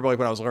I remember like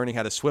when I was learning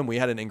how to swim, we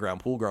had an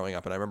in-ground pool growing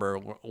up, and I remember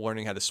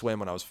learning how to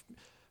swim when I was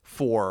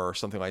 4 or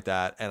something like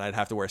that, and I'd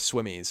have to wear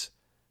swimmies.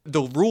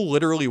 The rule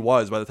literally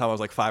was, by the time I was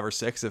like 5 or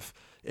 6,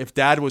 if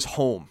dad was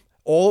home,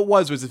 all it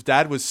was if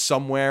dad was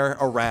somewhere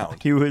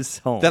around, he was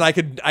home, then I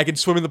could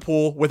swim in the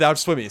pool without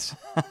swimmies.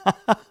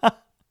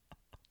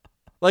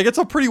 Like, it's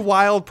a pretty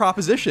wild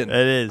proposition.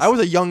 It is. I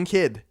was a young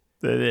kid.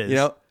 It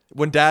is.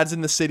 When dad's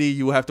in the city,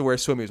 you have to wear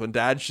swimmies. When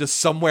dad's just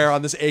somewhere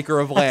on this acre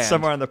of land,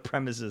 somewhere on the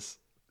premises,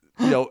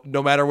 no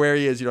matter where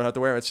he is, you don't have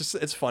to wear them.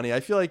 It's funny. I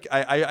feel like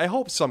I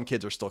hope some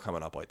kids are still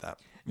coming up like that.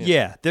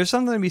 Yeah, there's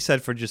something to be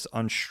said for just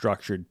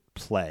unstructured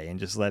play and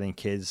just letting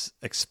kids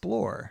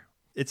explore.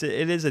 It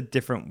is a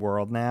different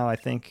world now, I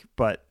think.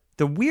 But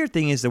the weird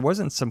thing is there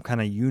wasn't some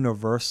kind of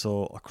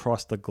universal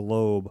across the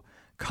globe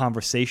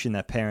conversation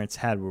that parents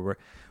had where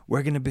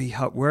we're going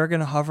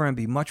to hover and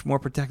be much more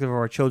protective of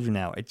our children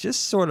now. It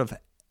just sort of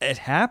it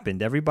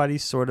happened. Everybody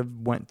sort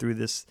of went through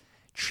this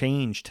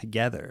change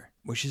together,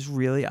 which is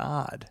really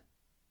odd.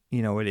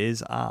 It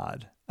is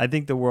odd. I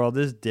think the world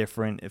is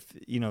different if,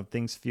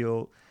 things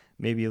feel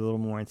maybe a little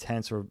more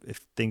intense, or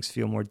if things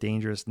feel more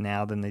dangerous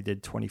now than they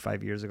did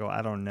 25 years ago.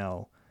 I don't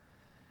know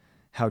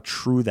how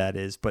true that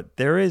is, but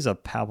there is a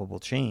palpable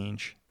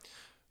change.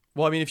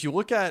 Well, if you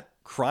look at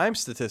crime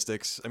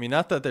statistics,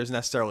 not that there's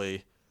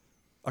necessarily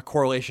a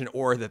correlation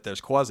or that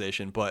there's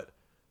causation, but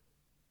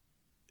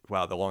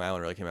wow, the Long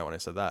Island really came out when I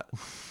said that.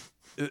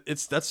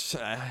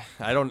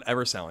 I don't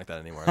ever sound like that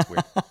anymore. It's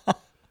weird.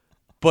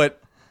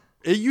 But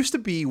it used to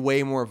be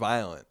way more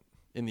violent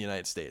in the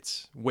United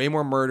States. Way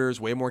more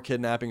murders, way more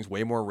kidnappings,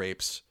 way more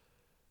rapes,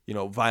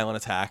 violent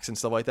attacks and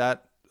stuff like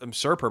that. I'm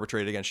sure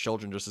perpetrated against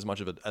children just as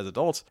much as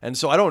adults. And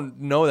so I don't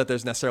know that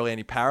there's necessarily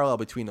any parallel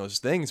between those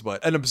things,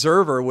 but an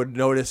observer would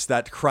notice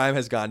that crime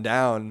has gone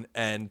down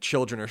and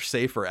children are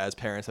safer as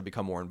parents have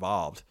become more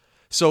involved.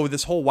 So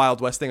this whole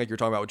Wild West thing, like you're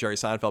talking about with Jerry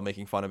Seinfeld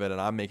making fun of it and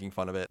I'm making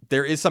fun of it,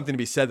 there is something to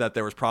be said that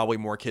there was probably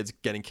more kids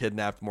getting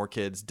kidnapped, more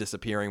kids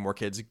disappearing, more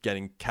kids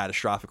getting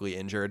catastrophically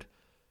injured.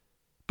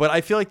 But I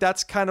feel like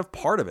that's kind of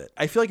part of it.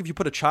 I feel like if you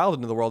put a child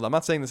into the world, I'm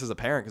not saying this as a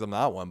parent because I'm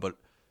not one, but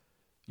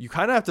you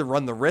kind of have to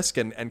run the risk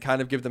and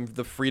kind of give them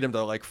the freedom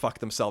to like fuck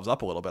themselves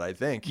up a little bit, I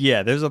think.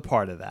 Yeah, there's a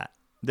part of that.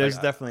 There's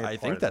Like, definitely a I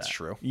part think of that's that.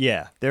 true.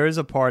 Yeah, there is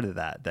a part of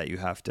that you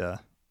have to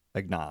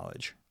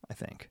acknowledge, I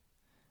think.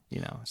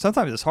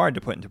 Sometimes it's hard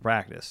to put into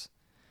practice,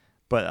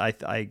 but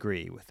I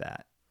agree with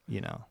that,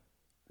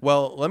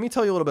 Well, let me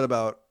tell you a little bit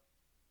about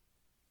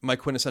my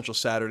quintessential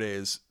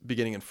Saturdays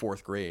beginning in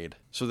 4th grade.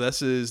 So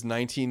this is when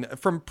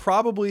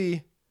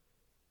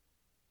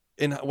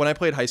I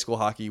played high school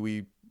hockey,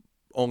 we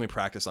only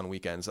practiced on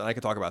weekends, and I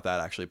could talk about that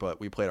actually, but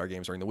we played our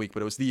games during the week.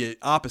 But it was the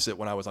opposite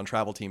when I was on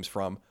travel teams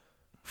from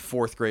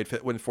 4th grade,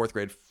 5th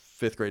grade,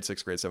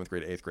 6th grade, 7th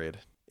grade, 8th grade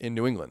in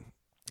New England.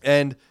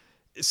 And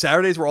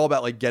Saturdays were all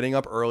about like getting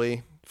up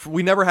early.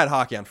 We never had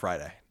hockey on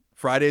Friday.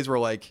 Fridays were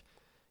like,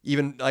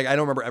 even like, I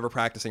don't remember ever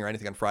practicing or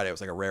anything on Friday. It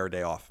was like a rare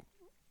day off.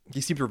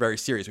 These teams were very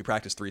serious. We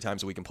practiced 3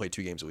 times a week and played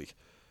 2 games a week.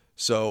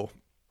 So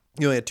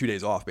you only had 2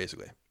 days off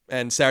basically.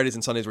 And Saturdays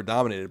and Sundays were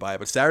dominated by it,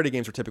 but Saturday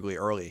games were typically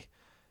early.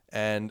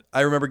 And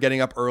I remember getting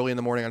up early in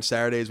the morning on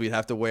Saturdays. We'd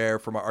have to wear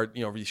from our,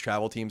 these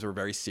travel teams were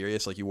very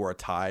serious. Like you wore a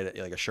tie,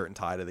 like a shirt and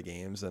tie to the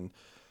games. And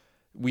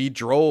we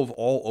drove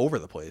all over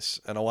the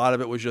place. And a lot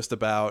of it was just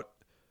about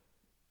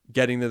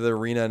getting to the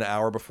arena an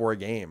hour before a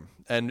game.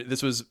 And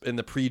this was in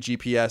the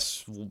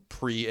pre-GPS,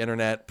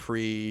 pre-internet,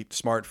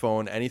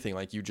 pre-smartphone, anything.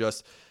 Like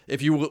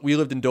we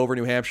lived in Dover,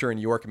 New Hampshire and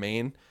York,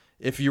 Maine.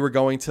 If you were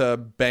going to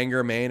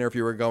Bangor, Maine, or if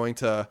you were going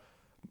to,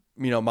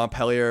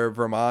 Montpelier,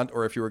 Vermont,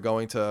 or if you were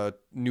going to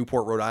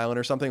Newport, Rhode Island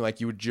or something, like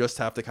you would just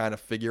have to kind of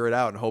figure it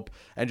out and hope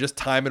and just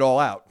time it all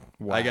out,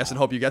 Wow. I guess, and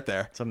hope you get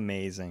there. It's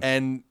amazing.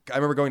 And I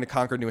remember going to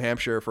Concord, New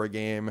Hampshire for a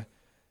game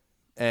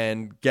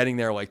and getting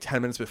there like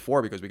 10 minutes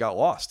before because we got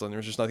lost and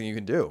there's just nothing you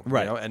can do,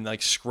 right? And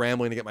like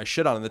scrambling to get my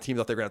shit on, and the team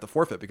thought they were going to have to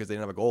forfeit because they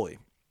didn't have a goalie.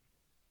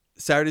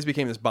 Saturdays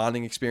became this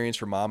bonding experience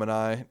for Mom and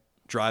I,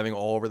 driving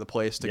all over the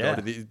place to go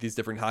to these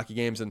different hockey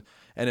games, and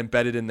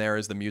embedded in there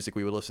is the music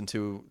we would listen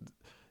to.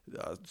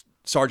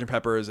 Sgt.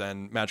 Pepper's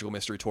and Magical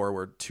Mystery Tour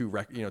were 2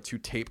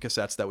 tape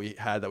cassettes that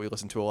we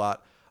listened to a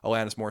lot.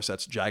 Alanis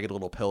Morissette's Jagged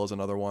Little Pill is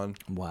another one.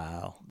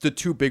 Wow. The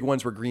 2 big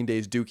ones were Green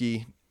Day's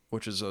Dookie,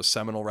 which is a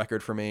seminal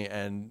record for me,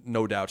 and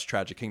No Doubt's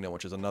Tragic Kingdom,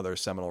 which is another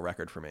seminal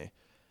record for me.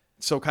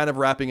 So kind of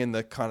wrapping in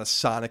the kind of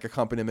sonic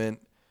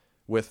accompaniment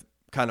with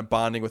kind of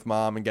bonding with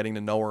Mom and getting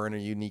to know her in a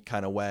unique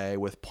kind of way,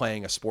 with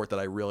playing a sport that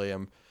I really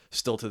am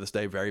still to this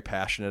day very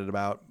passionate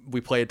about.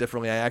 We play it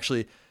differently. I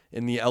actually,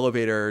 in the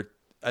elevator,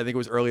 I think it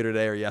was earlier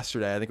today or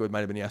yesterday. I think it might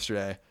have been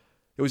yesterday.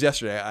 It was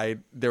yesterday.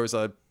 There was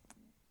a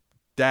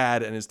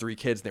dad and his 3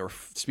 kids, and they were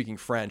speaking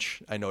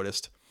French, I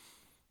noticed.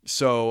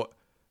 So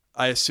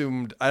I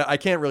assumed, I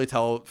can't really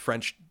tell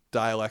French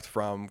dialect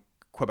from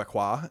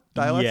Quebecois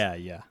dialect.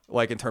 Yeah.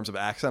 Like in terms of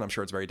accent, I'm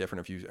sure it's very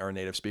different if you are a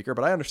native speaker,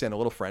 but I understand a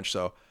little French.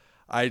 So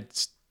I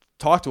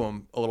talked to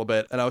him a little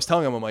bit, and I was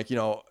telling him, I'm like, he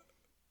was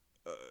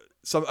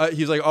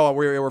like, oh,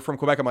 we're from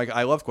Quebec. I'm like,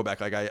 I love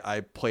Quebec. Like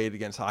I played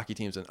against hockey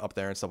teams and up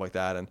there and stuff like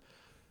that. And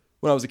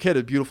when I was a kid,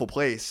 a beautiful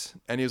place.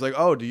 And he was like,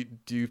 oh, do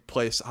you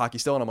play hockey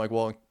still? And I'm like,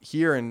 well,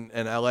 here in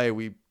LA,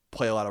 we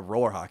play a lot of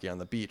roller hockey on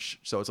the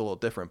beach. So it's a little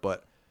different,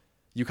 but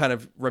you kind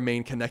of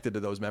remain connected to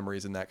those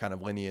memories and that kind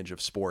of lineage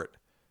of sport.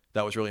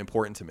 That was really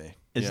important to me.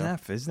 Isn't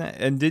that?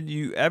 And did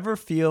you ever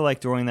feel like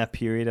during that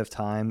period of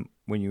time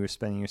when you were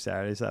spending your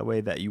Saturdays that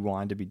way that you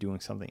wanted to be doing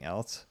something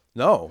else?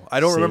 No, I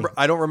don't remember.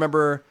 I don't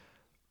remember.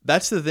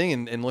 That's the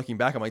thing. And looking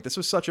back, I'm like, this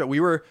was we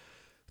were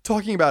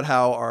talking about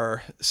how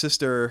our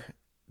sister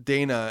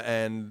Dana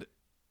and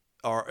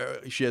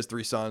she has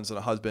 3 sons and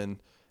a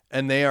husband,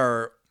 and they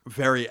are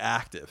very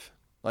active,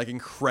 like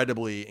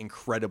incredibly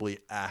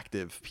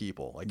active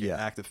people, like an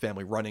active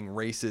family, running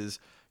races,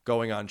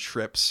 going on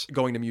trips,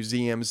 going to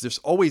museums. There's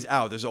always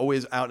out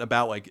and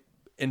about, like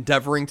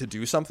endeavoring to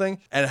do something.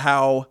 And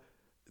how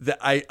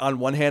on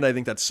one hand, I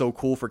think that's so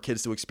cool for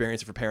kids to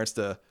experience, and for parents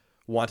to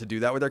want to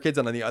do that with their kids.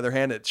 And on the other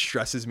hand, it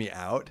stresses me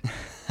out.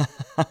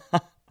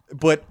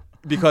 But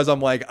because I'm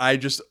like, I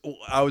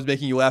was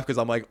making you laugh because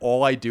I'm like,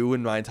 all I do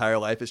in my entire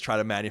life is try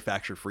to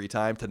manufacture free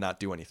time to not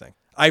do anything.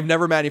 I've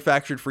never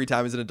manufactured free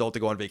time as an adult to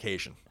go on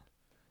vacation.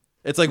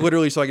 It's like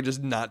literally so I can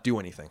just not do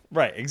anything.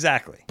 Right,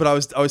 exactly. But I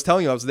was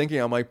telling you, I was thinking,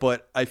 I'm like,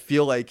 but I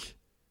feel like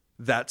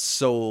that's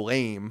so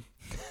lame,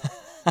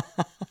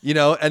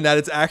 and that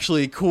it's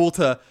actually cool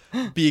to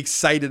be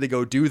excited to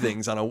go do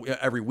things on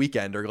every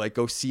weekend, or like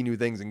go see new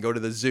things and go to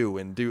the zoo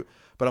and do.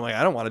 But I'm like,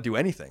 I don't want to do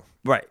anything.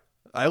 Right.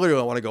 I literally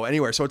don't want to go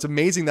anywhere. So it's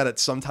amazing that at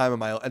some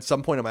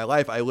point in my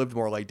life, I lived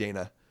more like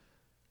Dana,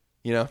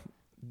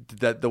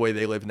 that the way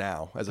they live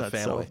now as a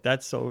family.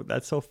 That's so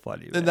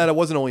funny. Man. And that it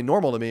wasn't only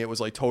normal to me, it was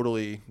like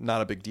totally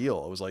not a big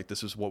deal. It was like,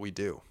 this is what we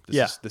do.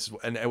 This is,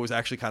 and it was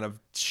actually kind of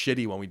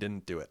shitty when we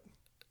didn't do it.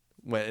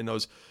 When in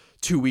those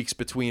 2 weeks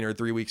between or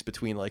 3 weeks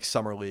between like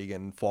summer league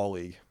and fall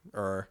league,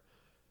 or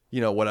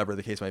whatever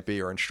the case might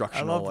be, or I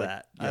instructional. love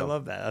that. I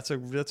love that.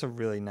 That's a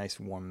really nice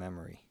warm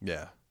memory.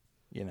 Yeah.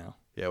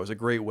 Yeah, it was a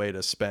great way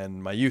to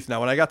spend my youth. Now,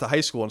 when I got to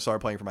high school and started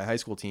playing for my high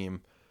school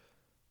team,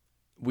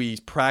 we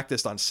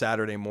practiced on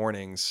Saturday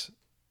mornings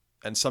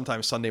and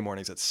sometimes Sunday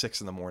mornings at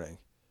 6 a.m.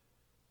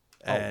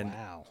 And,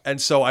 wow.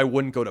 And so I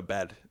wouldn't go to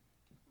bed.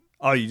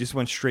 Oh, you just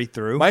went straight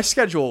through? My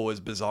schedule was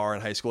bizarre in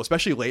high school,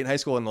 especially late in high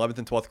school in 11th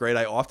and 12th grade.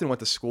 I often went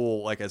to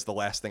school like as the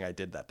last thing I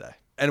did that day.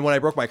 And when I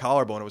broke my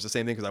collarbone, it was the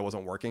same thing because I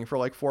wasn't working for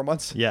like 4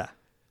 months. Yeah.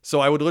 So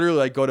I would literally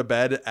like go to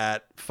bed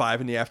at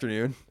 5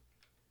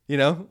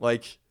 p.m,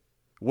 like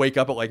wake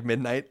up at like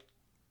midnight,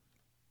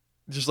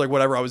 just like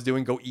whatever I was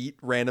doing, go eat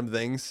random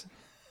things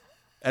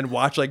and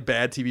watch like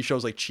bad TV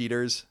shows like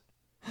Cheaters.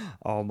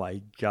 Oh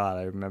my God.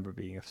 I remember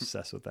being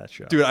obsessed with that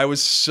show. Dude, I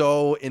was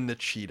so into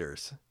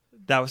Cheaters.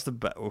 That was the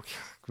best.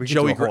 We could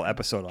do a whole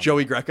episode on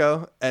Joey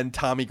Greco and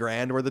Tommy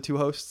Grand were the two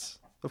hosts,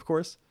 of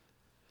course.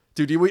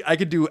 Dude, I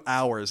could do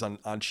hours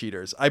on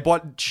Cheaters. I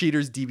bought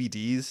Cheaters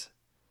DVDs.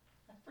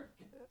 I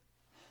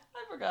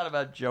forgot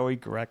about Joey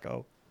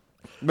Greco.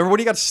 Remember when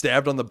he got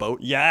stabbed on the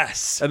boat?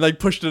 Yes. And like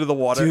pushed into the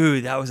water?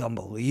 Dude, that was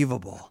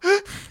unbelievable.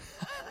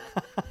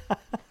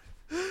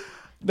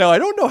 Now, I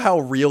don't know how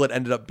real it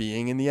ended up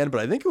being in the end,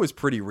 but I think it was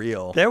pretty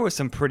real. There was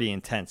some pretty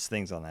intense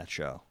things on that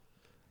show.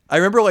 I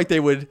remember like I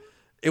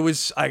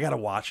gotta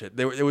watch it.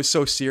 It was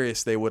so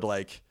serious. They would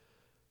like,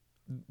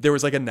 there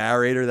was like a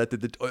narrator that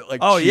did the like.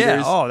 Oh Cheaters,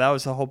 yeah. Oh, that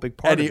was a whole big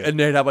part of it. And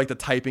they'd have like the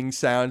typing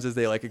sounds as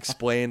they like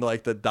explained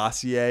like the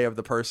dossier of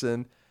the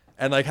person,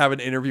 and like have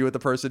an interview with the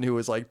person who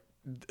was like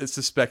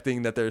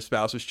suspecting that their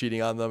spouse was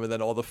cheating on them, and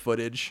then all the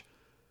footage.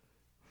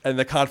 And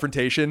the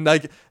confrontation,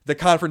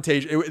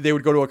 they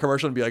would go to a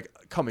commercial and be like,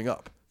 coming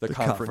up, the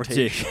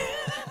confrontation.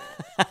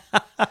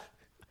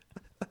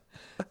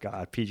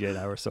 God, PJ and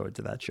I were so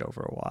into that show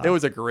for a while. It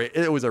was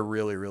a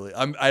really, really,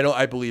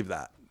 I believe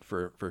that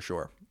for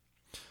sure.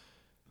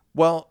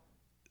 Well,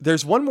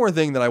 there's one more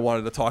thing that I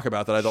wanted to talk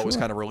about that I thought was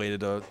kind of related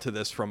to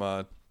this from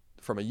a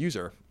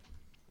user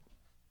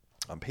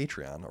on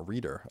Patreon, a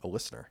reader, a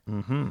listener.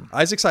 Mm-hmm.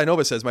 Isaac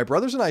Sinova says, my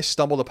brothers and I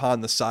stumbled upon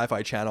the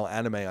Sci-Fi Channel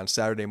anime on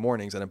Saturday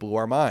mornings and it blew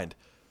our mind.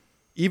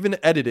 Even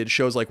edited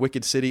shows like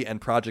Wicked City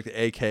and Project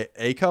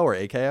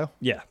AKO?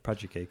 Yeah,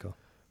 Project Keiko.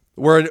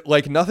 Were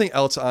like nothing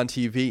else on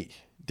TV.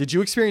 Did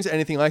you experience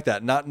anything like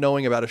that, not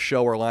knowing about a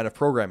show or line of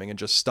programming and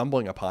just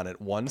stumbling upon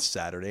it one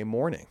Saturday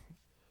morning?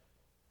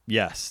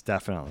 Yes,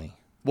 definitely.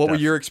 What were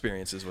your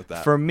experiences with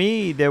that? For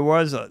me, there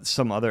was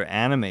some other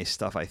anime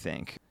stuff, I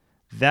think.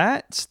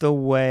 That's the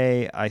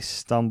way I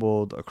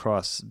stumbled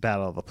across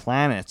Battle of the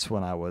Planets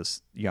when I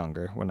was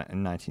younger, in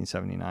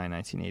 1979,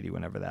 1980,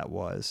 whenever that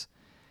was.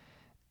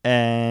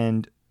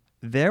 And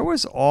there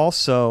was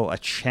also a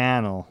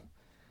channel.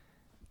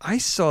 I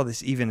saw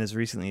this even as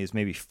recently as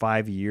maybe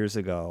 5 years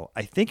ago.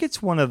 I think it's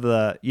one of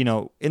the,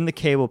 in the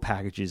cable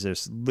packages,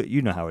 there's,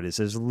 how it is.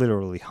 There's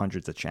literally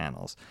hundreds of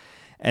channels.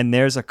 And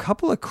there's a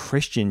couple of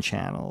Christian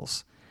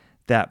channels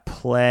that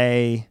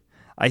play,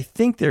 I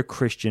think they're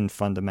Christian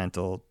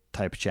fundamental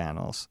type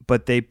channels,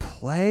 but they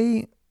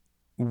play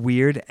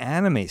weird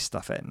anime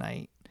stuff at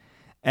night.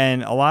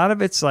 And a lot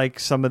of it's like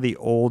some of the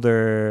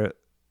older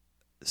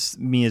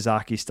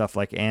Miyazaki stuff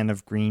like Anne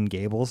of Green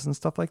Gables and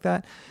stuff like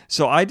that.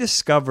 So I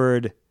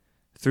discovered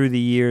through the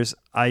years,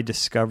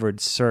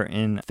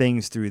 certain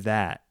things through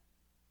that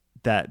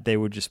they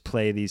would just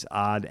play these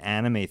odd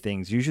anime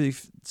things, usually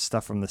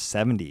stuff from the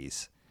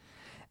 70s.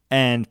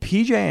 And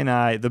PJ and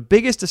I, the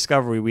biggest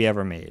discovery we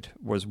ever made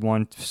was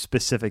one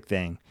specific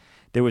thing.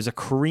 There was a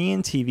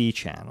Korean TV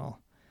channel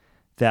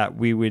that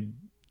we would,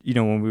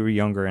 when we were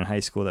younger in high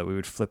school, that we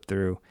would flip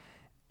through.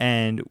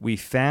 And we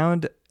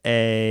found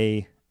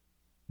a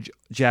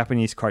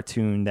Japanese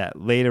cartoon that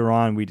later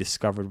on we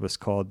discovered was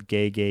called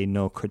Gege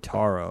no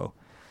Kotaro.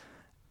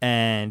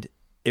 And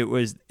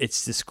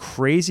it's this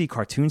crazy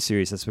cartoon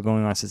series that's been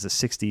going on since the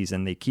 60s,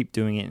 and they keep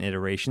doing it in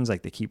iterations,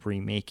 like they keep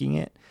remaking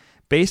it,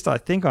 based, I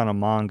think, on a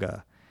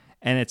manga.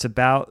 And it's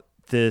about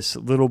this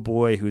little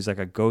boy who's like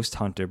a ghost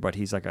hunter, but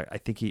he's like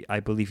I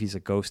believe he's a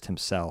ghost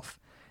himself,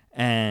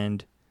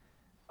 and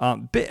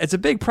it's a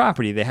big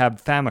property. They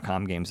have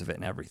Famicom games of it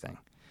and everything,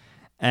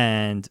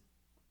 and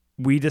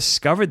we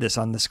discovered this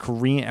on this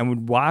Korean and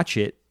would watch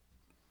it.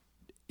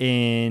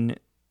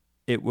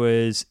 It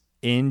was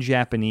in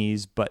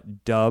Japanese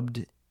but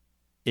dubbed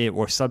it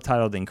or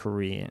subtitled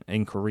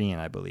in Korean,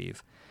 I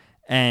believe,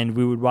 and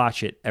we would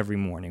watch it every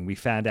morning. We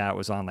found out it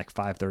was on like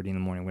 5:30 in the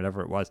morning,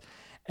 whatever it was.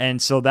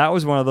 And so that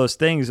was one of those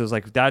things. It was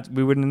like that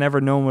we would have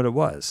never known what it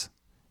was.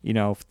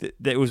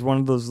 It was one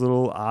of those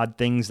little odd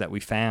things that we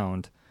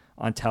found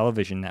on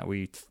television that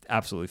we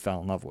absolutely fell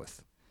in love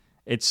with.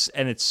 It's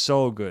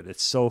so good.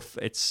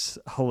 It's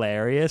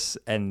hilarious,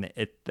 and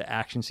the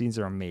action scenes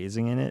are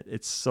amazing in it.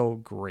 It's so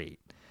great.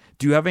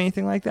 Do you have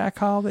anything like that,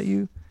 Kyle, that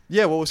you?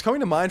 Yeah, what was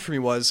coming to mind for me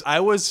was I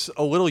was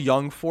a little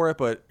young for it,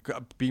 but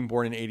being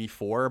born in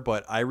 84,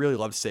 but I really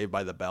loved Saved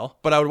by the Bell.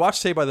 But I would watch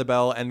Saved by the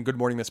Bell and Good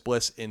Morning Miss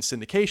Bliss in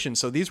syndication.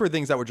 So these were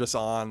things that were just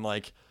on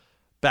like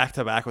back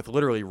to back with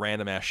literally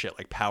random ass shit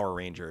like Power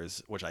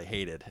Rangers, which I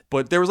hated.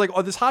 But there was like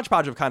this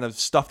hodgepodge of kind of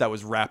stuff that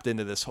was wrapped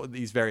into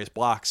these various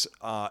blocks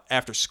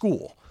after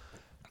school.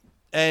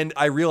 And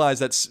I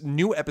realized that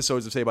new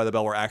episodes of Saved by the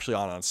Bell were actually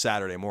on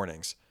Saturday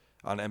mornings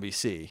on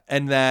NBC,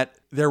 and that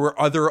there were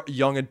other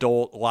young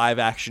adult live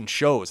action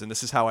shows, and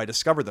this is how I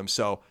discovered them.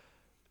 So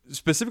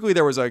specifically,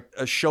 there was a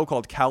show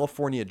called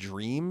California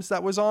Dreams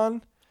that was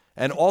on,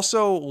 and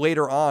also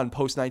later on,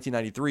 post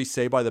 1993,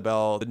 Saved by the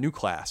Bell, The New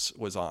Class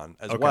was on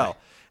as well.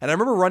 And I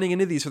remember running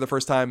into these for the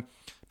first time.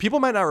 People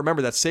might not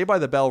remember that Saved by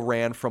the Bell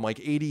ran from like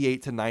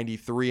 88 to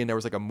 93, and there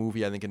was like a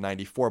movie, I think, in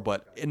 94.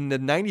 But in the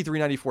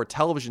 93-94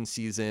 television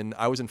season,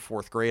 I was in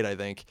 4th grade, I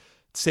think.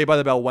 Saved by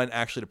the Bell went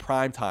actually to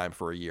prime time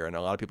for a year, and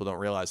a lot of people don't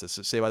realize this.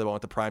 So Saved by the Bell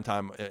went to prime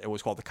time. It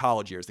was called the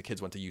college years. The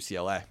kids went to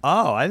UCLA.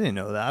 Oh, I didn't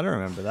know that. I don't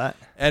remember that.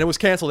 And it was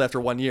canceled after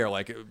 1 year.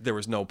 Like there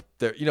was no,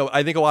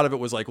 I think a lot of it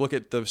was like, look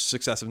at the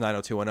success of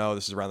 90210.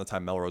 This is around the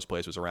time Melrose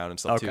Place was around and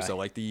stuff too. So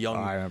like the young,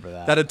 I remember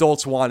that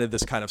adults wanted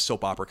this kind of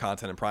soap opera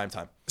content in prime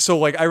time. So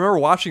like I remember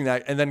watching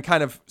that and then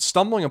kind of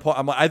stumbling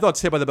upon. I thought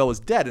Saved by the Bell was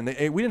dead, and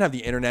we didn't have the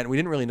internet, and we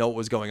didn't really know what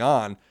was going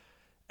on.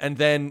 And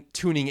then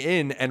tuning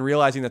in and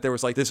realizing that there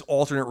was like this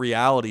alternate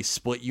reality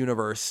split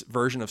universe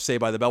version of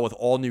Saved by the Bell with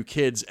all new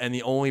kids, and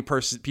the only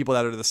people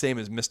that are the same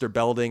is Mr.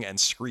 Belding and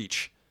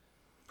Screech,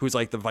 who's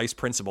like the vice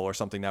principal or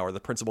something now, or the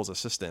principal's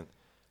assistant.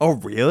 Oh,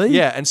 really?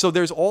 Yeah. And so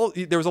there was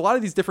a lot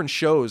of these different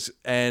shows,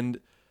 and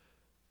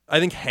I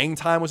think Hang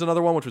Time was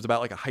another one, which was about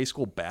like a high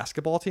school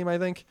basketball team. I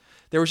think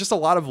there was just a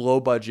lot of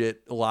low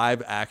budget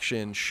live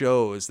action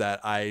shows that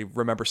I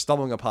remember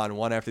stumbling upon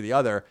one after the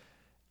other,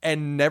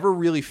 and never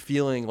really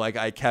feeling like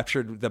I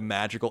captured the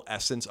magical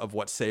essence of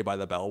what Saved by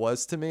the Bell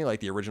was to me, like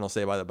the original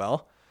Saved by the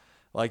Bell.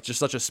 Like just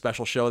such a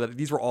special show that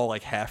these were all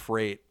like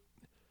half-rate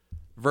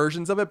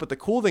versions of it. But the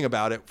cool thing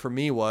about it for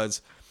me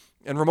was,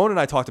 and Ramon and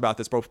I talked about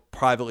this both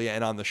privately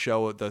and on the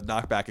show, the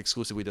Knockback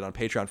exclusive we did on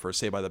Patreon for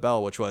Saved by the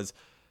Bell, which was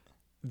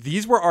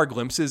these were our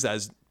glimpses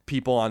as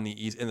people on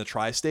the East, in the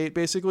tri-state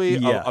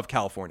basically, of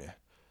California.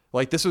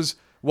 Like this was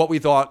what we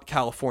thought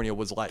California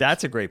was like.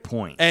 That's a great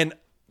point. And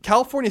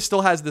California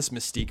still has this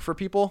mystique for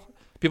people.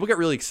 People get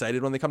really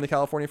excited when they come to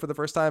California for the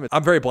first time.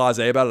 I'm very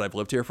blasé about it. I've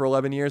lived here for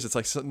 11 years. It's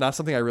like not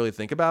something I really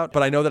think about,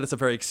 but I know that it's a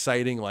very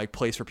exciting like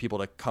place for people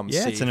to come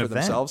see for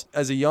themselves.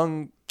 As a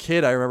young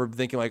kid, I remember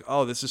thinking like,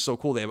 oh, this is so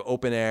cool. They have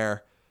open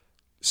air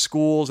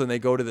schools, and they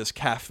go to this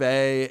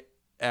cafe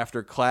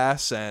after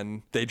class,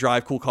 and they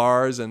drive cool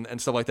cars and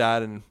stuff like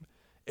that. And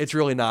it's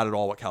really not at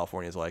all what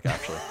California is like,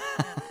 actually.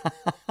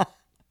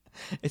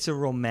 It's a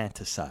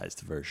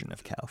romanticized version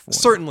of California.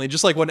 Certainly,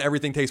 just like when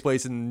everything takes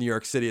place in New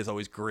York City, it's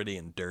always gritty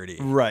and dirty.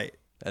 Right.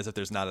 As if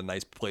there's not a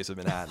nice place of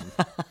Manhattan.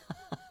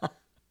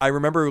 I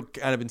remember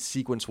kind of in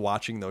sequence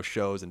watching those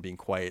shows and being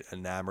quite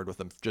enamored with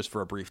them just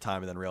for a brief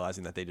time, and then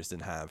realizing that they just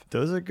didn't have.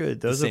 Those are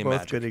good. Those are both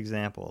magic. Good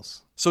example.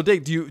 So,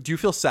 Dave, do you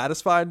feel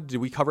satisfied? Did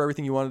we cover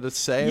everything you wanted to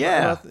say?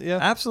 Yeah,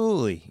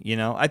 absolutely.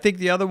 I think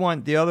the other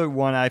one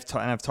I've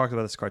talked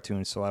about this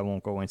cartoon, so I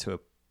won't go into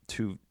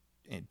too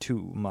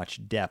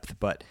much depth,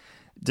 but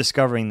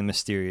Discovering the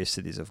Mysterious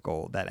Cities of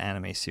Gold, that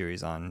anime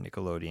series on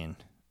Nickelodeon,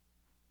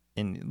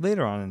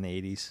 later on in the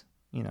 80s,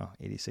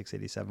 86,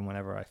 87,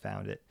 whenever I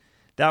found it.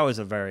 That was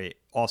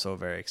also a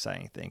very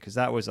exciting thing, because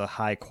that was a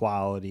high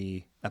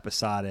quality,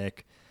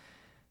 episodic,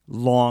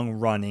 long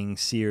running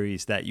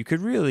series that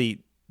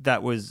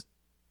was,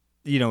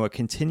 a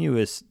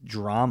continuous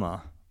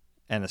drama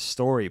and a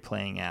story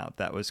playing out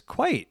that was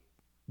quite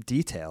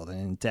detailed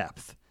and in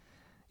depth.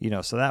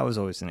 So that was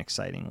always an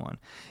exciting one.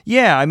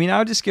 Yeah, I mean,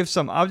 I'll just give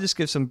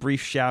some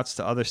brief shouts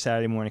to other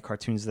Saturday morning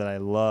cartoons that I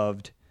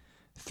loved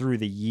through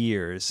the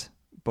years,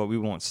 but we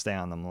won't stay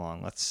on them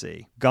long. Let's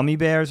see. Gummy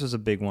Bears was a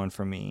big one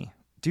for me.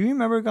 Do you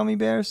remember Gummy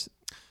Bears?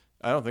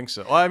 I don't think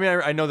so. Well, I mean,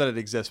 I know that it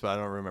exists, but I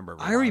don't remember.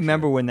 I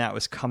remember when that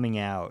was coming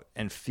out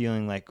and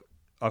feeling like,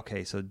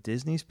 okay, so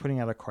Disney's putting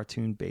out a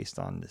cartoon based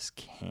on this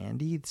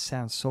candy. It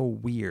sounds so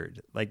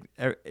weird. Like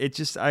I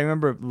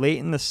remember late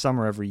in the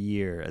summer every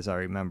year, as I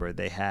remember,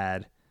 they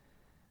had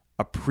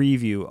a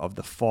preview of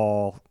the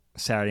fall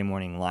Saturday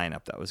morning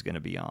lineup that was going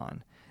to be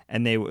on.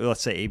 And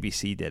let's say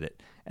ABC did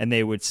it. And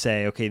they would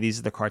say, okay, these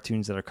are the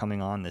cartoons that are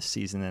coming on this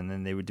season. And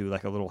then they would do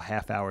like a little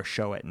half-hour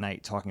show at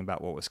night talking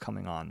about what was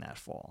coming on that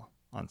fall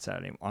on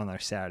their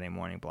Saturday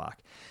morning block.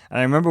 And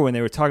I remember when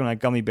they were talking about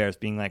Gummy Bears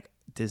being like,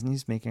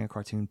 Disney's making a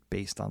cartoon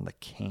based on the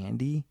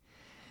candy.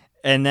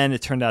 And then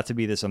it turned out to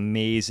be this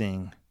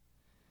amazing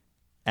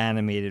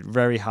animated,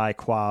 very high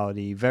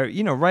quality,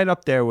 very, right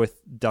up there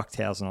with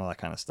DuckTales and all that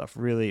kind of stuff.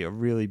 Really, a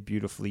really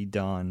beautifully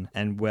done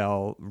and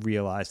well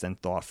realized and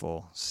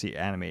thoughtful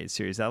animated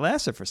series that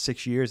lasted for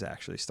 6 years,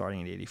 actually,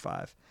 starting in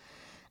 '85.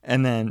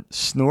 And then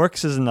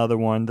Snorks is another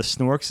one. The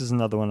Snorks is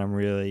another one I'm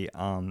really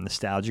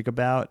nostalgic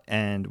about.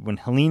 And when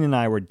Helene and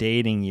I were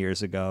dating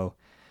years ago,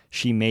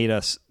 she made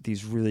us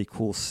these really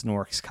cool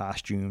Snorks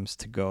costumes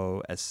to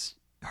go as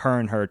her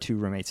and her two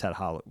roommates had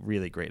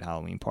really great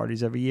Halloween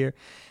parties every year,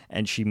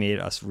 and she made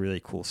us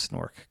really cool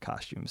Snork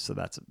costumes. So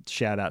that's a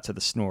shout out to the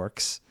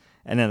Snorks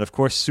And then, of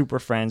course, Super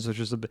Friends, which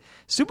was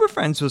Super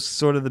Friends was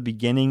sort of the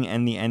beginning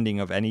and the ending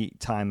of any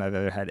time I've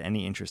ever had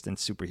any interest in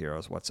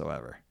superheroes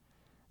whatsoever.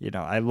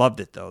 I loved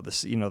it though.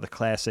 The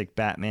classic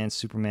Batman,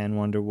 Superman,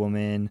 Wonder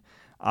Woman,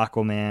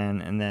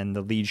 Aquaman, and then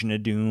the Legion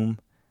of Doom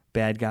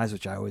bad guys,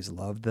 which I always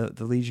loved.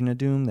 The Legion of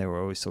Doom, they were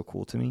always so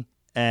cool to me.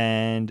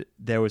 And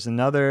there was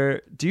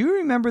another. Do you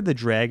remember the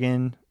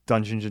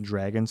Dungeons and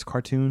Dragons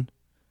cartoon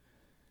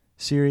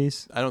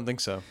series? I don't think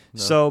so.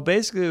 No. So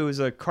basically, it was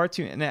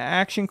an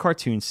action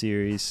cartoon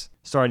series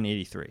started in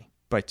 '83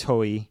 by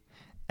Toei,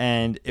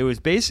 and it was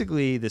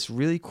basically this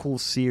really cool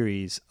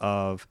series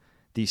of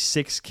these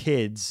 6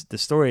 kids. The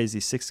story is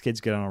these 6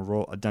 kids get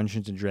on a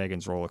Dungeons and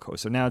Dragons roller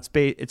coaster. Now it's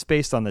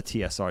based on the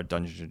TSR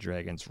Dungeons and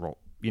Dragons role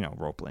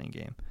playing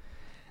game,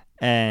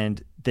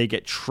 and they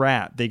get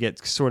trapped. They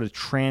get sort of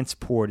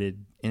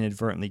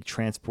inadvertently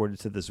transported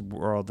to this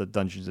world of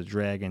Dungeons and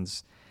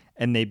Dragons,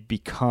 and they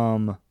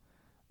become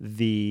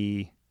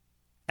the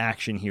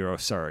action hero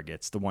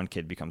surrogates. The one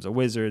kid becomes a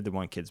wizard, the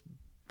one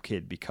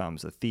kid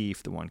becomes a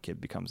thief, the one kid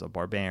becomes a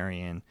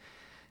barbarian,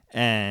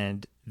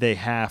 and they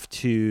have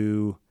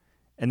to,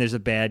 and there's a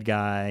bad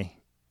guy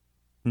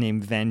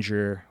named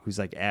Venger who's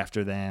like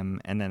after them,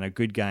 and then a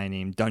good guy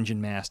named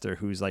Dungeon Master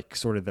who's like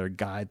sort of their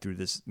guide through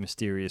this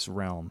mysterious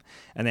realm,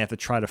 and they have to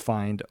try to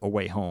find a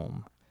way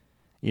home.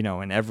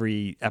 In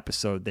every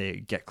episode they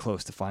get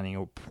close to finding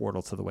a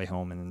portal to the way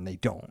home, and then they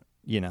don't.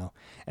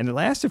 And it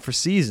lasted for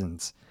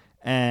seasons,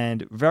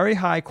 and very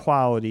high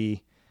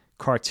quality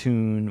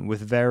cartoon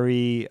with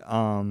very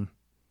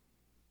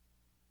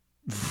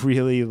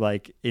really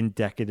like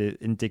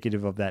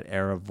indicative of that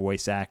era of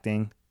voice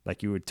acting.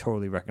 Like you would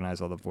totally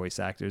recognize all the voice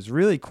actors.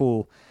 Really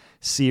cool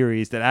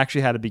series that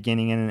actually had a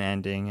beginning and an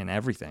ending and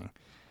everything.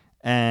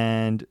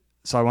 And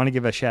so I want to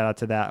give a shout out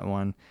to that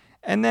one.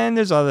 And then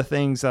there's other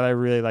things that I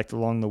really liked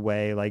along the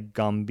way, like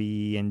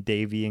Gumby and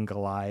Davy and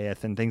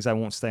Goliath and things I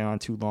won't stay on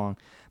too long.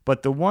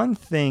 But the one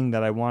thing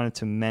that I wanted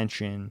to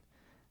mention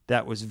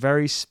that was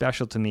very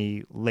special to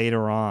me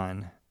later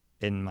on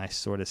in my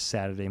sort of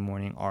Saturday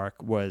morning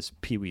arc was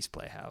Pee-wee's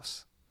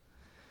Playhouse.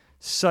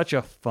 Such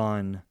a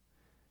fun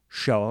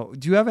show.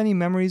 Do you have any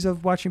memories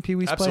of watching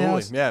Pee-wee's Playhouse?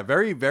 Absolutely. Yeah,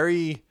 very,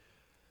 very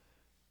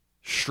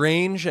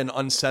strange and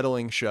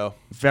unsettling show.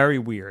 Very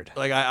weird.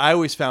 Like I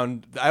always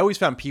found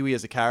Pee-wee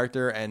as a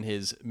character and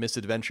his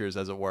misadventures,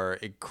 as it were,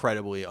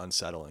 incredibly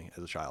unsettling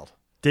as a child.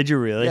 Did you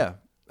really? Yeah.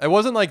 It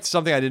wasn't like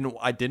something I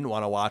didn't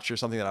want to watch or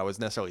something that I was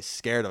necessarily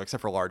scared of, except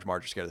for Large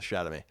Marge, scared the shit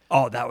out of me.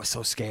 Oh, that was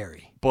so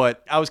scary.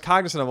 But I was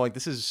cognizant of like,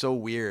 this is so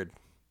weird.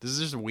 This is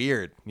just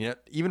weird.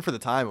 Even for the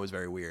time, it was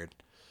very weird.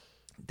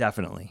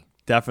 Definitely.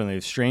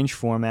 Strange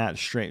format.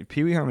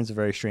 Pee-wee Herman's a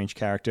very strange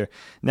character.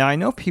 Now, I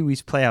know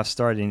Pee-wee's Playhouse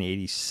started in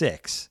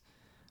 '86,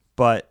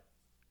 but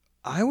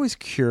I was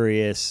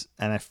curious,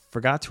 and I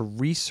forgot to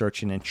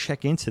research it and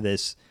check into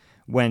this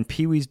when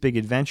Pee-wee's Big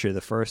Adventure,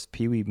 the first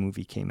Pee-wee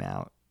movie, came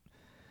out.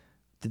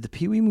 Did the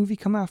Pee-wee movie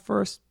come out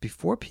first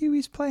before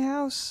Pee-wee's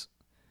Playhouse?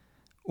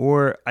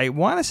 Or I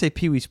want to say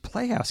Pee-wee's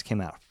Playhouse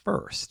came out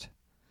first,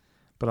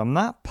 but I'm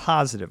not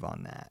positive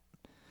on that.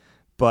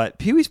 But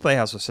Pee-wee's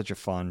Playhouse was such a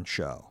fun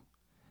show.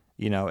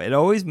 It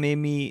always made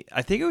me,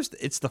 I think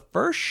it's the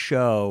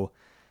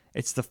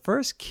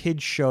first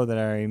kid show that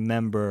I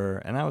remember,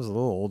 and I was a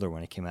little older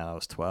when it came out. I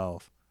was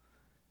 12.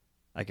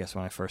 I guess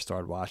when I first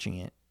started watching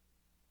it,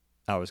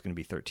 I was going to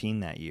be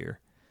 13 that year.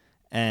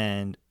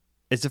 And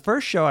it's the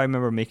first show I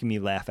remember making me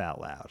laugh out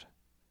loud.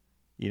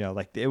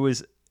 It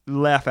was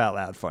laugh out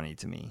loud funny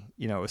to me.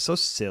 It was so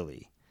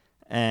silly.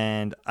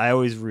 And I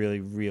always really,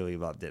 really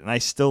loved it. And I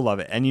still love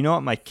it. And you know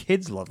what? My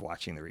kids love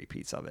watching the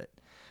repeats of it.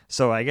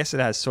 So I guess it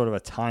has sort of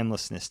a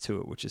timelessness to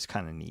it, which is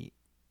kind of neat.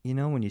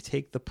 When you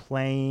take the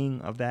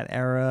playing of that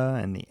era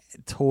and the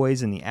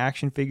toys and the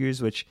action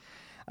figures, which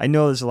I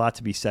know there's a lot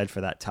to be said for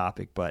that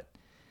topic, but,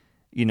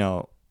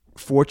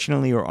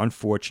 fortunately or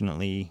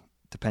unfortunately,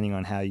 depending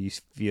on how you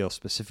feel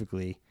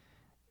specifically,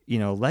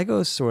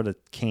 Legos sort of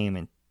came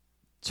and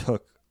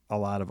took a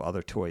lot of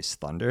other toys'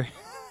 thunder.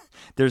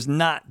 There's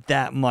not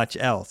that much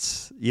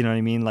else. You know what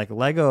I mean? Like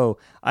Lego,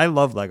 I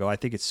love Lego. I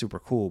think it's super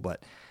cool,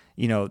 but,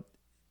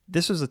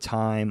 this was a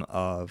time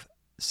of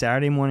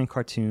Saturday morning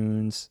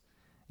cartoons,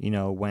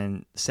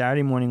 when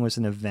Saturday morning was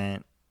an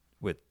event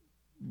with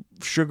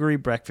sugary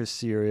breakfast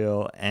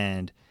cereal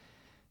and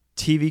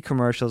TV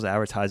commercials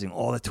advertising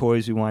all the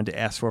toys we wanted to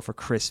ask for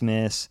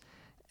Christmas,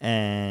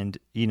 and,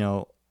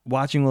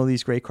 watching all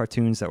these great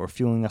cartoons that were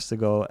fueling us to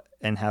go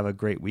and have a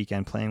great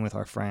weekend playing with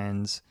our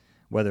friends,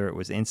 whether it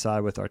was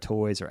inside with our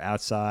toys or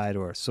outside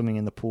or swimming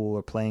in the pool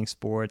or playing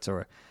sports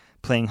or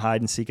playing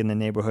hide and seek in the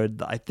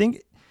neighborhood. I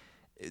think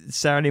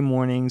Saturday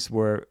mornings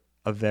were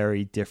a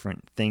very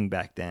different thing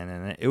back then,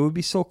 and it would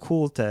be so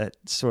cool to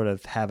sort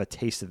of have a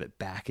taste of it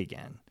back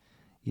again,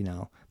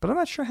 But I'm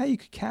not sure how you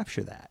could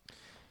capture that.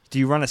 Do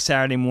you run a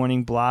Saturday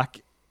morning block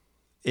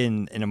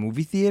in a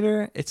movie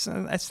theater? It's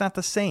not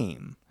the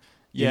same.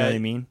 You know what I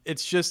mean?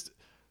 It's just,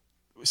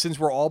 since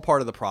we're all part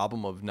of the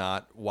problem of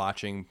not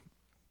watching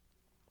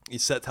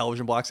set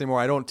television blocks anymore.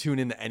 I don't tune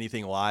into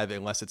anything live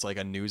unless it's like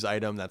a news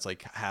item that's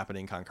like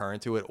happening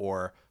concurrent to it,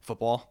 or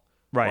football.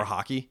 Right. Or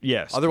hockey.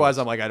 Yes. Otherwise,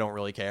 I'm like, I don't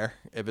really care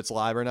if it's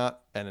live or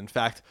not. And in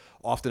fact,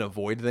 often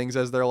avoid things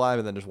as they're live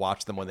and then just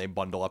watch them when they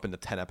bundle up into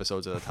 10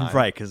 episodes at a time.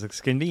 Right, because it's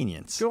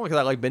convenience. Because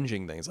I like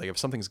binging things. Like if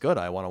something's good,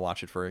 I want to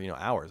watch it for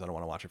hours. I don't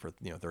want to watch it for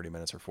 30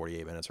 minutes or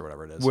 48 minutes or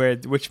whatever it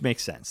is. Which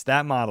makes sense.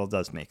 That model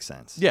does make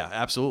sense. Yeah,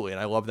 absolutely.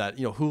 And I love that.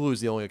 Hulu is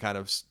the only kind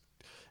of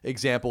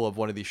example of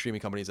one of these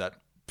streaming companies that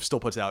still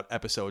puts out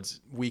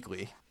episodes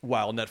weekly,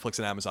 while Netflix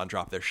and Amazon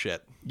drop their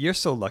shit. You're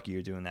so lucky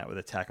you're doing that with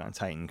Attack on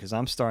Titan, because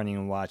I'm starting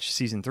to watch.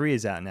 Season 3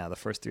 is out now. The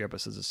first 3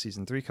 episodes of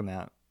Season 3 come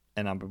out,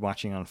 and I'm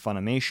watching on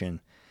Funimation.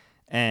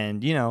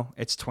 And,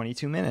 it's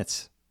 22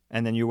 minutes,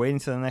 and then you're waiting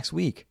till the next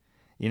week.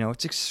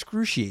 It's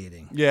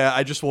excruciating. Yeah,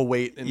 I just will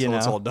wait until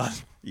it's all done.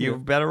 You're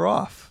better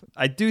off.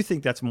 I do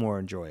think that's more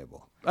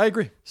enjoyable. I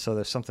agree. So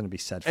there's something to be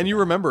said for and you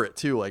that. remember it,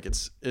 too. Like,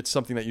 it's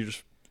something that you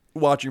just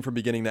watching from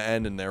beginning to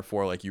end, and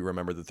therefore like you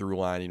remember the through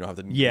line. You don't have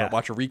to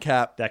watch a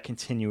recap. That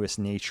continuous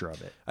nature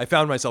of it. I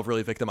found myself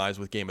really victimized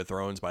with Game of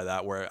Thrones by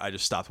that, where I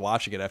just stopped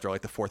watching it after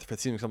like the 4th or 5th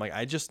season. So I'm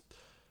like,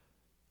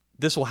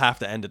 this will have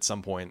to end at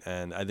some point,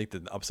 and I think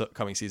the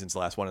upcoming season's the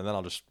last one, and then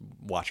I'll just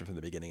watch it from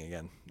the beginning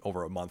again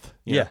over a month.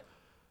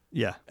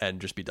 Yeah,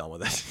 and just be done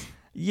with it.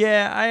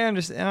 Yeah, I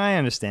understand. I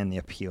understand the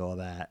appeal of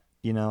that.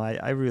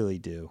 I really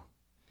do.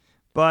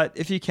 But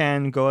if you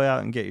can, go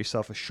out and get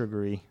yourself a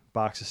sugary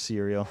box of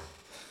cereal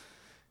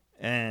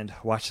and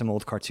watch some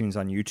old cartoons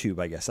on YouTube.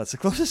 I guess that's the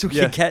closest we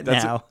can get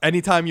now.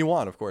 Anytime you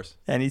want, of course.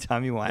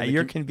 Anytime you want, at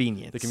your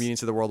convenience. The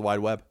convenience of the World Wide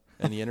Web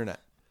and the internet.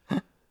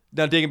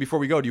 Now, Dagan, before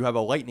we go, do you have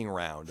a lightning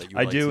round that you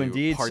would like to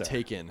indeed,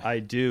 partake sir. in? I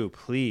do.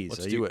 Please.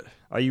 Let's do it.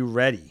 Are you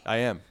ready? I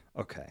am.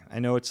 Okay. I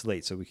know it's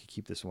late, so we can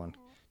keep this one.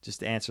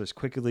 Just answer as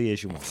quickly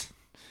as you want.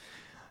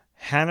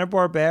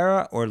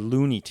 Hanna-Barbera or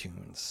Looney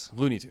Tunes?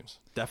 Looney Tunes,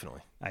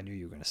 definitely. I knew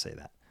you were going to say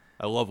that.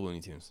 I love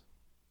Looney Tunes.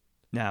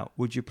 Now,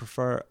 would you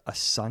prefer a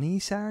sunny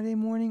Saturday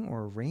morning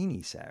or a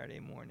rainy Saturday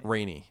morning?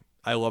 Rainy.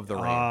 I love the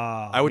rain.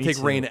 Ah, I would take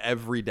too. rain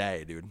every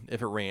day, dude.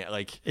 If it rained,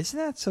 isn't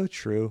that so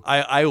true?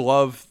 I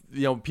love,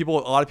 people.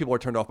 A lot of people are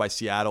turned off by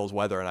Seattle's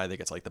weather, and I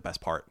think it's like the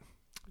best part.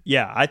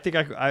 Yeah, I think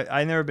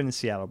I never been to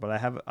Seattle, but I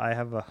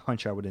have a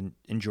hunch I would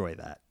enjoy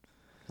that.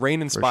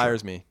 Rain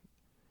inspires me.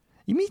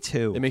 Me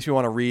too. It makes me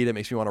want to read. It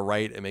makes me want to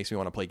write. It makes me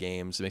want to play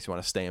games. It makes me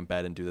want to stay in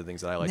bed and do the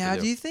things that I like to do. Now,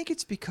 do you think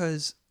it's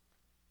because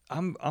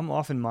I'm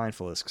often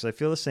mindful of this, because I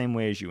feel the same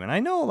way as you, and I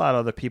know a lot of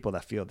other people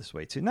that feel this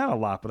way too. Not a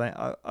lot,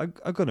 but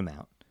a good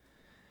amount.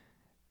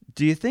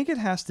 Do you think it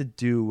has to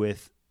do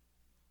with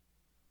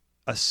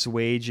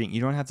assuaging?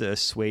 You don't have to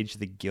assuage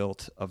the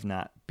guilt of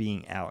not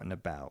being out and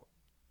about.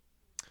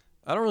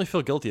 I don't really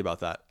feel guilty about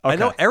that. Okay. I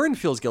know Erin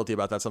feels guilty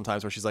about that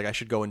sometimes, where she's like, I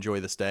should go enjoy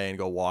this day and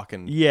go walk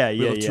and we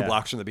live 2 yeah.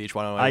 blocks from the beach.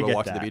 Why don't I go get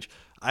walk to that. the beach?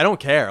 I don't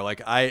care.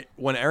 Like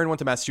when Erin went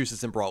to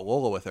Massachusetts and brought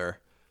Lola with her,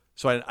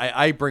 so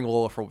I bring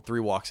Lola for 3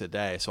 walks a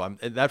day. So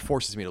that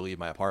forces me to leave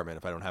my apartment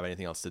if I don't have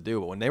anything else to do.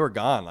 But when they were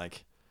gone,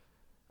 like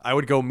I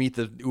would go meet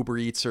the Uber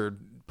Eats or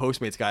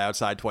Postmates guy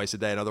outside twice a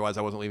day, and otherwise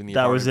I wasn't leaving the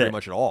apartment pretty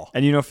much at all.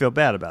 And you don't feel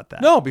bad about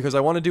that? No, because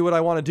I want to do what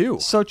I want to do.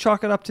 So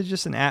chalk it up to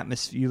just an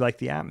atmosphere. You like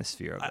the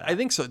atmosphere of that. I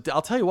think so.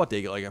 I'll tell you what,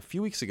 Dagan, like a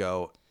few weeks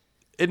ago,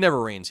 it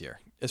never rains here,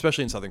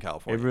 especially in Southern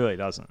California. It really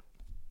doesn't.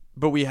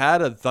 But we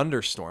had a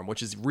thunderstorm,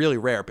 which is really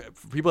rare.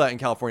 For people that in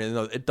California, they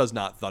know it does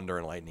not thunder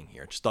and lightning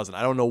here. It just doesn't.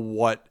 I don't know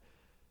what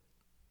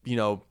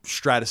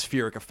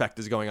stratospheric effect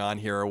is going on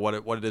here, or what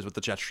it is with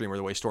the jet stream or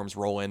the way storms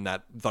roll in.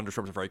 That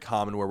thunderstorms are very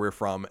common where we're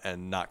from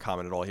and not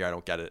common at all here. I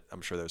don't get it.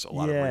 I'm sure there's a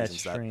lot of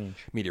reasons that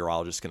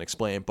meteorologists can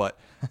explain. But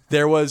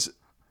it was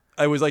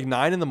like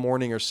 9 a.m.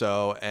 or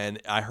so,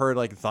 and I heard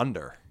like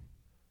thunder,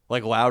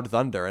 like loud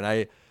thunder.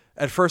 And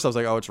at first I was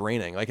like, oh, it's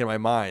raining. Like in my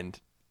mind,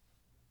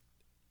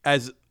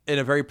 as in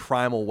a very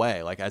primal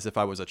way, like as if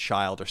I was a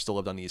child or still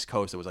lived on the East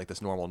Coast. It was like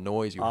this normal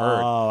noise you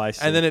heard. Oh, I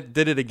see. And then it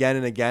did it again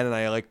and again, and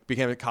I like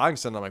became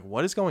cognizant. I'm like,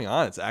 what is going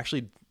on?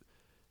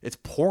 It's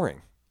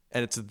pouring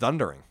and it's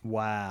thundering.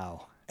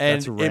 Wow.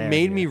 And it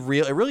made me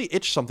it really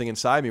itched something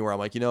inside me where I'm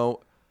like, a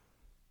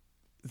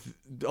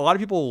lot of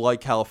people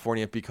like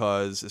California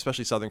because,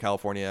 especially Southern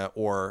California,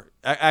 or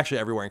actually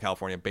everywhere in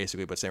California,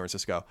 basically, but San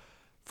Francisco,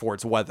 for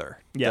its weather.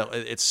 Yeah.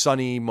 It's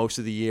sunny most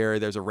of the year.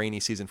 There's a rainy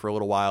season for a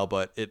little while,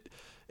 but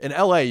in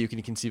LA, you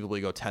can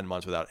conceivably go 10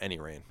 months without any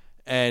rain.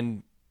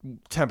 And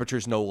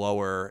temperatures no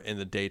lower in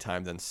the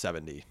daytime than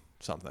 70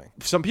 something.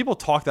 Some people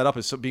talk that up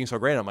as being so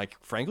great. I'm like,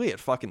 frankly, it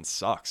fucking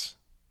sucks.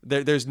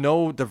 There's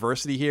no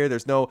diversity here.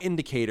 There's no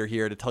indicator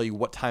here to tell you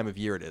what time of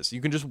year it is.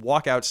 You can just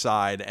walk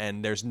outside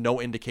and there's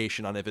no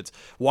indication on if it's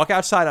walk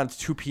outside on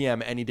 2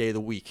 p.m. any day of the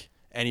week,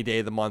 any day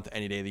of the month,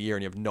 any day of the year,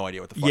 and you have no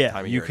idea what the fuck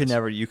time of year it is. You can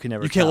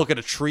never You can't look at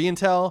a tree and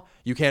tell.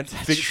 You can't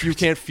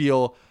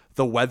feel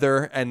the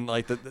weather and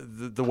like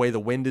the way the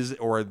wind is,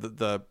 or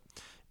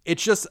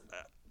it's just,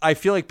 I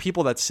feel like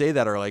people that say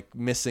that are like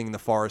missing the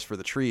forest for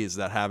the trees,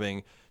 that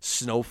having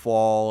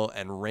snowfall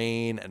and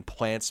rain and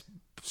plants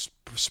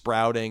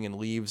sprouting and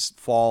leaves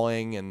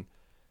falling, and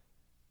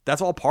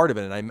that's all part of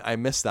it, and I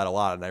miss that a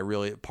lot. And I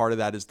really part of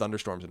that is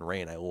thunderstorms and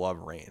rain. I love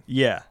rain.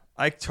 Yeah,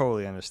 I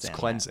totally understand. It's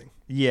cleansing.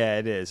 That. Yeah,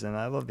 it is, and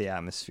I love the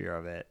atmosphere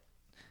of it.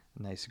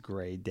 Nice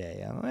gray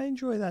day. I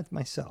enjoy that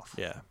myself.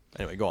 Yeah.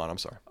 Anyway, go on. I'm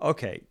sorry.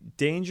 Okay,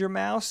 Danger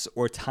Mouse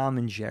or Tom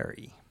and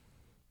Jerry?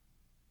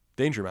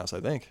 Danger Mouse, I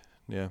think.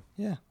 Yeah.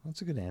 Yeah,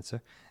 that's a good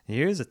answer.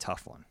 Here's a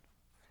tough one.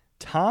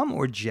 Tom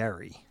or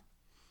Jerry?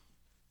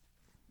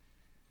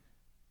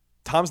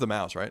 Tom's the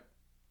mouse, right?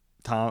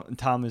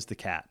 Tom is the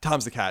cat.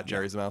 Tom's the cat.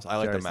 Jerry's the mouse. I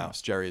like Jerry's the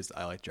mouse.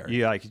 I like Jerry.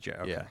 You like Jerry?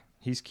 Okay. Yeah.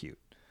 He's cute.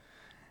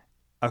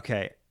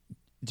 Okay.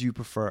 Do you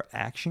prefer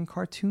action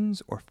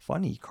cartoons or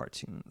funny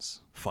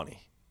cartoons?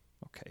 Funny.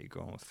 Okay, you're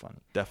going with funny.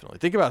 Definitely.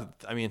 Think about,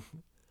 I mean,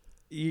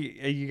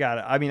 You got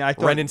it. I mean, I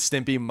thought. Ren and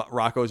Stimpy,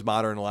 Rocco's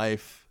Modern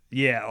Life,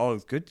 Yeah. Oh,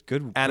 good.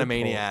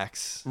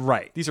 Animaniacs. pull.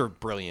 Right. These are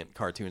brilliant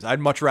cartoons. I'd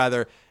much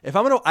rather, I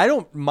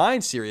don't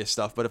mind serious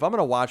stuff, but if I'm going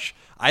to watch,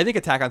 I think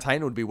Attack on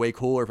Titan would be way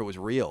cooler if it was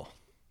real,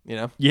 you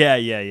know? Yeah.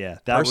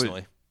 That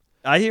Personally.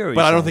 I hear what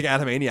But you're I don't saying.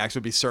 think Animaniacs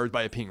would be served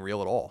by it being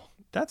real at all.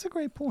 That's a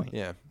great point.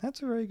 Yeah.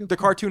 That's a very good The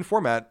point. cartoon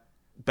format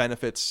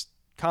benefits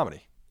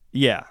comedy.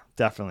 Yeah,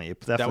 definitely.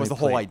 It definitely That was the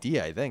whole played-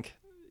 idea, I think.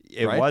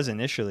 It right? was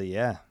initially,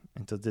 yeah.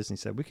 Until Disney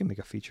said, we can make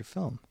a feature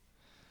film.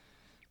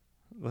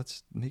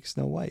 Let's make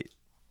Snow White.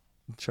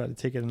 Try to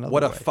take it another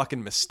What a way.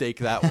 fucking mistake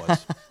that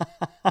was.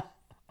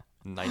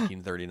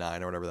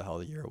 1939 or whatever the hell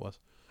the year it was.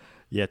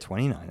 Yeah,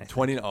 29, I think.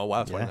 20. Oh, wow.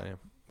 Yeah. 29.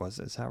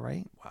 Is that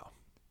right? Wow.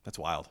 That's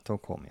wild.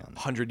 Don't quote me on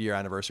that. 100-year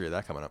anniversary of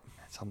that coming up.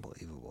 That's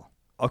unbelievable.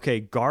 Okay,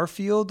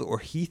 Garfield or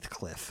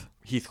Heathcliff?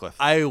 Heathcliff.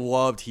 I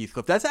loved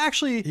Heathcliff. That's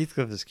actually,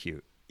 Heathcliff is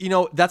cute.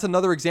 that's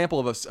another example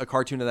of a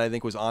cartoon that I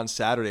think was on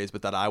Saturdays,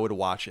 but that I would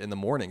watch in the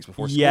mornings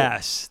before school.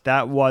 Yes,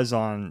 that was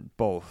on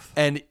both.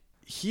 And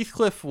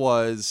Heathcliff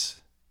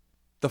was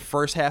the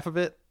first half of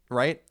it,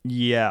 right?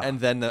 Yeah, And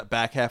then the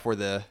back half were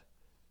the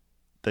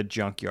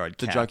Junkyard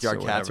Cats. Junkyard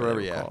Cats or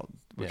whatever, they were yeah. called,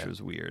 which Yeah.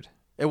 was weird.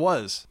 It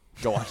was.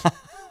 Go on.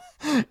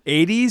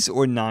 80s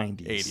or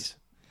 90s? 80s.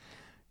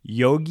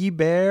 Yogi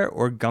Bear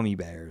or Gummy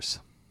Bears?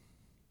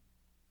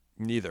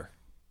 Neither.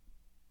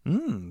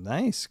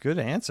 Nice. Good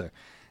answer.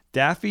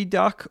 Daffy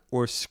Duck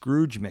or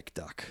Scrooge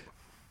McDuck?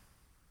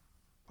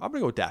 I'm going to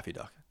go with Daffy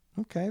Duck.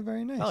 Okay,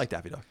 very nice. I like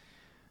Daffy Duck.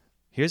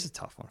 Here's a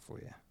tough one for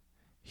you.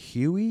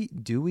 Huey,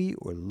 Dewey,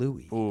 or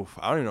Louie? Oof.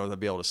 I don't even know if I'd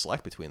be able to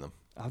select between them.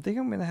 I think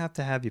I'm going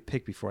to have you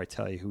pick before I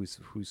tell you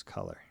whose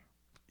color.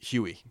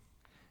 Huey.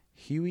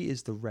 Huey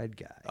is the red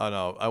guy. Oh,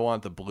 no. I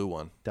want the blue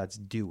one. That's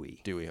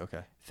Dewey. Dewey.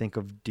 Okay. Think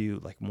of dew,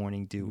 like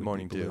morning dew. would be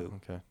Morning blue, Dew.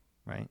 Okay.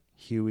 right?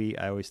 Huey,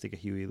 I always think of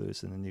Huey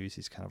Lewis in the news.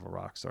 He's kind of a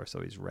rock star, so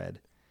he's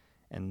red.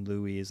 And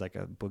Louie is like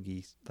a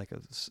boogie, like a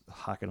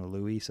hawk and a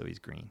Louie, so he's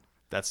green.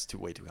 That's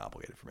way too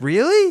complicated for me.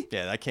 Really?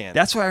 Yeah, I can't.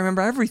 That's why I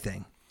remember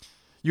everything.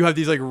 You have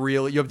these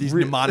you have these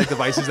mnemonic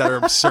devices that are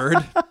absurd.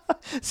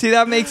 See,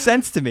 that makes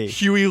sense to me.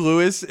 Huey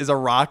Lewis is a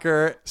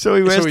rocker. So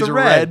he wears he's the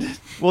red.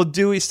 Well,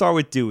 Dewey, start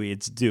with Dewey.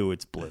 It's dew,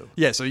 it's blue.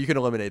 Yeah, so you can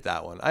eliminate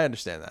that one. I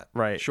understand that.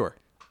 Right. Sure.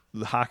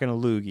 The hawk and a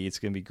loogie, it's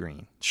going to be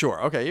green.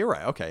 Sure. Okay, you're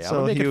right. Okay.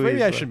 So maybe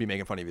Huey's I the- shouldn't be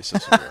making fun of you,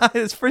 sister.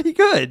 It's pretty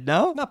good,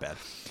 no? Not bad.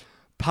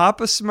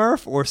 Papa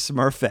Smurf or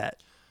Smurfette?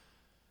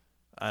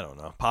 I don't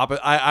know. Papa.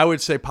 I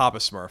would say Papa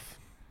Smurf.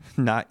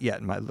 Not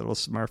yet, my little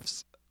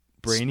Smurfs.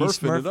 Brainy Smurfing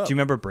Smurf. it Do up. you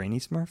remember Brainy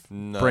Smurf?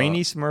 No.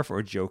 Brainy Smurf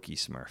or Jokey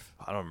Smurf?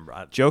 I don't remember.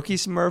 Jokey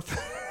Smurf.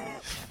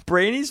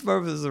 Brainy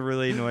Smurf is a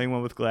really annoying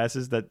one with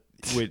glasses that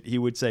he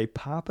would say,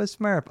 Papa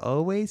Smurf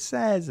always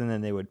says, and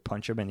then they would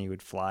punch him and he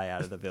would fly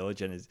out of the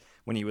village. And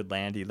when he would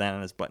land, he'd land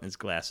on his butt and his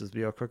glasses would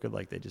be all crooked,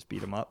 like they just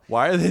beat him up.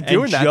 Why are they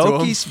doing And that to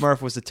Jokey him?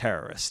 Smurf was a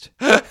terrorist.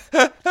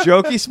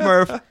 Jokey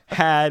Smurf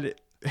had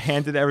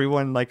handed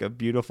everyone like a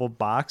beautiful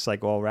box,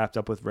 like all wrapped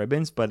up with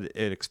ribbons, but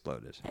it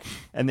exploded.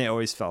 And they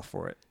always fell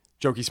for it.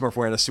 Jokey Smurf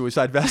wearing a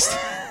suicide vest.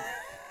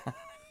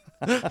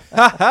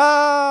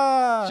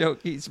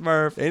 Jokey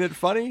Smurf. Ain't it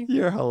funny?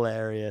 You're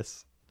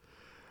hilarious.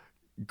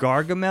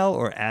 Gargamel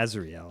or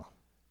Azrael?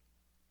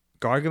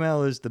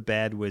 Gargamel is the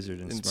bad wizard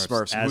in In Smurfs.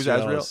 Smurfs. Who's Azrael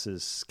Azrael? is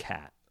his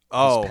cat.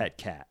 Oh. His pet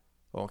cat.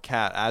 Well,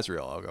 Cat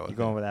Azrael. I'll go with. You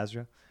going with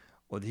Azrael?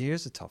 Well,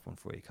 here's a tough one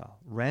for you, Kyle.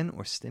 Ren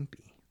or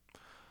Stimpy?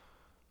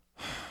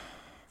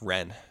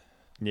 Ren.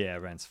 Yeah,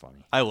 Ren's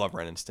funny. I love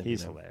Ren and Stimpy.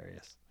 He's man.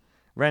 hilarious.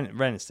 Ren and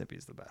Stimpy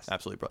is the best.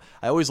 Absolutely, bro.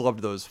 I always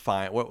loved those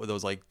fine. What were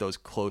those like? Those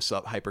close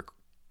up, hyper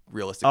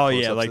realistic. Oh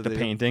yeah, close-ups like that the they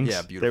do? paintings.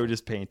 Yeah, beautiful. They were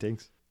just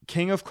paintings.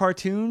 King of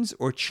Cartoons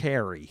or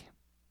Cherry?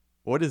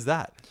 What is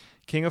that?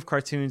 King of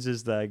Cartoons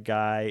is the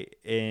guy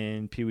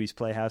in Pee-wee's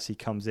Playhouse. He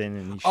comes in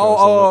and he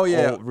shows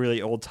yeah.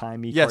 really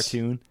old-timey Yes.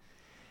 cartoon.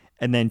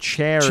 And then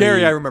Cherry.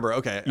 Cherry, I remember.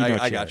 Okay, You know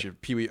I got Cherry. you.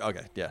 Pee Wee.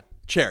 Okay, yeah.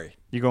 Cherry.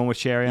 You going with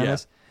Cherry on Yeah.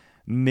 this?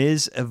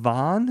 Ms.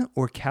 Yvonne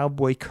or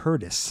Cowboy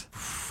Curtis?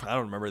 I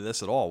don't remember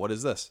this at all. What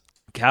is this?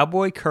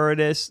 Cowboy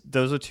Curtis,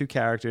 those are two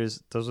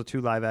characters. Those are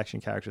two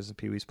live-action characters in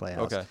Pee-wee's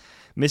Playhouse. Okay.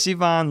 Miss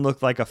Yvonne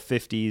looked like a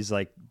 50s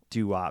like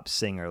doo-wop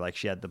singer. Like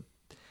she had the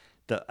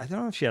I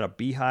don't know if she had a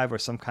beehive or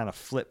some kind of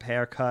flip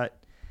haircut.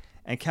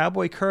 And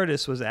Cowboy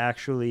Curtis was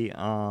actually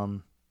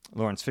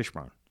Lawrence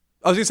Fishburne.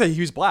 I was gonna say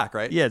he was black,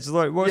 right? Yeah, it's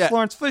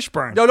Lawrence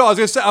Fishburne. No, I was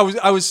gonna say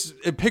I was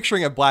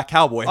picturing a black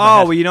cowboy.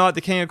 Oh, well, you know what?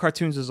 The King of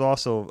Cartoons is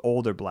also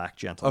older black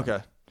gentleman.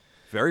 Okay.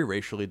 Very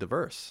racially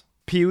diverse.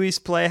 Pee-wee's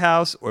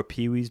Playhouse or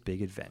Pee-wee's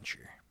Big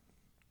Adventure?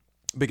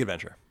 Big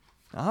Adventure.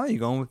 Oh, you're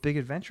going with Big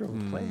Adventure over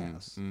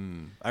Playhouse.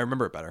 I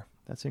remember it better.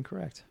 That's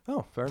incorrect.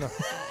 Oh, fair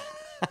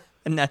enough.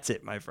 And that's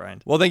it, my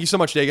friend. Well, thank you so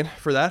much, Dagan,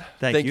 for that.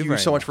 Thank you very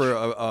so much much. for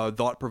a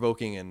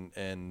thought-provoking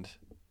and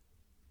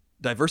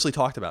diversely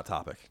talked about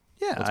topic.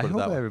 Yeah, Let's I put it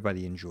that hope way.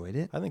 everybody enjoyed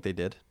it. I think they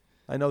did.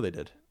 I know they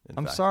did.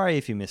 I'm sorry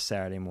if you missed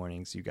Saturday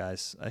mornings, you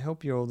guys. I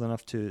hope you're old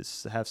enough to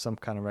have some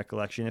kind of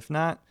recollection. If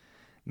not,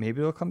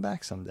 maybe it'll come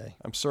back someday.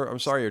 I'm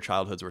sorry your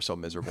childhoods were so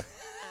miserable.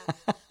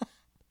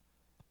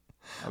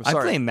 I'm I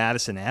sorry. blame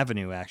Madison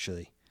Avenue,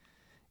 actually.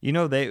 You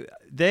know,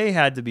 they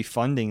had to be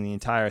funding the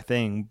entire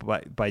thing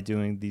by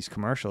doing these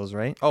commercials,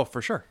 right? Oh,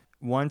 for sure.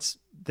 Once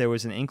there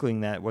was an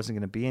inkling that it wasn't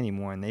going to be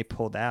anymore and they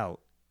pulled out,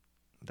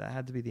 that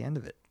had to be the end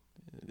of it.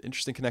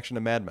 Interesting connection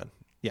to Mad Men.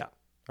 Yeah.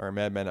 Or a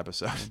Mad Men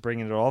episode.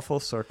 Bringing it all full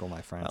circle,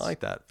 my friends. I like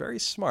that. Very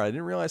smart. I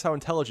didn't realize how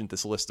intelligent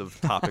this list of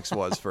topics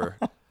was for...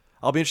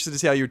 I'll be interested to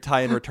see how you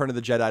tie in Return of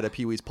the Jedi to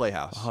Pee-wee's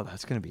Playhouse. Oh,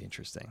 that's going to be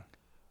interesting.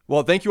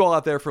 Well, thank you all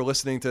out there for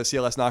listening to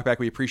CLS Knockback.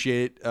 We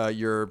appreciate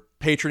your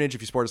patronage.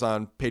 If you support us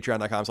on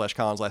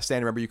patreon.com/CollinsLastStand,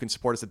 remember you can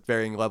support us at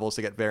varying levels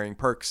to get varying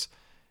perks,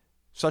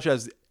 such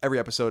as every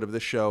episode of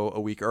this show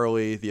a week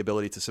early, the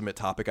ability to submit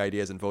topic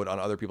ideas and vote on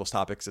other people's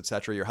topics,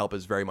 etc. Your help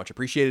is very much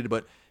appreciated.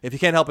 But if you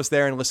can't help us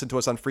there and listen to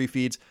us on free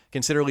feeds,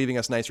 consider leaving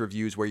us nice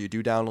reviews where you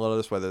do download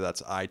us, whether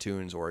that's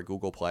iTunes or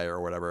Google Play or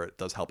whatever. It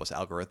does help us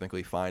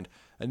algorithmically find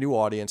a new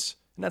audience,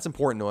 and that's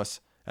important to us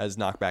as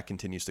Knockback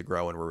continues to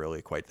grow, and we're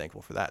really quite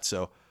thankful for that.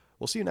 So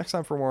we'll see you next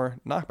time for more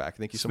Knockback.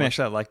 Thank you so much. Smash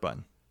that like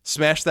button.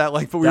 Smash that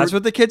like button. That's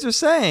what the kids are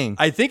saying.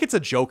 I think it's a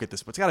joke at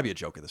this point. It's got to be a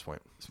joke at this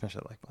point. Smash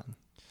that like button.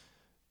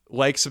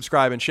 Like,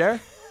 subscribe, and share.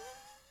 And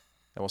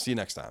we'll see you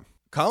next time.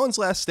 Colin's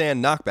Last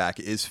Stand Knockback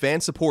is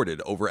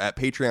fan-supported over at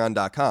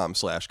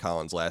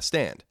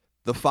patreon.com/ColinsLastStand.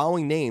 The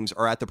following names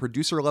are at the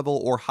producer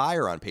level or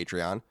higher on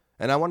Patreon,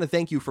 and I want to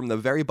thank you from the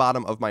very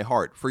bottom of my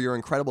heart for your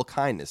incredible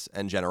kindness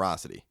and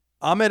generosity.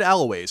 Ahmed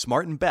Alloways,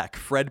 Martin Beck,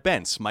 Fred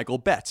Bentz, Michael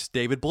Betts,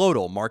 David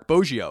Blodel, Mark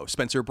Boggio,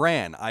 Spencer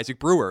Brand, Isaac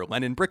Brewer,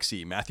 Lennon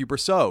Brixey, Matthew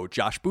Brousseau,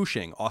 Josh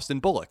Bushing, Austin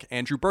Bullock,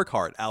 Andrew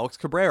Burkhart, Alex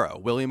Cabrera,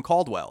 William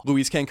Caldwell,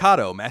 Luis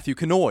Cancato, Matthew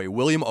Canoy,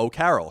 William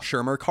O'Carroll,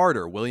 Shermer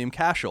Carter, William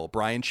Cashel,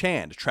 Brian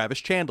Chand, Travis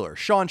Chandler,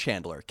 Sean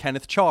Chandler,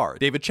 Kenneth Charr,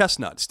 David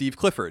Chestnut, Steve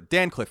Clifford,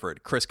 Dan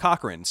Clifford, Chris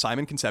Cochran,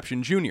 Simon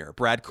Conception Jr.,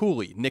 Brad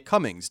Cooley, Nick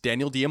Cummings,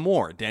 Daniel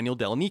Diamore, Daniel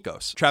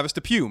Delanikos, Travis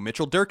Depew,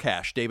 Mitchell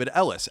Durkash, David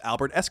Ellis,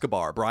 Albert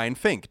Escobar, Brian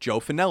Fink,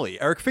 Joe Finelli,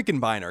 Eric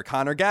Finkenbeiner,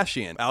 Connor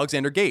Gashian,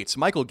 Alexander Gates,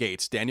 Michael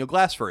Gates, Daniel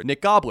Glassford,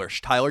 Nick Goblersh,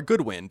 Tyler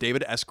Goodwin,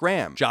 David S.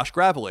 Graham, Josh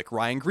Gravelick,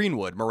 Ryan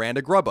Greenwood,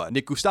 Miranda Grubba,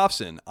 Nick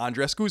Gustafson,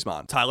 Andres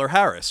Guzman, Tyler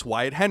Harris,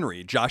 Wyatt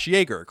Henry, Josh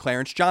Yeager,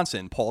 Clarence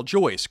Johnson, Paul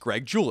Joyce,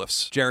 Greg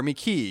Juliffs, Jeremy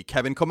Key,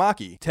 Kevin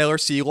Komaki, Taylor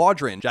C.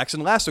 Laudrin,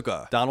 Jackson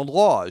Lassica, Donald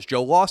Laws,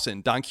 Joe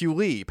Lawson, Don Q.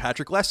 Lee,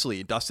 Patrick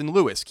Leslie, Dustin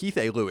Lewis, Keith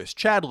A. Lewis,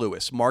 Chad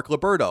Lewis, Mark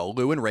Liberto,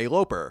 Lou and Ray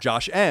Loper,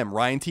 Josh M.,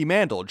 Ryan T.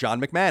 Mandel, John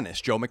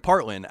McManus, Joe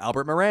McPartlin,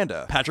 Albert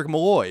Miranda, Patrick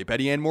Malloy,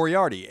 Betty Ann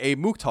Moriarty, Abe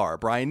Mukhtar,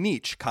 Brian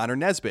Nietzsche, Connor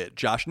Nesbitt,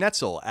 Josh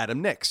Netzel,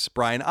 Adam Nix,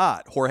 Brian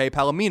Ott, Jorge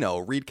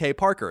Palomino, Reed K.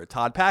 Parker,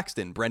 Todd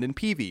Paxton, Brendan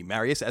Peavy,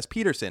 Marius S.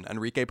 Peterson,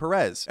 Enrique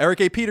Perez,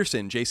 Eric A.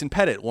 Peterson, Jason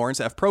Pettit, Lawrence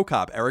F.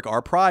 Prokop, Eric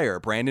R. Pryor,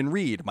 Brandon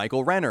Reed,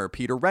 Michael Renner,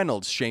 Peter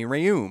Reynolds, Shane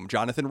Rayum,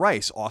 Jonathan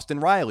Rice, Austin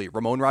Riley,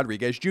 Ramon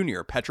Rodriguez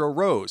Jr., Petro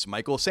Rose,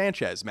 Michael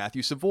Sanchez,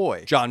 Matthew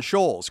Savoy, John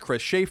Scholes,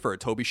 Chris Schaefer,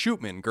 Toby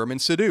Shootman, Gurman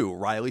Sidhu,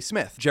 Riley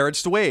Smith, Jared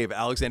Stwave,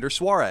 Alexander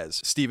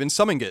Suarez, Steven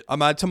Summingett,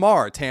 Ahmad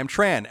Tamar, Tam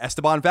Tran,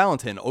 Esteban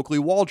Valentin, Oakley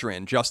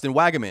Waldron, Justin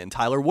Wagaman,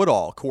 Tyler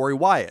Woodall, Corey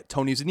Wyatt,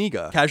 Tony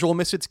Zuniga, Casual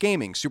Misfits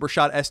Gaming,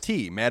 Supershot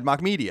ST, Mad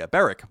Mock Media,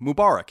 Beric,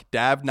 Mubarak,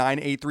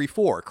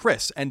 Dav9834,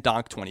 Chris, and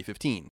Donk2015.